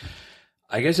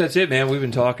I guess that's it, man. We've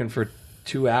been talking for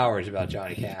 2 hours about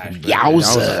Johnny Cash.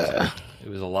 Yowza. It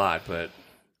was a lot, but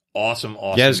awesome.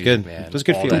 Yeah, it was music, good. man. It was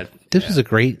good All feeling. that- This was a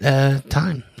great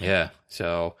time. Yeah.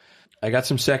 So I got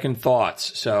some second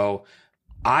thoughts. So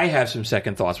I have some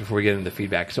second thoughts before we get into the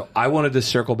feedback. So I wanted to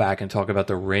circle back and talk about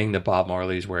the ring that Bob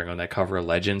Marley is wearing on that cover of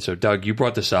Legend. So Doug, you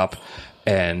brought this up,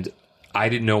 and I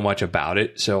didn't know much about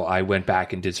it. So I went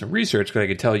back and did some research because I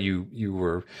could tell you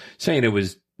were saying it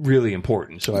was really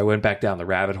important. So I went back down the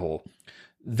rabbit hole.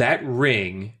 That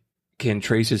ring can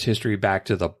trace its history back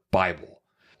to the Bible.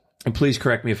 And please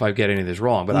correct me if I get any of this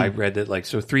wrong, but I read that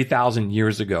 3,000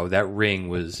 years ago, that ring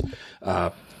was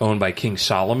owned by King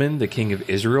Solomon, the king of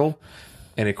Israel.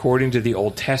 And according to the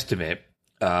Old Testament,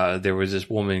 there was this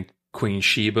woman, Queen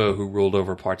Sheba, who ruled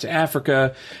over parts of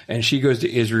Africa, and she goes to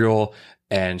Israel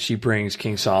and she brings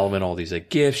King Solomon all these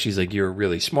gifts. She's like, "You're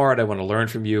really smart. I want to learn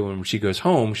from you." And when she goes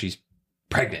home, she's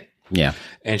pregnant. Yeah.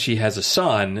 And she has a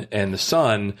son, and the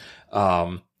son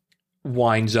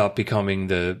winds up becoming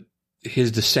the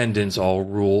his descendants all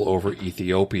rule over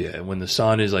Ethiopia. And when the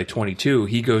son is like 22,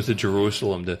 he goes to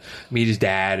Jerusalem to meet his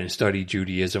dad and study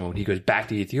Judaism. When he goes back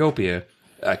to Ethiopia,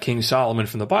 King Solomon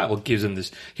from the Bible gives him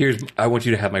this, I want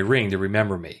you to have my ring to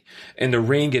remember me. And the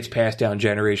ring gets passed down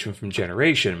generation from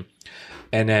generation.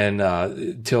 And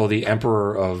then till the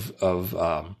emperor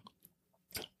of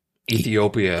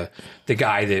Ethiopia, the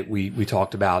guy that we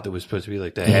talked about that was supposed to be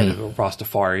like the head of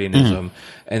Rastafarianism.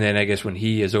 And then I guess when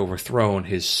he is overthrown,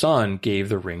 his son gave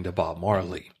the ring to Bob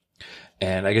Marley.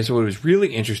 And I guess what was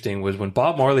really interesting was when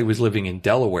Bob Marley was living in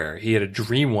Delaware, he had a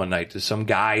dream one night that some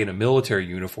guy in a military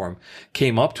uniform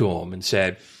came up to him and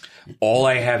said, all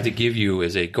I have to give you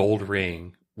is a gold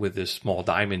ring with this small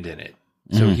diamond in it.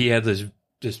 So he had this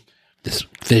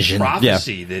vision,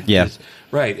 prophecy that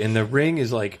right. And the ring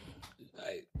is like,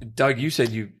 Doug, you said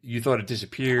you thought it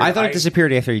disappeared. I thought it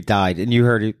disappeared after he died, and you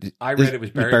heard it. I read it was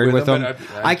buried with him.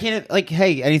 I can't, like,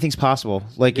 hey, anything's possible.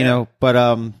 Like, you know,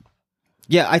 but,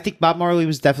 yeah, I think Bob Marley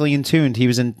was definitely in tune. He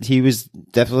was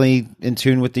definitely in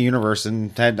tune with the universe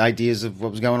and had ideas of what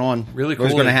was going on. Really cool.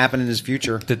 What was going to happen in his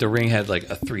future. That the ring had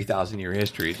like a 3,000-year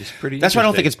history. It's pretty That's why I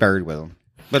don't think it's buried with him.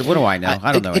 But what do I know?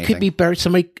 I don't know It could be buried.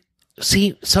 Somebody,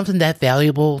 see, something that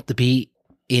valuable to be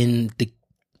in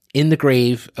the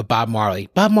grave of Bob Marley.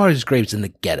 Bob Marley's grave's in the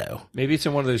ghetto. Maybe it's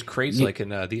in one of those crates like in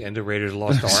the end of Raiders of the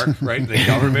Lost Ark, right? The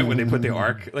government, when they put the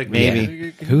Ark. Like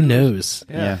maybe. Who knows?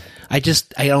 Yeah. I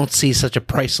don't see such a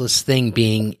priceless thing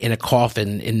being in a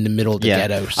coffin in the middle of the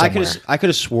ghetto somewhere. I could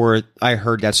have swore I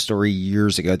heard that story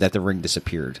years ago that the ring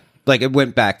disappeared. Like it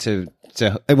went back to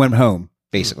it went home,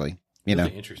 basically. You know.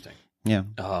 Really interesting. Yeah.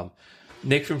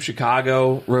 Nick from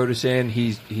Chicago wrote us in.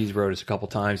 He's wrote us a couple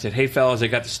times. Said, "Hey fellas, I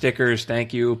got the stickers.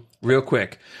 Thank you. Real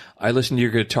quick, I listened to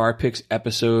your Guitar Picks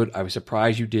episode. I was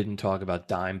surprised you didn't talk about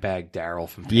Dimebag Darrell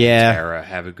from Pantera.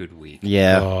 Have a good week.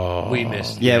 Yeah, we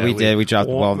missed. Yeah, we did. We dropped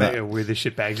the ball. We're the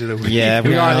shitbags of the week. Yeah,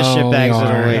 we are the shitbags of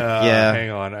the week. Yeah,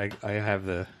 hang on. I have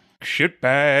the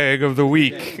shitbag of the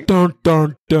week. Dun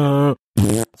dun dun.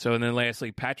 So, and then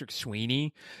lastly, Patrick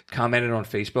Sweeney commented on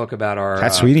Facebook about our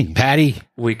Patty.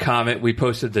 We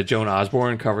posted the Joan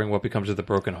Osborne covering What Becomes of the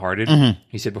Brokenhearted.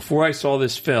 He said, before I saw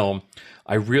this film,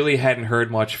 I really hadn't heard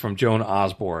much from Joan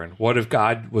Osborne. What If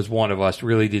God Was One of Us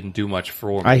really didn't do much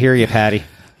for me. I hear you, Patty.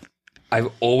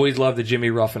 I've always loved the Jimmy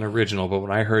Ruffin original, but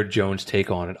when I heard Joan's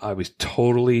take on it, I was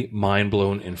totally mind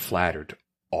blown and flattered.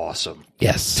 Awesome.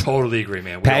 Yes. Totally agree,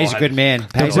 man. Patty's a good man.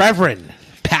 The Reverend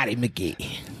Patty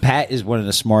McGee. Pat is one of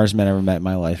the smartest men I ever met in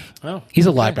my life. Oh, he's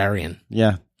a librarian.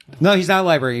 Yeah. No, he's not a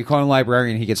librarian. You call him a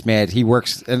librarian, he gets mad. He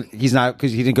works, and he's not,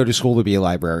 because he didn't go to school to be a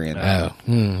librarian. Oh.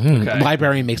 Mm-hmm. Okay.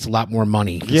 Librarian makes a lot more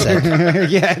money. Yeah,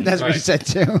 yeah, that's what he said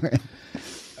too.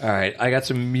 All right, I got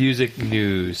some music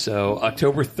news. So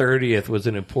October 30th was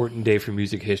an important day for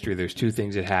music history. There's two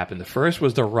things that happened. The first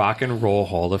was the Rock and Roll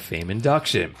Hall of Fame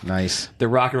induction. Nice. The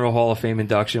Rock and Roll Hall of Fame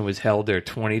induction was held their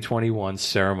 2021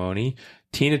 ceremony.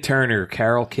 Tina Turner,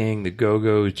 Carole King, the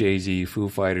Go-Go's, Jay-Z, Foo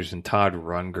Fighters, and Todd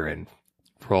Rundgren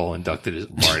were all inducted as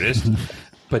artists.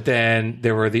 But then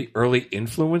there were the early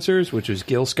influencers, which was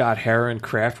Gil Scott-Heron,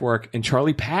 Kraftwerk, and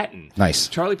Charlie Patton. Nice.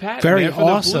 Charlie Patton. Very man, from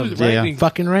the awesome. Blues, right? Yeah.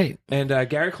 Fucking right. And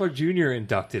Gary Clark Jr.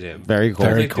 inducted him. Very cool.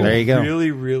 Very cool. There you go.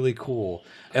 Really, really cool.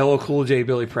 LL Cool J,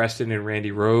 Billy Preston, and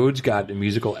Randy Rhoads got the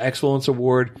Musical Excellence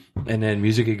Award, and then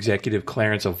music executive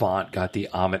Clarence Avant got the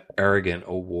Ahmet Eragon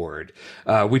Award.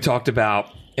 We talked about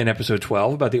in episode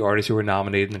 12 about the artists who were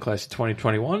nominated in the class of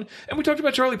 2021, and we talked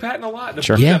about Charlie Patton a lot in the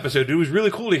first episode. It was really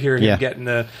cool to hear him getting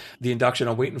the induction.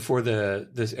 I'm waiting for the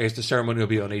ceremony will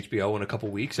be on HBO in a couple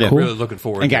weeks. So I'm really looking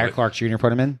forward. And to Gary it. Clark Jr.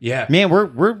 put him in. Yeah, man, we're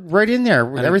right in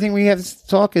there. Everything we have to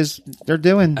talk is they're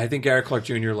doing. I think Gary Clark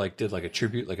Jr. did a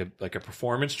tribute, like a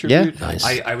performance tribute. Yeah, nice.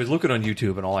 I was looking on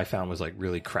YouTube and all I found was like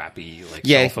really crappy. Like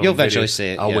yeah, cell phone you'll eventually videos. see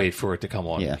it. I'll wait for it to come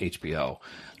on HBO.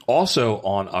 Also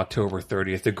on October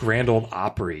 30th, the Grand Ole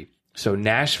Opry. So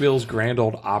Nashville's Grand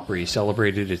Ole Opry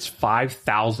celebrated its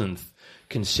 5,000th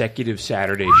consecutive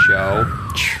Saturday show.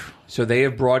 So they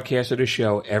have broadcasted a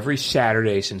show every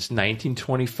Saturday since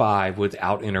 1925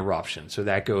 without interruption. So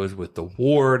that goes with the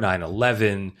war,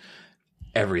 9/11,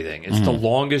 everything. It's the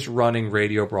longest running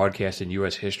radio broadcast in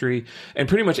U.S. history, and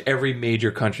pretty much every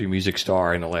major country music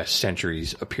star in the last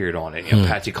centuries appeared on it. You know,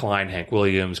 Patsy Cline, Hank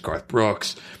Williams, Garth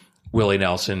Brooks, Willie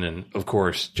Nelson, and of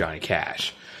course Johnny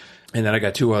Cash. And then I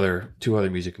got two other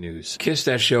music news. Kiss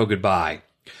that show goodbye.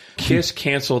 Kiss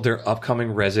canceled their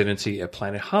upcoming residency at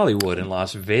Planet Hollywood in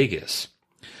Las Vegas.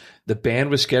 The band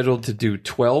was scheduled to do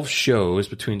 12 shows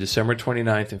between December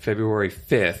 29th and February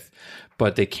 5th,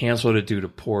 but they canceled it due to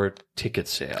poor ticket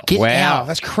sales. Get Wow, out.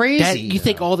 that's crazy. You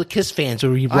think all the Kiss fans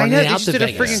would be I running know, they out just to did a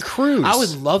Vegas? freaking cruise. I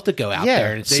would love to go out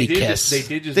there and see Kiss. They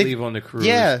did just leave on the cruise.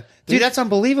 Yeah. Dude, that's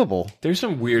unbelievable. There's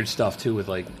some weird stuff too with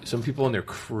like some people in their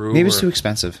crew. Maybe it's too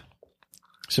expensive.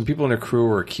 Some people in their crew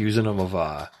were accusing them of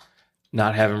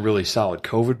not having really solid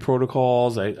COVID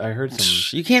protocols. I heard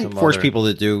some. You can't some force other- people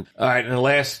to do. All right, and the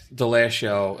last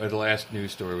show, or the last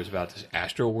news story was about this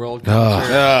Astro World Ugh.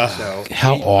 concert. So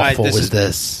How awful was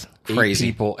this? 8 Crazy.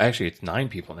 people. Actually, it's 9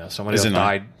 people now. Someone Is else it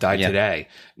nine? died Yeah. today.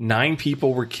 9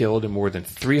 people were killed and more than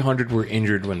 300 were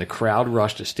injured when the crowd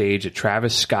rushed to stage at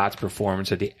Travis Scott's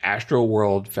performance at the Astro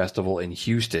World Festival in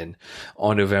Houston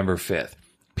on November 5th.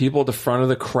 People at the front of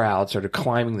the crowd started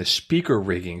climbing the speaker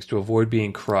riggings to avoid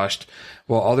being crushed,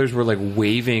 while others were like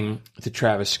waving to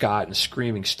Travis Scott and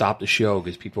screaming, "Stop the show,"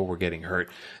 because people were getting hurt.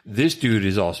 This dude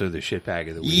is also the shitbag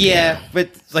of the week. Yeah, but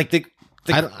like the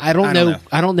I don't know.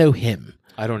 I don't know him.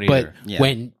 I don't But either. Yeah.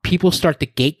 when people start the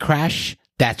gate crash,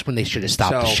 that's when they should have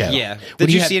stopped the So- show. Yeah. When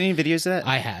Did you have- see any videos of that?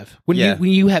 I have. When Yeah.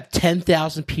 you have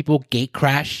 10,000 people gate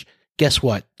crash, guess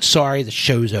what? Sorry, the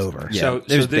show's over. Yeah.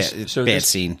 It was bad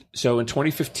scene. So in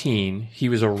 2015, he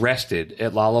was arrested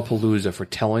at Lollapalooza for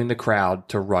telling the crowd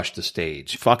to rush the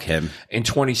stage. Fuck him. In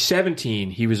 2017,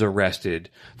 he was arrested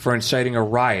for inciting a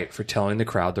riot for telling the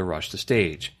crowd to rush the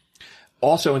stage.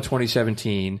 Also in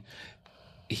 2017,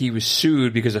 he was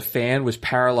sued because a fan was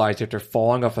paralyzed after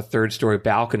falling off a third-story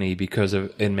balcony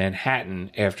in Manhattan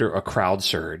after a crowd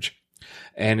surge.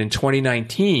 And in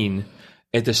 2019,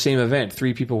 at the same event,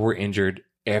 3 people were injured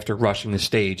after rushing the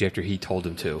stage after he told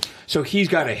them to. So he's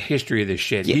got a history of this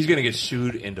shit. Yeah. He's going to get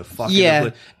sued into fucking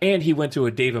Yeah. And he went to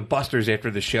a Dave & Buster's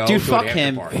after the show. Dude, to an fuck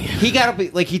him. after party. He got to be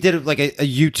like he did like a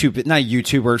YouTube, not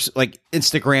YouTube or like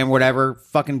Instagram, whatever,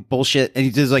 fucking bullshit, and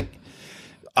he did like,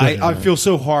 I feel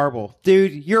so horrible,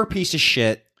 dude. You're a piece of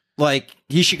shit. Like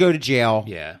he should go to jail.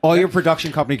 Yeah. All your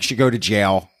production companies should go to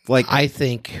jail. Like I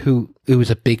think it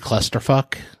was a big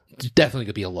clusterfuck. There's definitely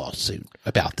going to be a lawsuit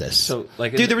about this. So,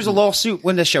 like, dude, there was a lawsuit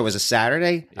when the show was a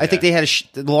Saturday. I think they had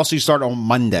the lawsuit started on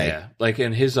Monday. Yeah, like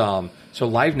in his so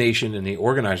Live Nation and the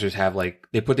organizers have like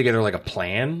they put together like a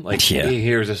plan. Like hey,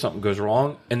 here's if something goes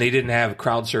wrong, and they didn't have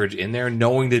crowd surge in there,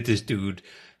 knowing that this dude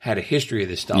had a history of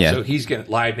this stuff. Yeah. So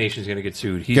Live Nation's gonna get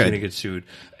sued. He's Good. gonna get sued,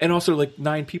 and also like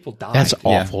 9 people died. That's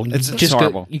awful. It's Just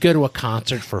horrible. you go to a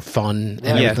concert for fun and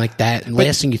Yeah. everything like that, and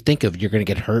last thing you think of, you're going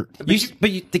to get hurt. But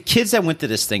the kids that went to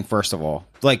this thing, first of all,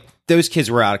 like those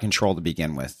kids were out of control to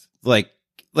begin with. Like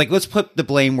let's put the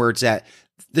blame where it's at.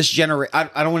 This generation,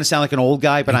 I don't want to sound like an old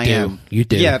guy, but I am. You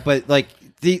do. Yeah, but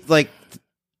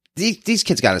these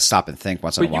kids got to stop and think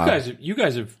once in a But while. you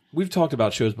guys have we've talked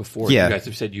about shows before. Yeah. You guys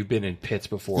have said you've been in pits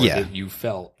before. Yeah. That you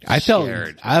felt I felt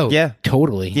scared. Yeah.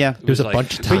 totally. Yeah. There was a like-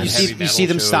 bunch of But But times. you see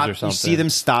them shows stop. or You something. see them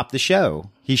stop the show.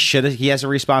 He has a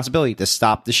responsibility to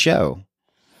stop the show.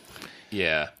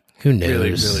 Yeah. Who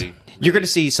knows? Really. You're going to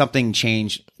see something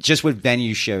change just with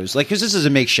venue shows, like because this is a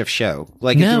makeshift show.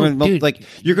 Like, No, dude. like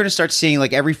you're going to start seeing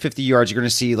like every 50 yards, you're going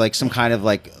to see like some kind of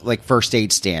like first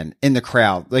aid stand in the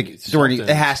crowd. Like during it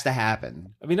Something. has to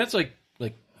happen. I mean, that's like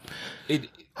it.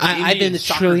 I've been Indian to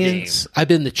soccer trillions. game. I've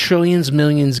been to trillions,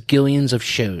 millions, gillions of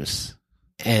shows,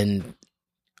 and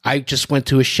I just went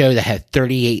to a show that had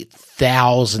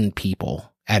 38,000 people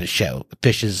at a show,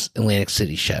 Fish's Atlantic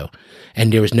City show,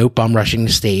 and there was no bum rushing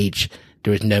the stage.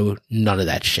 There was none of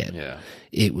that shit. Yeah.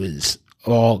 It was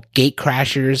all gate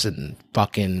crashers and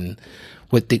fucking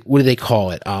what do they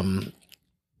call it?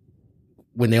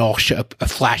 When they all show up, a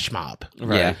flash mob.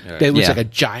 Right. Yeah. Right. It was Yeah. like a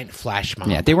giant flash mob.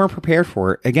 Yeah, they weren't prepared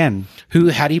for it. Again,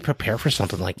 How do you prepare for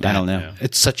something like that? I don't know.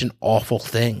 It's such an awful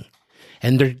thing,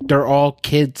 and they're all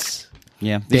kids.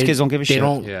 Yeah, these kids don't give a shit. They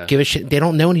don't Yeah. give a shit. They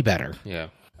don't know any better. Yeah.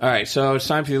 All right, so it's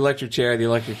time for the electric chair. The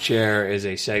electric chair is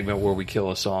a segment where we kill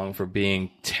a song for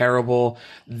being terrible.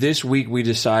 This week we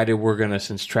decided we're gonna,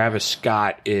 since Travis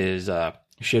Scott is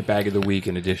shitbag of the week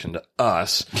in addition to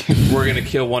us, we're gonna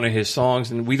kill one of his songs,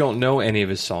 and we don't know any of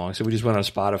his songs, so we just went on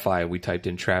Spotify and we typed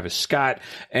in Travis Scott,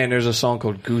 and there's a song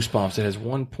called Goosebumps that has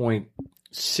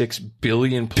 1.6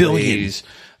 billion plays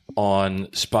on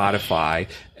Spotify,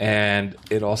 and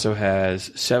it also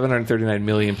has 739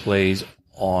 million plays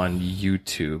on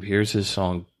YouTube. Here's his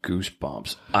song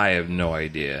Goosebumps. I have no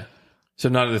idea. So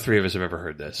none of the three of us have ever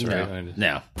heard this, right?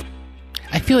 No.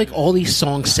 I feel like all these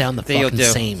songs sound the They fucking do.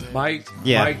 same. My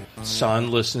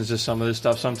son listens to some of this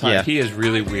stuff sometimes. Yeah. He has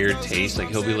really weird taste. Like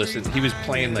he'll be listening. He was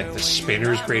playing like the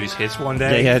Spinners' greatest hits one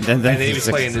day. Yeah, and then he was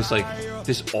playing this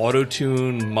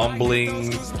auto-tune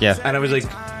mumbling. Yeah. And I was like,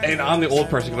 and I'm the old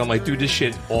person, and I'm like, dude, this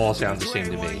shit all sounds the same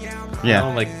to me. Yeah. And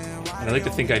I'm like, and I like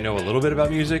to think I know a little bit about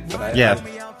music, but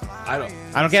I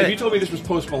don't get if it. you told me this was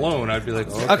Post Malone, I'd be like,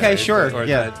 Okay, sure, Or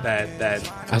yeah.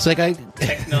 that I was like,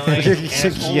 Tech Nine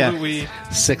asshole Yeah. that we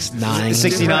 6'9".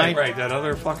 69. Right, that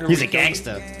other fucker. He's we a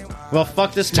gangster. Well,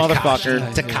 fuck this motherfucker.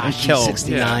 And Tekashi kill him.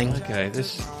 69. Okay,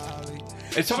 this.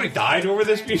 And somebody died over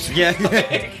this music. Yeah.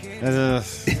 Okay,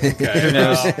 Who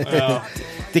knows? well,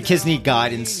 The kids need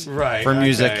guidance right for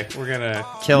music. okay, we're gonna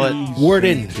Kill it.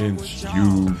 Warden. Sentence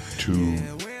you to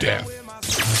death.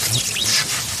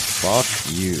 Fuck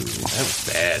you. That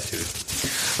was bad, dude.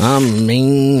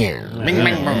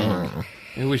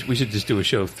 Maybe we should just do a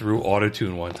show through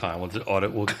autotune one time. We'll put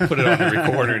it on the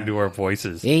recorder and do our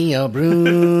voices. Hey, yo,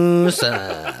 Bruce.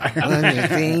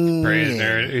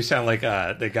 Prisoner. You sound like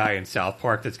the guy in South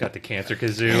Park that's got the cancer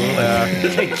kazoo.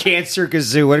 Cancer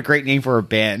Kazoo. What a great name for a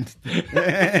band.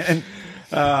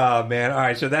 Oh, man. All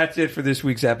right, so that's it for this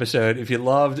week's episode. If you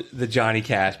loved the Johnny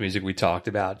Cash music we talked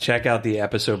about, check out the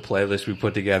episode playlist we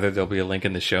put together. There'll be a link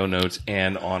in the show notes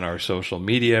and on our social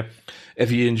media.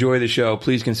 If you enjoy the show,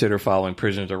 please consider following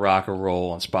Prisoners of Rock and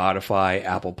Roll on Spotify,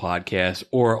 Apple Podcasts,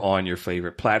 or on your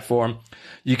favorite platform.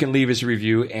 You can leave us a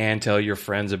review and tell your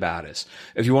friends about us.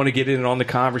 If you want to get in on the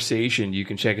conversation, you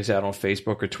can check us out on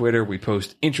Facebook or Twitter. We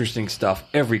post interesting stuff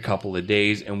every couple of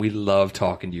days, and we love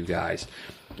talking to you guys.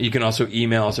 You can also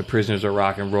email us at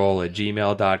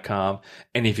prisonersofrockandroll@gmail.com.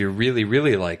 And if you really,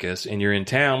 really like us and you're in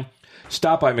town,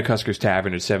 stop by McCusker's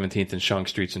Tavern at 17th and Shunk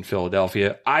Streets in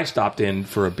Philadelphia. I stopped in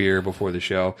for a beer before the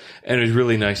show, and it was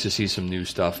really nice to see some new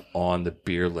stuff on the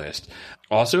beer list.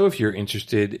 Also, if you're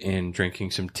interested in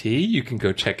drinking some tea, you can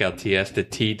go check out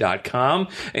ts2tea.com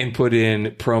and put in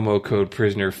promo code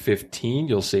PRISONER15.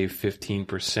 You'll save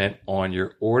 15% on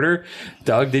your order.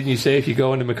 Doug, didn't you say if you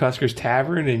go into McCusker's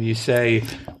Tavern and you say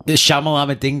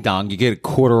Shamalama Ding Dong, you get a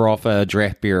quarter off a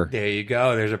draft beer. there you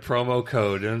go, there's a promo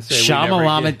code. Don't say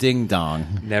Shamalama Ding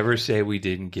Dong. Never say we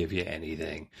didn't give you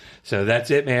anything. So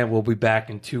that's it, man. We'll be back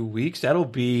in 2 weeks. That'll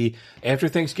be after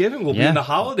Thanksgiving. We'll be in the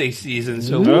holiday season,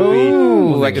 so we'll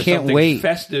I think of can't something wait.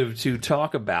 festive to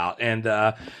talk about. And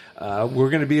we're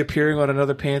going to be appearing on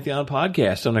another Pantheon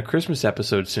podcast on a Christmas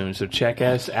episode soon. So check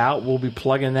us out. We'll be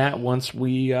plugging that once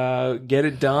we get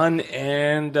it done,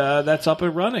 and that's up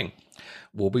and running.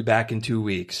 We'll be back in 2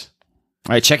 weeks.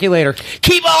 All right, check you later.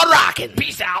 Keep on rocking.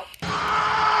 Peace out.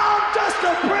 I'm just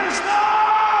a prisoner.